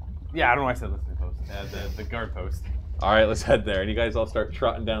post, right? Yeah, I don't know why I said listening post. The guard post. All right, let's head there. And you guys all start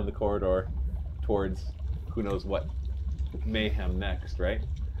trotting down the corridor towards who knows what mayhem next, right?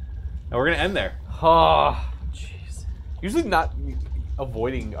 And we're gonna end there. Oh, jeez. Usually, not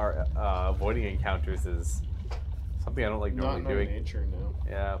avoiding encounters is something I don't like Not normally in our doing. nature, no.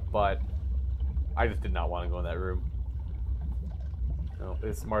 Yeah, but I just did not want to go in that room. No,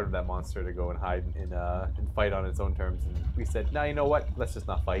 it's smart of that monster to go and hide and fight on its own terms. And we said, no, you know what? Let's just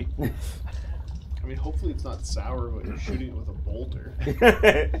not fight. I mean, hopefully it's not sour, but you're shooting it with a bolter.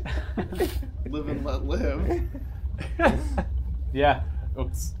 Live and let live. Yeah.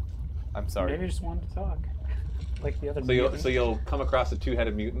 Oops. I'm sorry. Maybe I just wanted to talk. Like the other So you'll come across a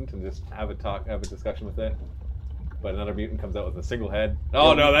two-headed mutant and just have a discussion with it. But another mutant comes out with a single head.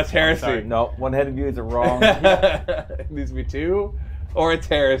 Oh no, that's heresy. sorry. No, one-headed views are wrong. It needs to be two, or it's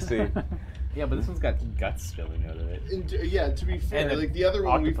heresy. Yeah, but this one's got guts spilling out of it. And, yeah, to be fair, And like the other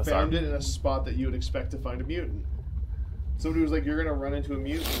one, we octopus found arm. it in a spot that you would expect to find a mutant. Somebody was like, "You're gonna run into a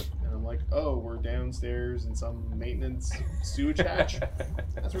mutant," and I'm like, "Oh, we're downstairs in some maintenance sewage hatch.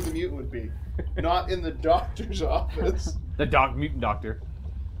 That's where the mutant would be, not in the doctor's office." The mutant doctor.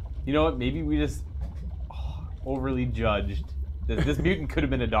 You know what? Maybe we just overly judged. This mutant could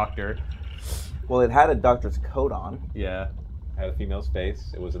have been a doctor. Well, it had a doctor's coat on. Yeah. Had a female's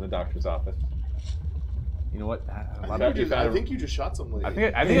face. It was in the doctor's office. You know what? I think you just shot some lady. I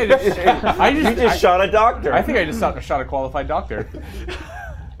think I just You just shot a doctor. I think I just shot a qualified doctor.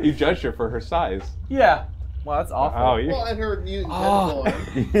 You judged her for her size. Yeah. Well, that's awful. Oh, you. Well, and her mutant Oh.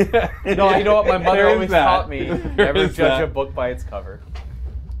 tentacle arm. No, you know what? My mother There is always that. taught me: There never is judge that. a book by its cover.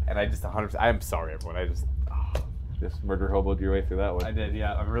 And I just 100%. I'm sorry, everyone. I just Murder hoboed your way through that one. I did.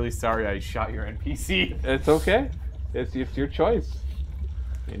 Yeah, I'm really sorry. I shot your NPC. It's okay. It's your choice.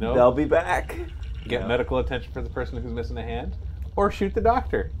 You know, They'll be back. get Yeah. medical attention for the person who's missing a hand, or shoot the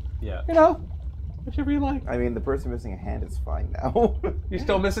doctor. Yeah. You know, whichever you like. I mean, the person missing a hand is fine now. You're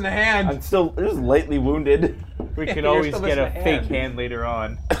still missing a hand. I'm still just lightly wounded. We can You're always still get missing a a fake hand. hand later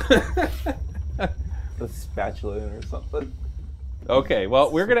on. The spatula or something. Okay,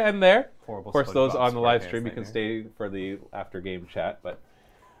 well, we're gonna end there. Horrible Of course, those SpongeBob on the live SquarePants stream, you can nightmare. stay for the after game chat, but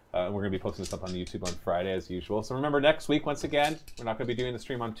we're going to be posting this up on YouTube on Friday as usual. So remember, next week, once again, we're not going to be doing the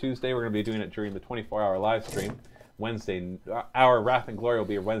stream on Tuesday. We're going to be doing it during the 24-hour live stream. Wednesday, our Wrath and Glory will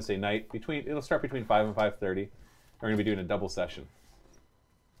be a Wednesday night. It'll start between 5 and 5:30. We're going to be doing a double session.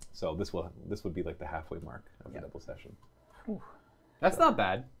 So this would be like the halfway mark of the double session. That's not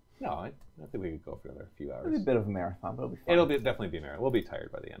bad. No, I think we could go for another few It'll be a hours. bit of a marathon, but it'll be fun. It'll definitely be a marathon. We'll be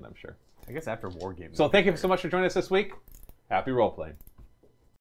tired by the end, I'm sure. I guess after War Games. So thank you so much for joining us this week. Happy role playing.